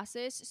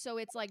Calabasas, so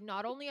it's like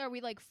not only are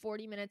we like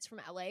 40 minutes from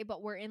LA,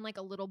 but we're in like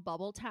a little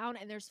bubble town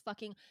and there's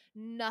fucking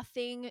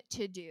nothing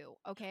to do.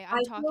 Okay. I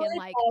I'm feel talking like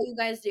like, all you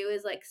guys do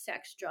is like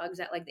sex, drugs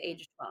at like the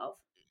age of 12.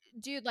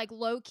 dude, like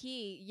low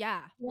key,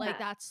 yeah. Like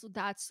Yeah,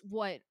 that's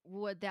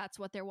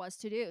what there was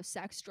to do.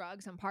 Sex,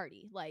 drugs, and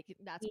party. Like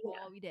that's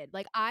yeah, all we did.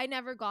 Like I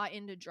never got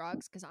into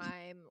drugs because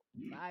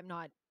I'm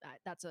not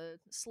that's a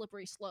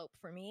slippery slope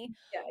for me.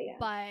 yeah, yeah.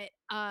 But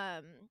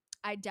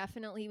I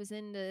definitely was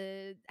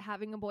into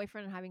having a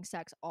boyfriend and having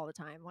sex all the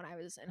time when I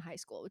was in high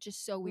school, which is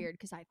so weird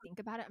because I think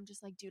about it, I'm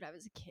just like, dude, I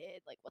was a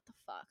kid. Like, what the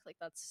fuck? Like,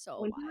 that's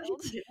so When you lost your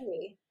wild.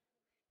 virginity?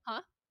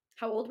 Huh?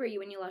 How old were you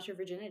when you lost your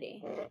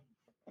virginity?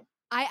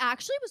 I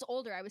actually was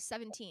older. I was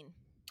 17.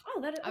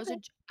 Oh, that I was okay.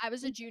 a I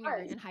was a I'm junior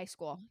surprised. in high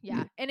school.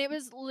 Yeah. And it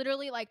was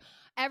literally like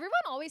everyone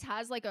always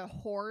has like a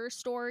horror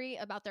story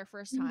about their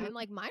first Mhm. time.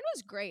 Like mine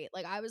was great.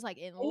 Like I was like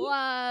in Right?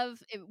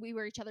 love. We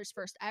were each other's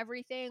first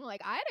everything.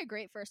 Like I had a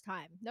great first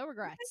time. No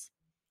regrets.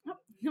 No,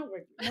 no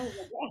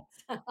regrets.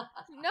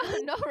 No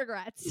no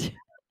regrets.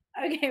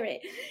 Okay, right.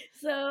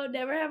 So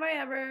never have I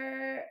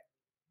ever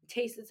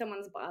tasted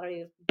someone's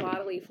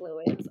bodily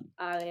fluids.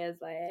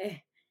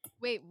 Obviously.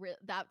 Wait,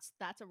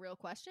 that's a real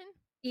question?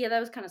 Yeah, that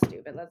was kind of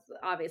stupid. That's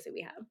obviously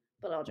we have,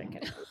 but I'll drink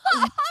anyway.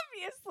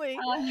 Obviously.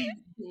 Um,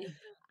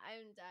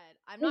 I'm dead.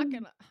 I'm not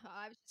gonna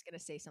I was just gonna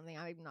say something.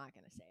 I'm not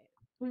gonna say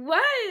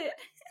what? it.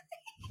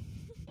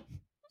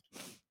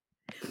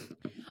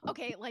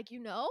 Okay, like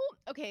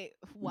okay,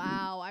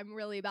 wow, I'm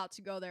really about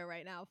to go there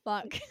right now.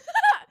 Fuck.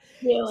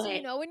 Do So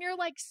it. when you're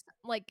like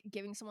like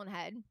giving someone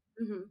head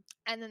Mhm.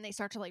 and then they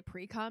start to like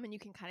pre-cum and you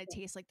can kind of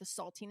taste like the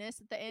saltiness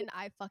at the end.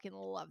 I fucking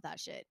love that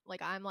shit.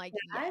 Like I'm like,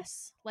 Yeah.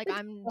 yes. Like Like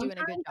I'm doing a good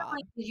sometimes I'm job.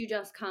 like, did you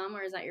just come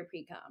or is that your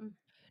pre-cum?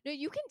 No,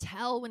 you can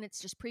tell when it's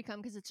just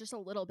pre-cum because it's just a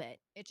little bit.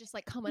 It's just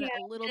like coming Yeah,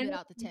 a little and bit it's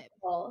out the tip.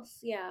 false.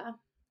 Yeah,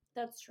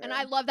 that's And true.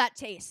 I love that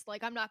taste.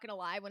 Like I'm not gonna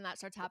lie, when that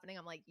starts happening,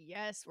 I'm like,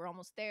 yes, we're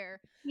almost there.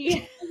 Yeah,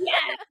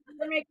 yes,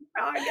 we're making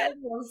progress.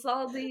 I'm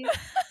salty.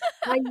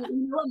 Like,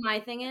 you know what my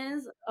thing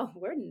is? Oh,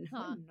 we're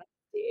Huh.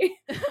 nasty.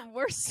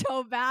 We're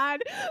so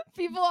bad.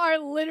 People are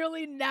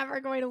literally never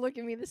going to look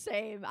at me the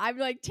same. I'm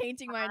like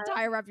tainting my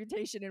entire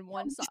reputation in in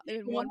You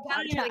know one what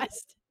I gotta get?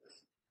 podcast.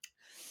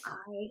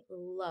 I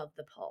love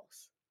the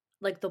pulse.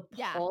 Like the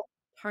Yeah. pulse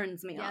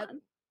turns me Yep.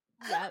 on.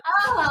 Yep.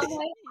 Oh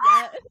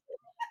my Yep.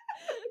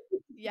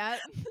 Yep.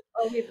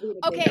 oh, we have to be the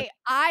big Okay,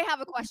 I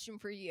have a question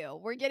for you.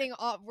 We're getting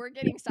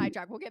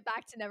sidetracked. We'll get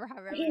back to never have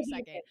ever in a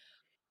second.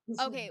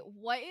 Okay,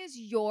 what is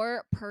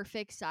your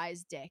perfect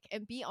size dick?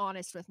 And be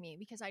honest with me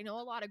because I know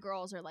a lot of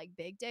girls are like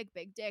big dick,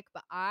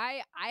 but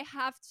I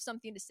have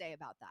something to say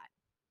about that.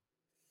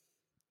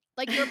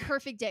 Like your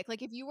perfect dick.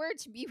 Like if you were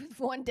to be with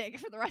one dick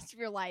for the rest of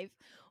your life,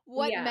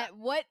 Yeah,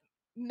 what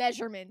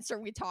measurements are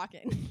we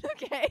talking?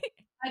 Okay.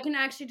 I can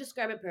actually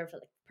describe it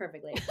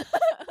perfectly.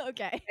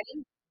 Okay.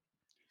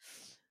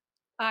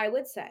 I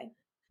would say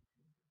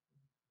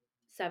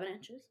 7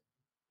 inches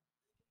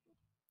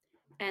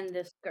and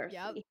this Yep.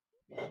 girthy.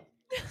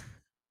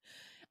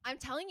 I'm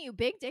telling you,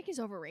 big dick is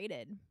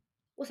overrated.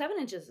 Well, 7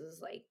 inches is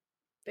like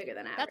bigger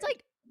than That's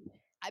average.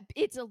 like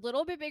it's a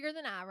little bit bigger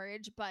than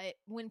average, but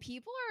when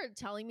people are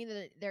telling me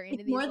that they're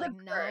into It's these more the like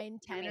girth nine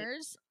for me.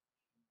 tenors,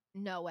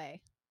 no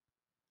way.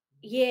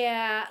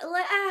 Yeah,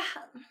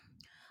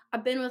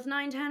 I've been with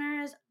 9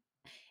 tenors.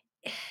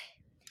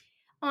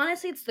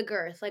 Honestly, it's the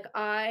girth. Like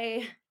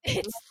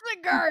It's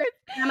the girth.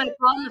 I'm gonna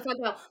call him the fuck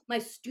out. My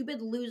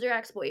stupid loser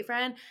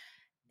ex-boyfriend,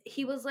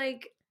 he was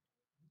like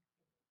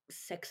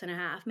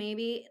 6.5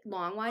 maybe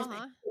long wise, but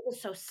Uh-huh. it was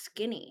so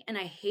skinny and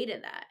I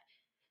hated that.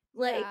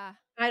 Like Yeah.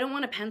 I don't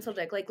want a pencil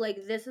dick. Like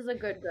this is a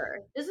good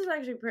girth. This is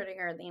actually pretty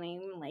girthy, and I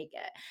even like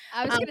it.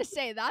 I was gonna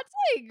say that's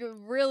like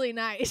really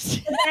nice.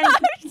 And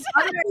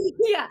then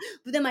yeah,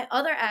 but then my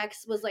other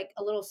ex was like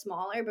a little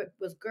smaller, but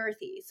was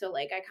girthy. So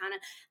like I kind of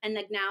and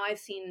like now I've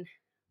seen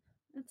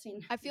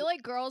I feel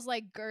like girls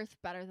like girth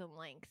better than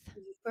length.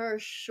 for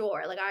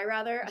sure. Like I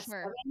rather For a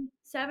sure.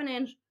 7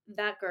 inch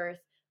that girth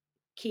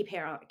keep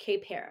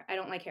hair. I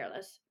don't like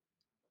hairless.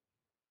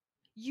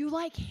 You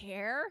like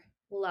hair?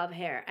 Love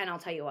hair, and I'll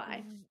tell you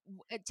why.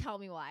 Tell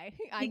me why.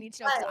 I need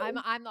to know because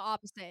Because I'm the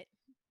opposite.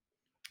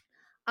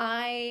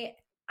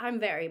 I'm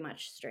very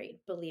much straight,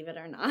 believe it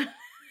or not.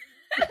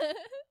 Believe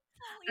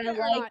I it or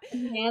like not. a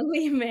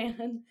manly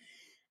man,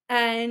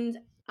 and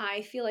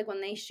I feel like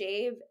when they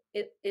shave,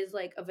 it is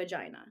like a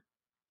vagina.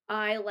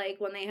 I like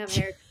when they have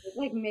hair, it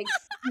like makes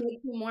you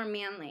more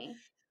manly.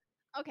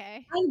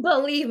 Okay. And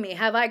believe me,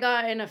 have I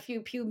gotten a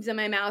few pubes in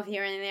my mouth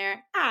here and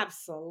there?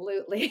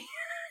 Absolutely.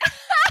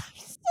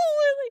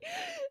 Absolutely.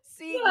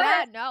 See, But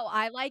yeah, no,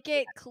 I like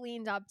it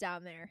cleaned up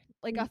down there.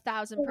 Like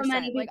so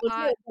many 1,000%. Like people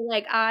too. But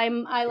like I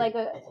like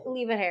a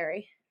leave it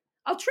hairy.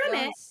 I'll trim it.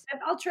 yes.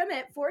 I'll trim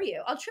it for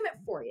you. I'll trim it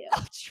for you. I'll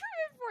trim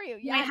it for you. I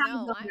Yeah, have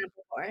no, done that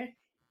before.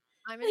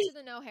 I'm into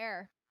the no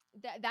hair.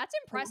 That's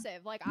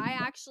impressive. Like I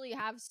actually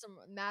have some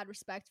mad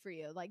respect for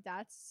you. Like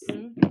that's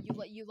Mhm.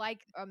 you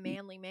like a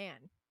manly man.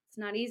 It's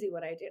not easy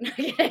what I do.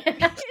 It's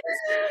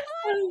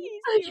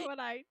not easy what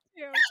I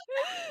do.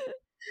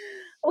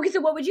 Okay, so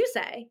what would you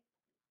say?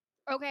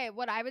 Okay,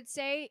 what I would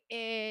say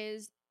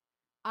is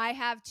I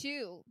have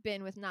too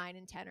been with 9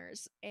 and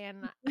 10ers,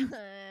 and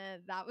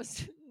that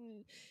was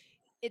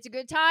it's a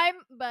good time,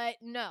 but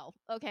no,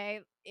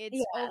 okay, Yeah,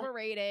 it's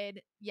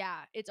overrated. Yeah,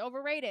 it's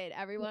overrated.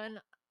 Everyone,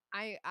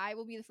 I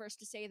will be the first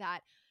to say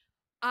that.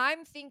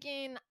 I'm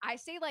thinking I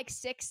say like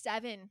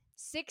 6'7",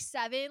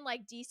 6'7",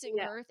 like decent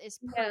yeah, girth is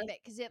yeah,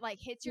 perfect because it like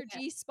hits your yeah,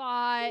 G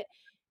spot.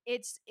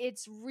 It's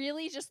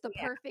really just the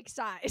yeah. perfect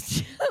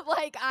size.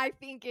 Like I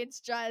think it's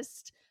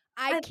just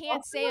I I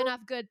can't say also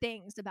enough good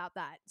things about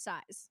that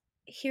size.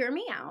 hear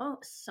me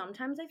out.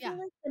 Sometimes I feel Yeah,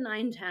 like the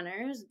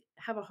 9-10ers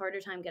have a harder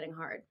time getting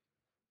hard,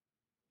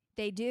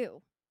 they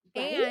do.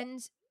 right? And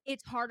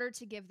it's harder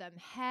to give them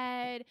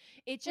head.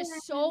 It's just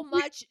so Yeah.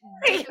 much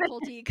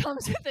difficulty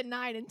comes with a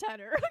 9 and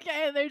 10er.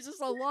 Okay. There's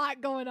just a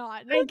lot going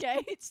on.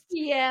 Okay.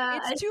 Yeah,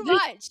 It's too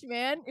much,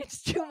 man.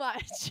 It's too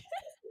much.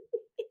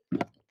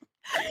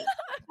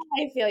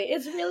 I feel you.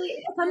 It's really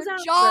it Your comes out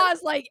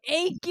jaw's like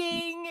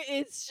aching.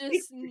 It's really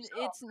just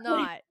for it's sure.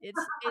 not. It's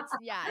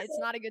yeah, it's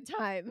not a good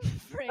time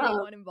for Um,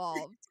 anyone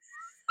involved.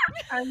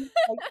 I'm like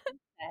you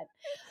said.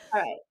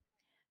 All right,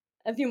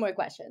 a few more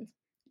questions.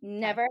 Okay.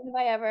 Never have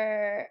I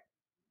ever.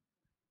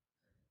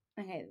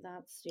 Okay,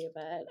 that's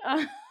stupid.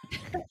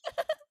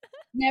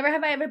 Never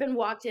have I ever been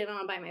walked in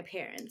on by my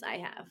parents. I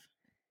have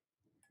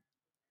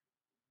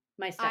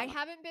my I stepmom.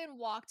 haven't been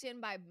walked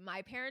in by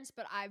my parents,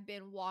 but I've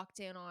been walked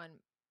in on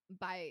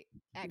by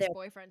There.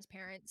 ex-boyfriend's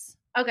parents.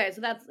 Okay,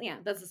 so that's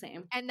the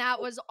same. And that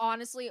was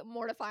honestly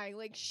mortifying.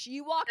 Like she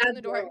walked in That's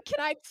the door. real. Can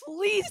I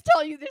please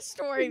tell you this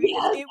story?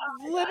 Because Yes.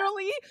 it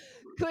literally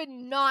could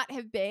not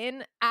have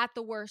been at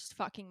the worst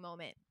fucking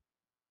moment.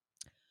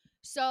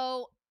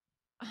 So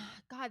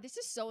God, this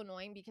is so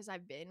annoying because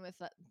I've been with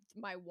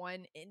my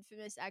one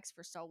infamous ex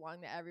for so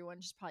long that everyone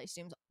just probably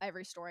assumes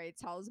every story I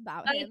tell is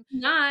about It's him.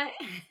 not.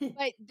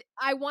 But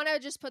I want to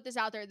just put this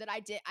out there that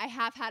I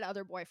have had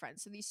other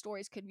boyfriends. So these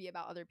stories could be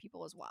about other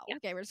people as well. Yeah.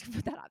 Okay, we're just gonna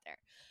put that out there.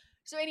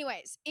 So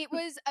anyways, it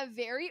was a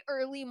very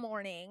early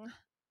morning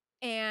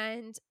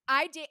and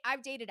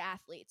I've dated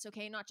athletes,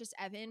 okay? Not just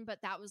Evan, but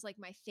that was like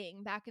my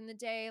thing back in the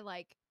day.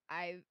 Like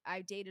I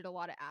dated a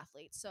lot of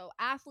athletes. So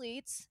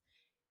athletes,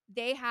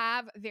 they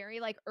have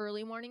very like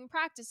early morning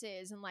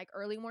practices and like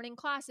early morning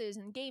classes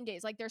and game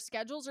days. Like their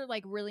schedules are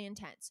like really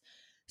intense.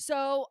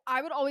 So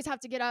I would always have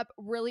to get up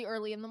really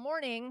early in the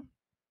morning.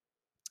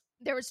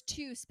 There was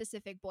two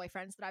specific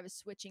boyfriends that I was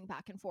switching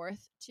back and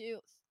forth to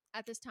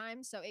at this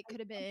time. So it could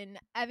have been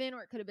Evan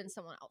or it could have been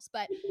someone else,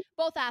 but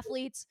both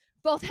athletes,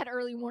 both had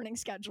early morning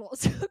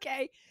schedules.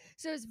 Okay.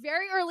 So it was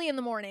very early in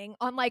the morning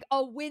on like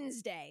a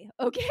Wednesday.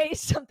 Okay.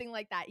 Something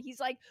like that. He's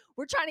like,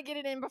 we're trying to get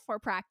it in before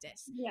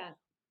practice. Yeah.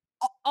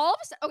 All of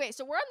a sudden, okay,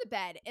 so we're on the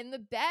bed, and the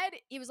bed,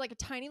 it was like a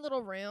tiny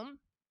little room,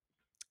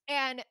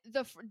 and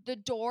the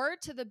door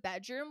to the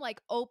bedroom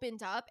like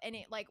opened up, and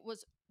it like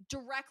was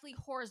directly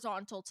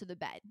horizontal to the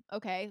bed.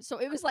 Okay, so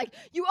it was like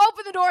you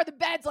open the door, the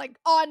bed's like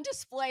on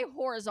display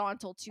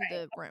horizontal to Right.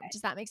 the room.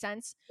 Does that make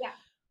sense? Yeah.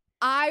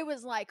 I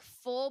was like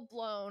full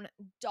blown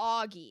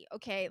doggy.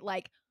 Okay,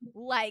 like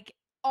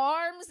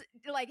arms,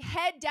 like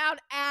head down,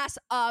 ass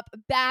up,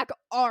 back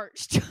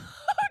arched.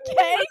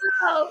 Okay.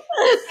 Wow.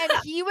 And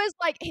he was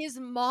like, his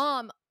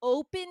mom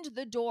opened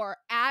the door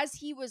as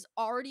he was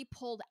already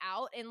pulled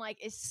out and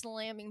like is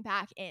slamming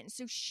back in.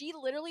 So she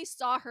literally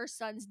saw her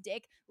son's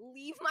dick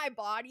leave my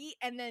body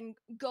and then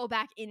go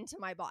back into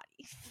my body.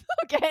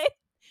 Okay.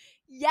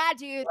 Yeah,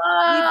 dude.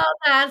 Oh,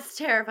 that's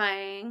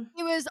terrifying.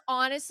 It was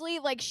honestly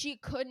like she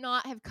could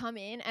not have come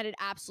in at an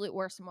absolute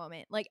worst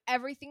moment. Like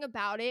everything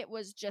about it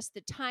was just the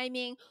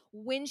timing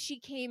when she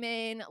came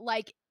in.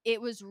 Like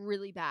it was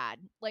really bad,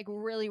 like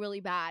really,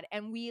 really bad.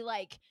 And we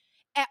like,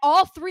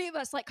 all three of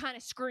us like kind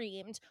of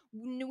screamed.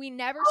 We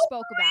never All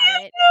spoke about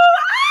three of it.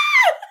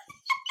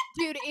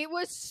 you. Dude, it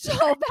was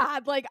so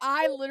bad. Like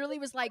I literally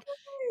was like,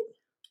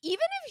 even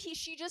if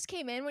she just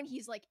came in when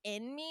he's like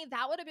in me,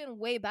 that would have been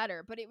way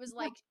better. But it was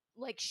like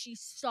she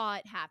saw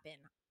it happen.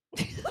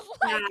 That's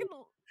Like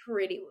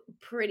pretty.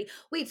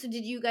 Wait, so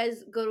did you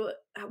guys go to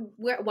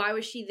where? Why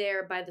was she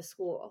there by the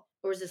school,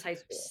 or was this high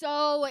school?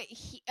 so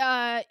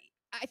I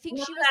think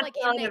No, she was that's like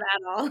not it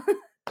at all.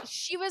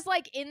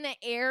 in the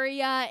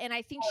area, and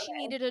I think she Okay.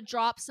 needed to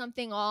drop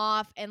something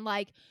off, and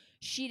like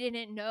she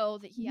didn't know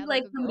that Did he you had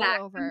like like a come girl back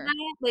from over.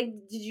 that? Like,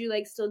 did you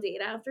like still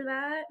date after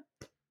that?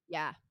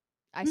 Yeah.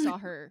 I saw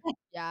her.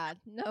 Yeah.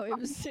 No, it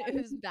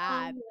was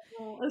bad.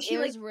 Oh, was she It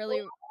like was cool?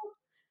 really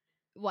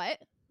what?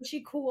 Was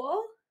she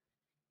cool?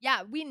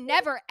 Yeah, we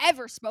never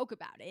ever spoke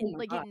about it. Oh my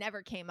Like god. it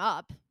never came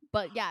up.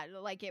 But yeah,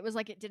 like it was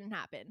like it didn't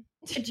happen.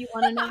 Do you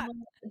want to know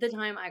the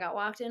time I got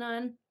walked in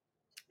on?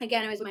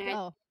 Again, it was my high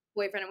school Go.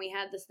 boyfriend, and we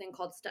had this thing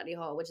called study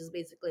hall, which is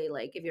basically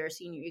like if you're a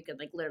senior, you could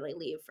like literally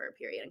leave for a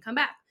period and come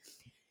back.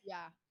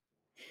 Yeah.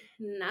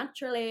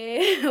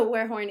 Naturally,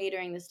 we're horny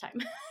during this time.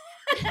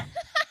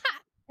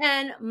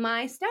 And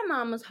my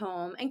stepmom was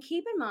home. And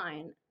keep in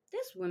mind,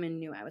 this woman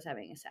knew I was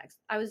having a sex.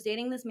 I was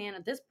dating this man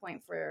at this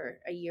point for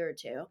a year or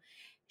two.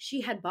 She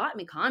had bought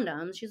me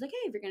condoms. She was like,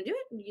 "Hey, if you're gonna do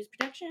it, use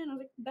protection." I was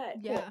like, "Bet,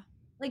 cool." Yeah.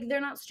 Like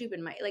they're not stupid,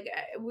 my like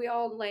we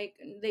all like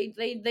they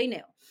knew.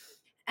 Yeah.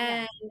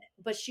 And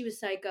but she was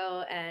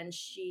psycho, and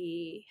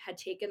she had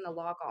taken the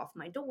lock off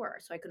my door,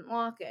 so I couldn't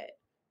lock it.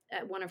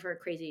 At one of her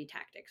crazy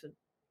tactics of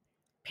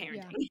Yeah.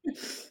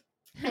 parenting.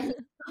 And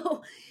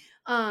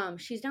so,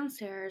 she's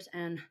downstairs,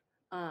 and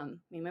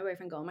me and my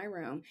boyfriend go in my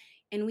room,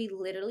 and we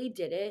literally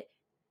did it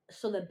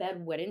so the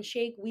bed wouldn't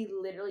shake. We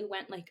literally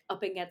went like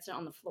up against it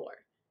on the floor.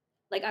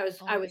 Like Oh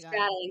I my was god.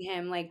 straddling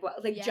him, like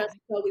Yeah. just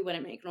so we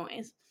wouldn't make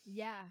noise.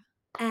 Yeah.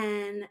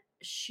 And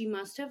she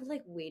must have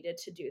like waited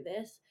to do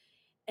this.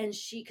 And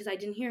because I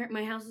didn't hear,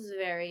 my house is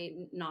very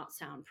not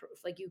soundproof.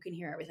 Like you can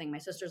hear everything. My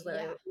sister's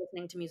literally Yeah.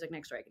 listening to music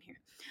next door. I can hear.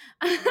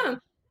 Yeah.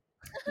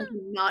 I did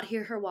not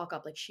hear her walk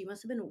up. Like she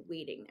must have been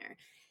waiting there.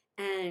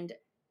 And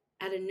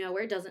out of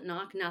nowhere, doesn't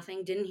knock,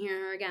 nothing. Didn't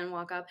hear her again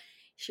walk up.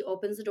 She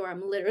opens the door.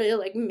 I'm literally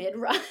like mid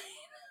ride.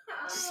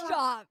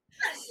 Stop.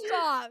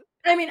 Stop.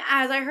 I mean,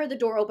 as I heard the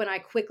door open, I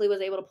quickly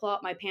was able to pull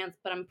out my pants,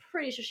 but I'm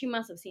pretty sure she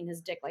must have seen his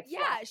dick like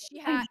flop. Yeah, she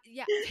Like, had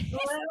yeah.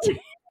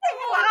 literally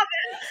Flop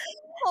flopping.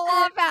 And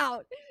flop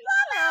out.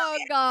 Oh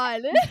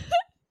god.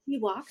 he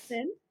walks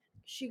in.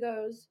 She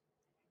goes,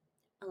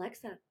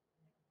 "Alexa,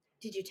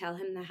 did you tell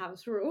him the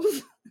house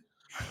rules?"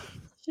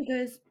 She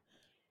goes,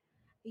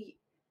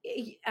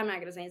 I'm not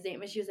gonna say his name,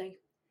 but she was like,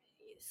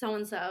 "So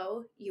and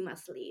so, you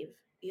must leave.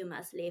 You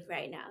must leave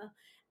right now."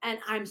 And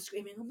I'm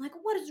screaming. I'm like,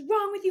 "What is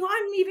wrong with you?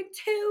 I'm leaving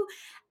too."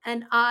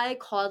 And I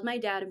called my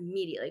dad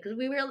immediately because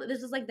we were.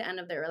 This is like the end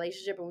of their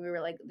relationship, and we were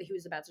like, he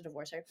was about to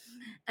divorce her.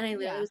 And I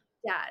literally Yeah. was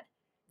like, "Dad,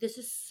 this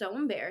is so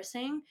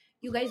embarrassing.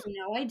 You guys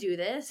know I do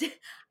this."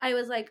 I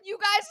was like, You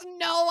guys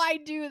know I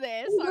do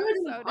this. "We I'm wanted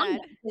to be so dead.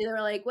 condoms." They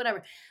were like,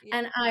 "Whatever."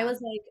 And I Yeah. was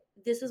like,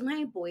 "This is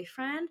my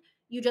boyfriend.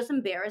 You just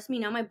embarrassed me.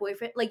 Now my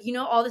boyfriend, like,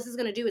 all this is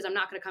gonna do is I'm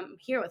not gonna come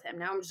here with him.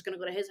 Now I'm just gonna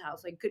go to his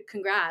house. Like, good,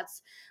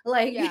 congrats.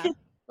 Like, Yeah.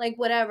 like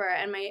whatever."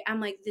 And I'm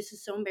like, "This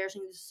is so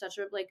embarrassing. This is such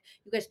a like.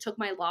 You guys took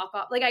my lock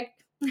off. Like,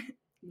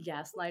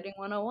 gaslighting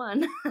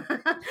 101.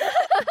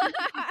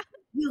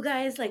 You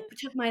guys like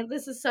took my.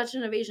 This is such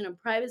an invasion of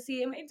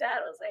privacy." And my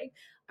dad was like,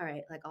 "All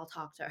right, like I'll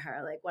talk to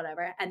her, like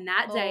whatever." And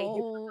that day, he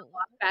Oh.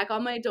 back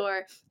on my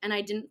door, and I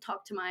didn't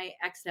talk to my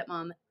ex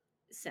stepmom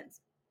since.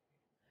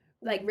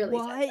 Like really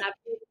since. What? I've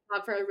been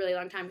talked for a really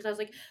long time because I was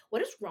like,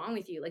 "What is wrong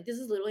with you? Like this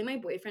is literally my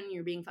boyfriend, and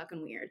you're being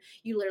fucking weird.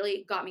 You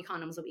literally got me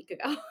condoms a week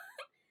ago."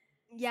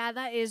 Yeah,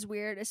 that is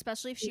weird,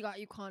 especially if she got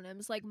you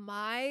condoms. Like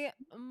my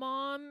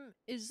mom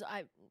is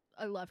I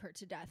love her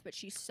to death, but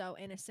she's so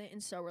innocent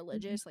and so Mhm.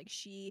 religious. Like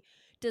she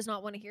does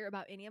not want to hear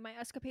about any of my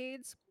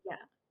escapades. Yeah.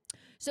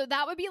 So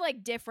that would be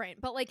like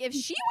different. But like if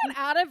she went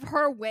out of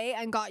her way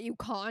and got you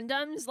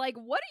condoms, like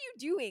what are you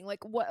doing?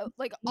 Like what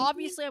like Mhm.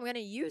 obviously I'm going to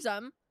use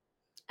them.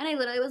 And I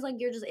literally was like,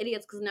 "You're just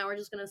idiots because now we're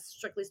just gonna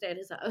strictly stay at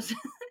his house."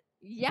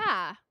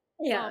 Yeah.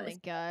 Oh Yeah. my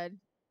god.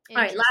 All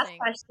right, last Interesting.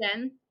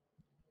 question.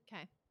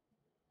 Okay.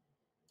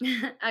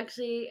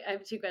 Actually, I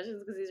have two questions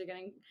because these are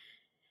getting.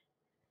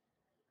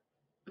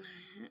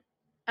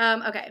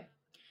 Okay.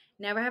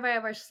 Never have I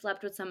ever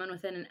slept with someone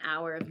within an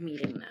hour of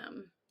meeting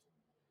them.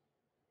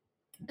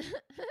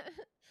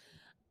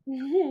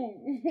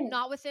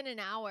 Not within an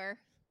hour.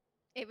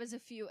 It was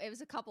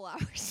a couple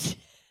hours.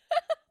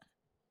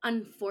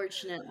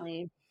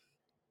 Unfortunately,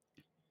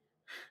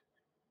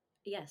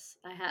 yes,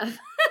 I have.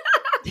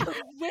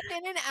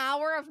 Within an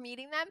hour of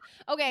meeting them?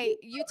 Okay,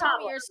 you tell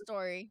me your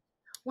story.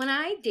 When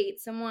I date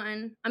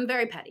someone, I'm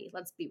very petty.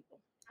 Let's be real.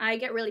 I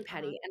get really Uh-huh.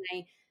 petty,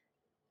 and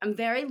I'm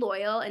very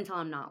loyal until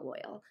I'm not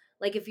loyal.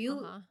 Like, if you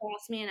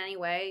cross me in any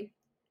way,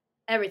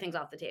 everything's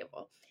off the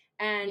table.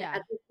 And Yeah.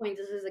 at this point,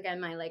 this is again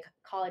my like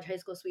college, high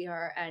school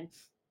sweetheart, and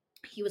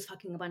he was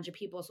fucking a bunch of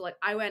people. So like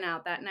I went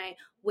out that night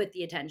with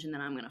the intention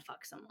that I'm gonna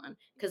fuck someone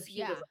because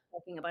he was Yeah. like,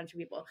 fucking a bunch of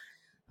people.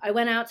 I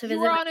went out to You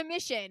visit were my on a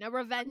mission, a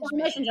revenge on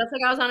a mission, mission. just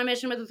like I was on a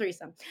mission with a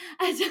threesome.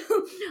 And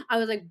so I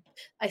was like,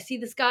 I see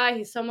this guy,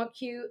 he's somewhat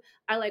cute.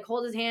 I like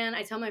hold his hand.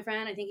 I tell my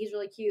friend, I think he's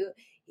really cute.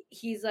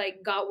 He's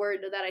like got word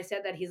that I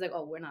said that. He's like,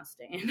 oh, we're not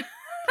staying.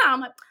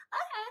 I'm like,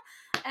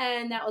 okay.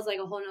 And that was like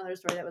a whole nother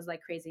story that was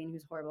like crazy, and he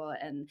was horrible.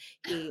 And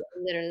he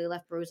literally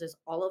left bruises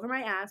all over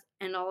my ass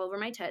and all over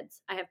my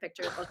tits. I have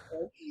pictures.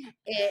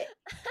 It,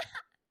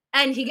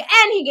 and he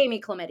gave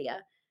me chlamydia.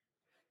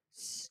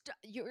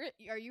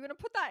 Are you gonna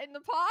put that in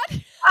the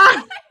pod?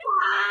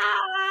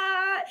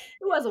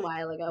 It was a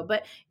while ago,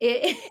 but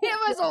it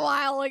was a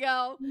while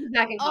ago.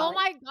 back in Oh college.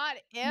 my god,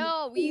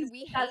 ew,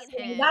 we hate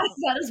him.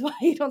 That is why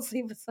you don't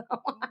sleep with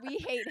someone. We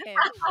hate him.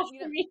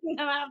 After meeting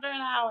them after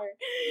an hour.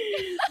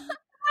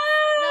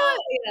 No,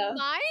 Yeah.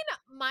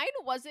 mine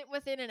wasn't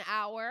within an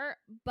hour,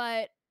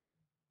 but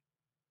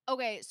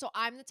okay, so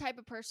I'm the type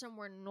of person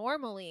where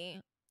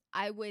normally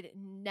I would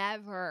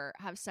never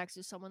have sex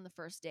with someone the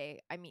first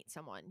day I meet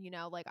someone,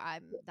 like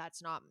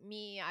that's not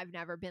me. I've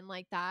never been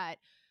like that.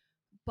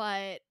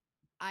 But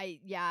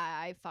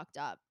I fucked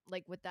up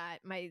like with that,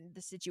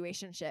 the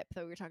situationship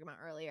that we were talking about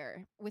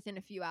earlier. Within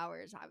a few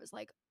hours, I was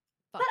like,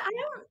 But I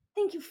don't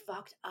think you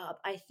fucked up.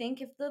 I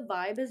think if the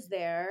vibe is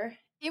there,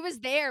 it was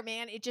there,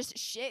 man. It just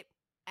shit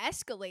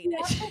escalated.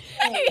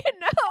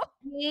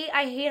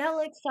 I hate how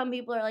like some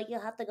people are like,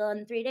 you'll have to go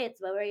on 3 dates,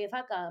 but where you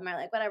fuck them or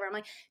like whatever. I'm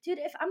like, dude,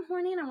 if I'm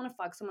horny and I want to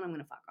fuck someone, I'm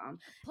gonna fuck them.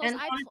 Plus,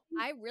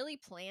 I really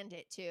planned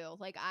it too.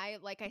 Like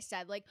I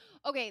said, like,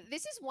 okay,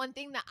 this is one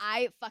thing that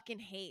I fucking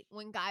hate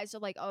when guys are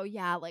like, oh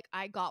yeah, like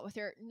I got with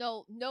her.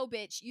 No,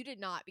 bitch, you did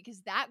not,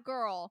 because that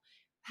girl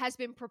has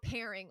been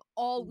preparing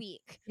all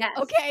week. Yes.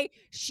 Okay.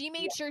 She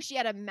made sure she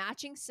had a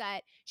matching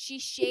set. She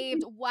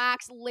shaved,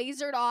 waxed,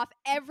 lasered off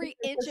every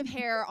inch of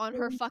hair on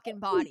her fucking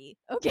body.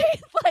 Okay.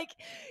 Like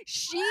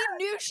she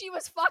knew she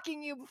was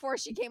fucking you before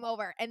she came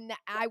over. And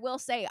I will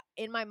say,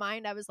 in my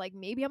mind, I was like,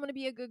 maybe I'm going to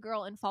be a good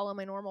girl and follow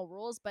my normal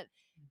rules. But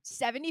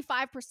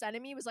 75%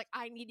 of me was like,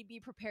 I need to be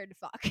prepared to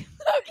fuck.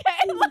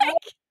 Okay. Like,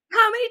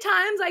 how many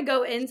times I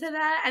go into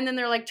that and then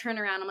they're like, turn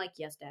around. I'm like,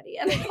 yes, daddy.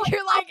 And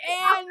you're like,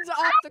 and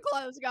off the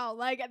clothes go.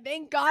 Like,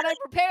 thank God I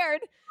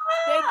prepared.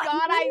 Thank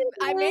God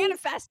I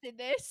manifested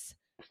this.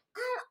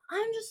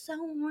 I'm just so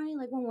horny.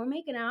 Like when we're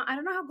making out, I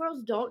don't know how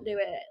girls don't do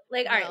it.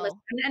 Like, all right, No. listen,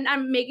 and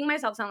I'm making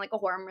myself sound like a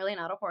whore. I'm really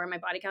not a whore. My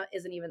body count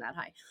isn't even that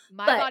high.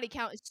 My But body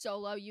count is so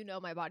low. You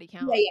know my body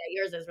count. yeah,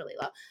 yours is really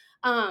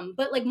low.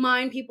 But like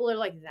mine, people are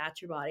like,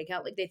 that's your body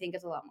count. Like they think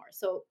it's a lot more.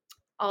 So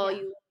all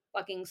you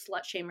fucking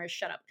slut shamers,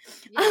 shut up.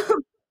 Yeah.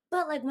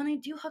 But like when I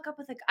do hook up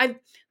with like, I've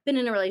been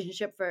in a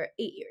relationship for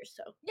 8 years,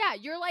 so yeah,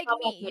 you're like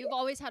me. You've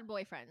always had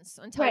boyfriends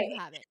until you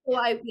haven't.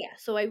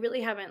 So I really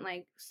haven't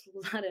like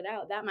slutted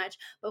out that much.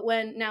 But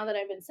now that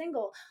I've been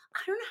single, I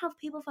don't know how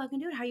people fucking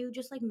do it. How you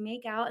just like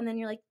make out and then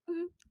you're like,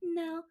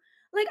 no.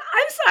 Like,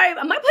 I'm sorry,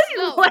 my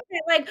pussy's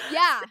like,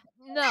 yeah,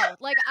 no.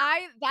 Like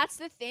that's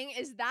the thing,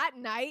 is that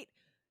night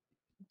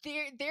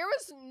there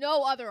was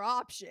no other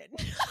option.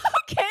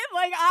 Okay,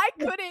 like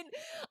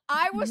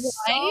I was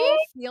so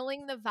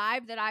feeling the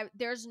vibe that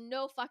there's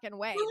no fucking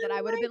way that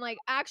I would have been like,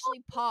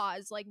 actually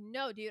pause. Like,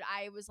 no, dude,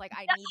 I was like,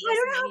 I need this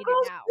and I need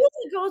it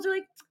now. Girls are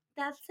like,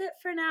 that's it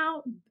for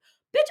now.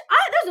 Bitch,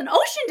 there's an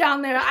ocean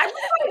down there. There's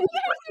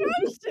an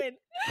ocean.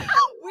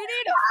 We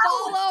need to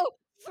follow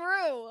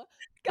through.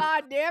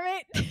 God damn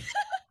it.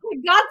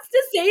 Got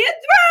to see it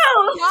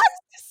through. Got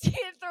to see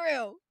it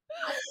through.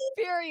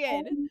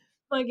 Period.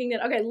 Fucking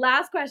it. Okay,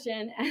 last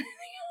question.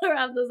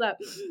 Wrap this up.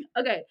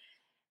 Okay.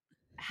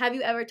 Have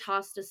you ever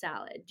tossed a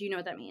salad? Do you know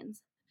what that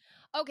means?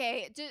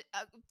 Okay.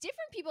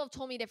 Different people have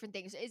told me different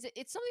things.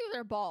 It's something with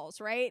their balls,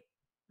 right?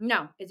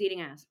 No, it's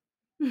eating ass.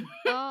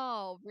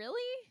 Oh,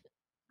 really?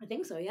 I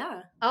think so,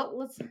 yeah. Oh,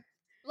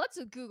 let's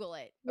Google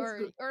it or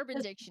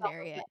Urban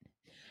Dictionary it.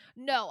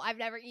 No, I've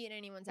never eaten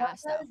anyone's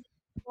ass though.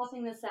 What does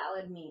tossing the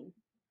salad mean?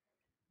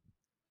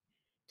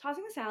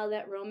 Tossing a salad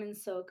that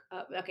Romans soak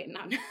up. Okay,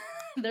 no.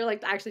 They're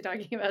like actually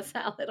talking about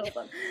salad.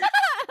 Hold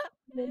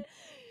on.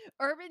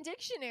 Urban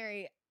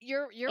Dictionary.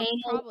 You're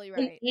probably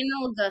right.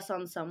 Anal gus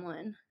on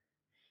someone.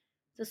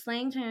 The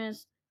slang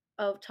terms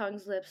of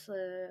tongues, lips,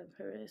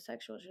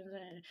 sexual.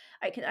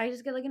 I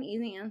just get like an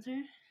easy answer.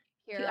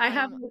 Here,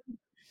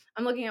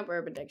 I'm looking up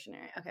Urban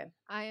Dictionary. Okay.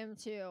 I am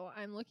too.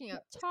 I'm looking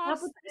up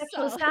toss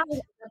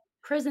salad.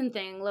 Prison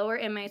thing. Lower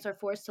inmates are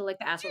forced to lick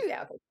the assholes.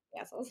 Yeah, okay.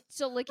 Assholes.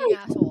 So licking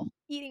asshole.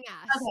 Eating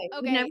ass.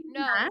 Okay.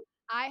 No,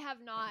 I have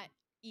not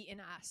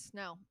eaten ass.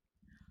 No.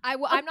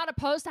 I'm not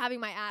opposed to having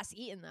my ass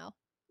eaten though.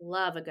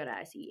 Love a good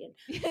ass eaten.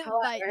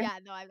 But yeah,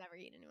 no, I've never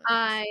eaten anyone's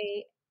ass.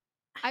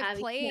 I've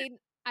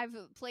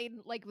played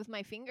like with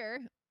my finger.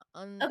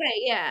 Okay,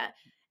 yeah.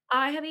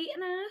 I have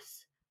eaten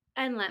ass,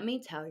 and let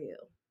me tell you.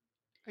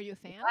 Are you a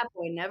fan? That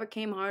boy never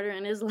came harder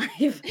in his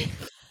life.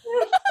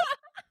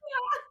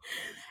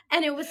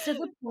 And it was to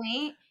the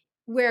point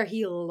where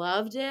he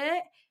loved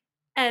it,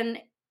 and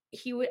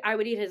I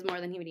would eat his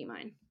more than he would eat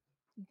mine.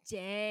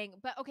 Dang.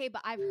 But okay,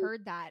 but I've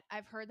heard that.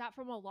 I've heard that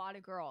from a lot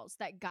of girls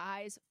that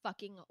guys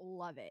fucking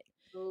love it.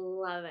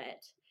 Love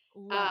it.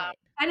 Love it.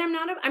 And I'm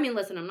not I mean,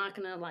 listen, I'm not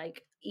gonna,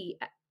 like, eat,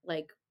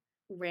 like,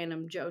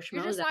 random Joe You're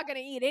Schmo's just ass. not gonna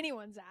eat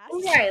anyone's ass.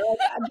 Right,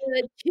 like,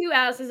 the 2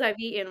 asses I've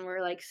eaten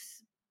were, like,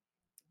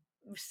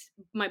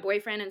 my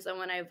boyfriend and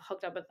someone I've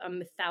hooked up with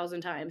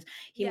 1,000 times.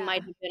 He Yeah.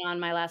 might have been on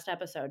my last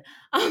episode.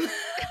 Um,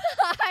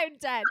 I'm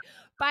dead.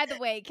 By the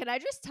way, can I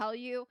just tell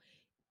you,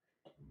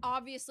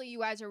 obviously you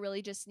guys are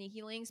really just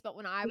sneaky links, but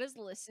when I was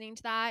listening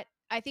to that,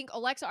 I think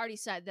Alexa already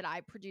said that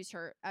I produce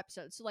her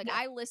episodes. So like yeah.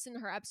 I listen to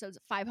her episodes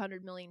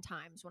 500 million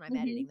times when I'm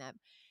editing Mhm. them.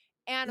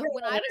 And You're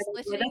when right, I was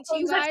the listening to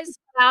you things that she guys,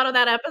 cut out of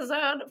that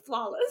episode,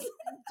 flawless.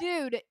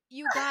 dude,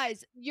 you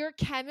guys, your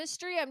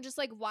chemistry, I'm just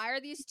like, why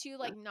are these two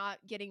like not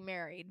getting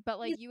married? But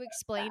like you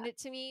explained it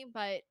to me,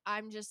 but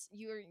I'm just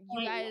you I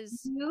know. guys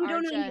You are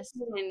don't just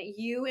understand.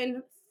 You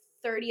and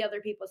 30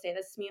 other people say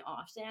this to me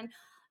often.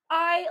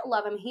 I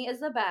love him. He is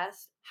the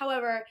best.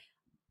 However,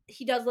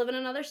 he does live in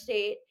another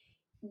state.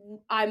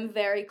 I'm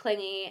very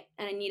clingy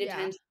and I need yeah.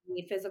 attention, I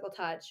need physical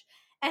touch.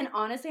 And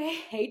honestly, I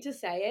hate to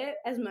say it,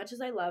 as much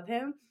as I love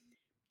him,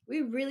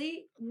 we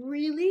really,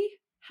 really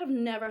have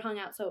never hung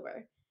out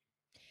sober.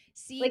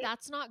 See, Like,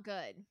 that's not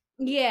good.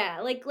 yeah,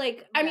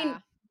 I mean, Yeah.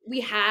 we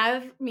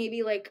have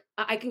maybe like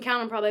I can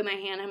count on probably my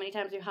hand how many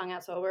times we've hung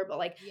out sober, but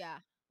like Yeah.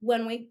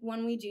 when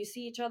we do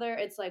see each other,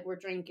 it's like we're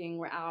drinking,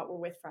 we're out, we're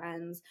with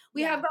friends.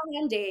 We have Yeah.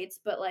 gone on dates,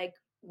 but like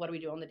what do we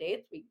do on the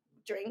dates? We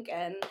drink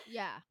and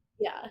Yeah.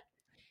 yeah.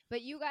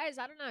 But you guys,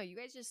 I don't know. You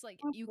guys just like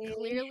you Okay.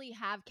 clearly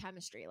have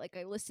chemistry. Like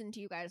I listened to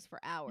you guys for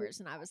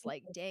hours and I was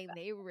like, dang,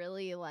 they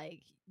really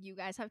like you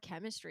guys have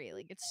chemistry.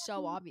 Like it's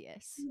so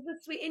obvious.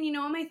 That's sweet. And you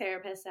know what my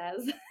therapist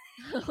says?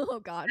 Oh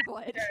God,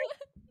 what?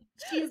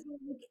 She's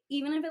like,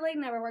 even if it like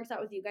never works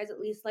out with you guys, at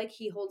least like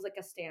he holds like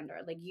a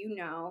standard. Like you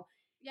know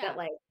that Yeah.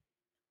 like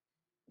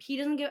he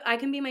doesn't give I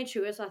can be my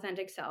truest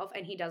authentic self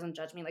and he doesn't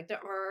judge me. Like there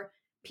are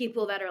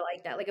people that are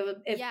like that. Like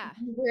if Yeah.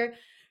 you're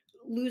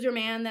loser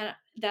man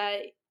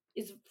that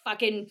is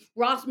fucking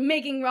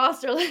making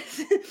rosterless.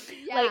 Like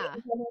if Yeah.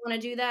 he doesn't want to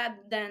do that,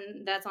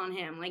 then that's on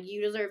him. Like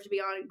you deserve to be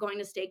on going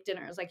to steak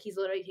dinners. Like he's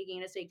literally taking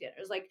you to steak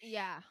dinners. Like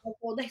Yeah.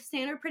 well, the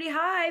standard pretty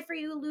high for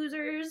you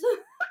losers.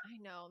 I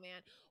know,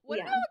 man. What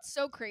to know Yeah. what's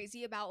so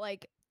crazy about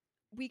like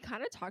we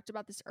kind of talked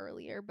about this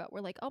earlier, but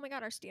we're like, oh my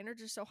God, our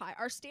standards are so high.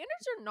 Our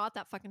standards are not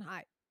that fucking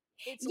high.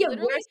 It's Yeah, we're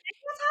literally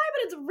saying that's high,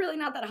 but it's really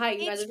not that high. You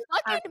guys are it's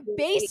just fucking absolutely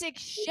basic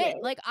shit.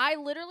 amazing. Like I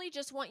literally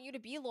just want you to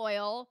be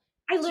loyal,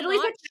 I to literally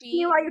not said text me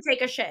cheat. while you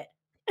take a shit.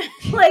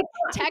 Like,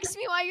 come on. Text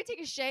me while you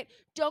take a shit.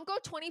 Don't go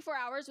 24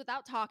 hours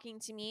without talking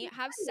to me.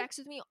 Have sex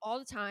with me all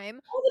the time.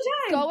 All the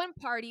time. Go and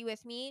party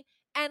with me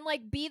and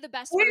like be the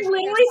best We're version of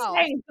literally yourself.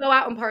 saying go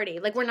out and party.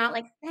 Like we're not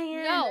like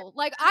saying No,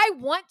 like I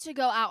want to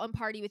go out and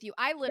party with you.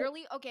 I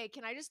literally, okay,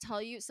 can I just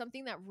tell you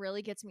something that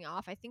really gets me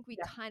off? I think we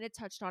yeah. kind of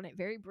touched on it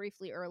very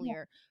briefly Yeah.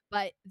 earlier,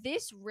 but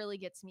this really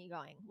gets me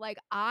going. Like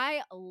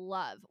I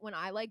love when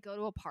I like go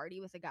to a party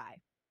with a guy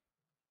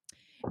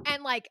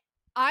and like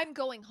I'm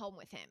going home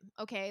with him.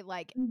 Okay,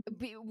 like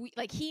Mhm.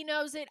 like he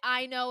knows it,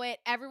 I know it,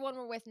 everyone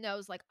we're with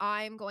knows like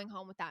I'm going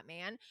home with that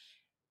man.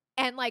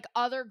 And like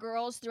other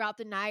girls throughout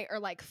the night are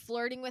like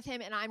flirting with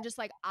him and I'm just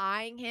like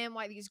eyeing him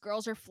while these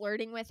girls are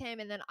flirting with him,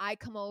 and then I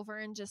come over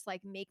and just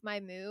like make my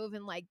move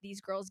and like these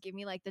girls give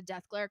me like the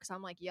death glare because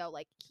I'm like, yo,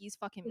 like he's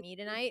fucking me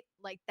tonight.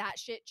 Like that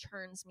shit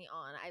turns me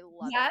on. I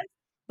love it. Yes,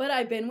 but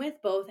I've been with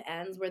both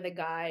ends where the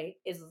guy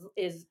is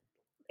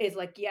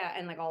like, yeah,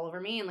 and like all over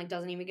me and like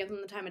doesn't even give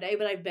them the time of day.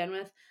 But I've been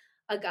with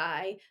a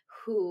guy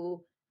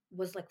who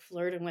was like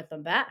flirting with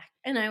them back.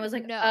 And I was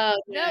like, No, oh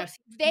no,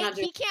 no, not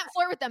doing he can't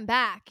flirt with them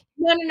back.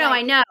 no, I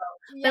Like, know.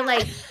 But yeah.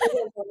 like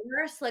it was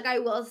worse. Like I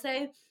will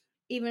say,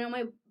 even though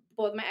my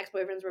both my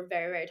ex-boyfriends were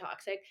very, very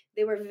toxic,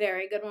 they were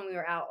very good when we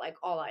were out, like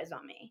all eyes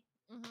on me.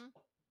 hmm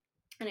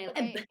And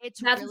Okay, it's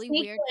that's a really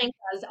sneak weird. link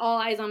because all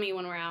eyes on me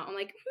when we're out. I'm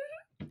like,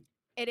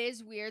 It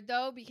is weird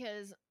though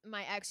because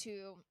my ex,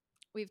 who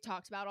we've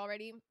talked about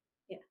already,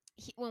 yeah,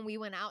 when we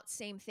went out,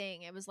 same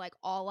thing. It was like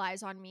all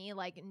eyes on me,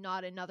 like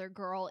not another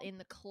girl in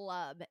the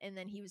club. And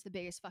then he was the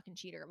biggest fucking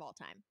cheater of all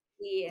time.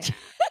 yeah.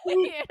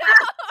 You know?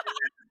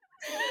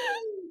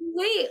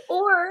 Wait,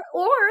 or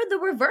the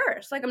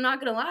reverse. Like I'm not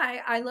gonna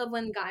lie, I love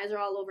when guys are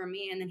all over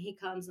me and then he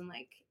comes and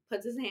like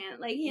puts his hand,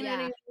 like you know what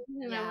I Yeah.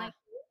 mean? And I'm Yeah. like,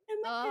 am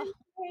Oh,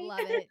 I love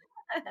it.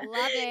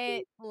 Love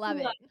it. Love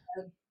Love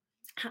it.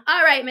 it.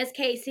 All right, Miss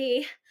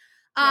Casey. Today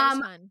was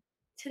Um, fun.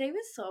 today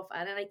was so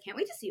fun, and I can't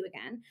wait to see you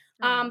again.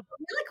 I know. But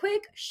really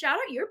quick, shout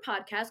out your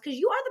podcast because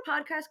you are the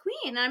podcast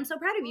queen, and I'm so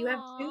proud of you. You have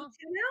Aw. two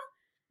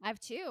now. I have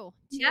two. Two.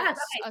 Yes.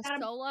 Okay. A Shout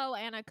out. solo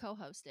and a co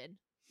hosted.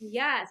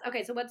 Yes.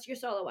 Okay. So what's your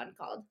solo one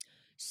called?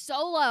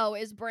 Solo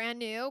is brand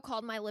new,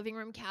 called My Living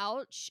Room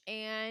Couch,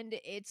 and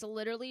it's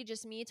literally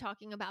just me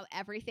talking about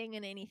everything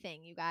and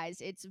anything, you guys.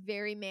 It's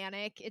very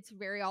manic. It's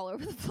very all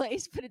over the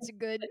place, but it's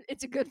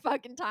a good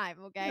fucking time,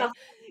 okay?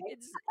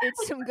 That's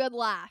It's some good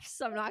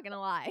laughs, I'm not going to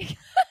lie.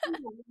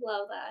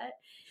 love that.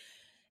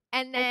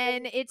 And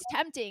And then it's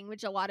Tempting,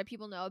 which a lot of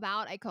people know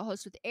about. I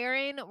co-host with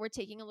Erin. We're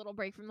taking a little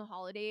break from the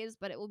holidays,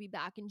 but it will be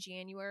back in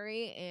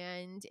January,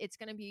 and it's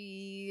gonna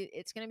be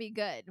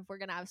good. We're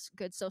gonna have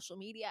good social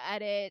media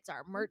edits.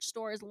 Our merch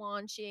store is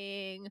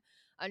launching.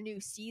 A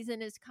new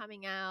season is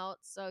coming out.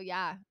 So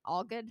yeah,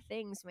 all good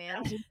things, man.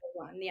 that's a good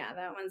one. Yeah,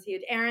 that one's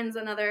huge. Erin's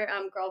another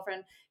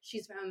girlfriend.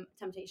 She's from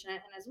Temptation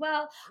Island as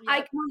well. I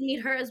Yep, can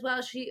meet her as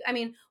well. I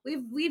mean,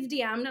 we've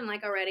DM'd and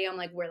like already. I'm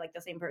like, we're like the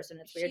same person.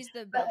 It's weird, she's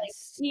the but like,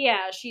 best.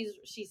 yeah, she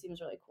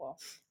seems really cool.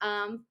 But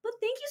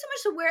thank you so much.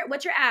 So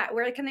what's your at?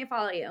 Where can they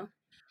follow you?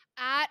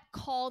 At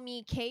Call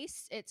Me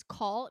Case, it's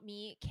Call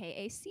Me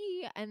KAC,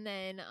 and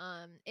then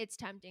it's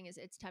Tempting is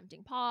It's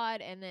Tempting Pod,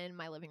 and then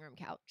My Living Room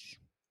Couch.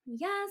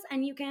 Yes,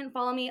 and you can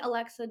follow me,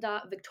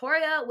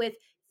 Alexa.Victoria with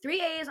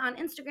 3 A's on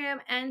Instagram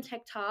and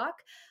TikTok.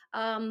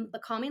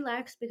 But call me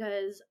Lex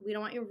because we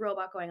don't want your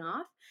robot going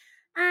off.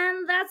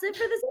 And that's it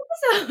for this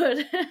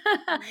episode.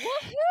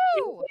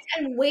 Woohoo!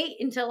 And wait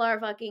until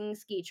our fucking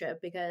ski trip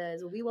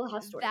because we will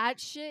have stories. That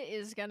shit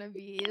is gonna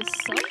be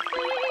something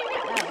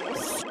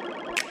else.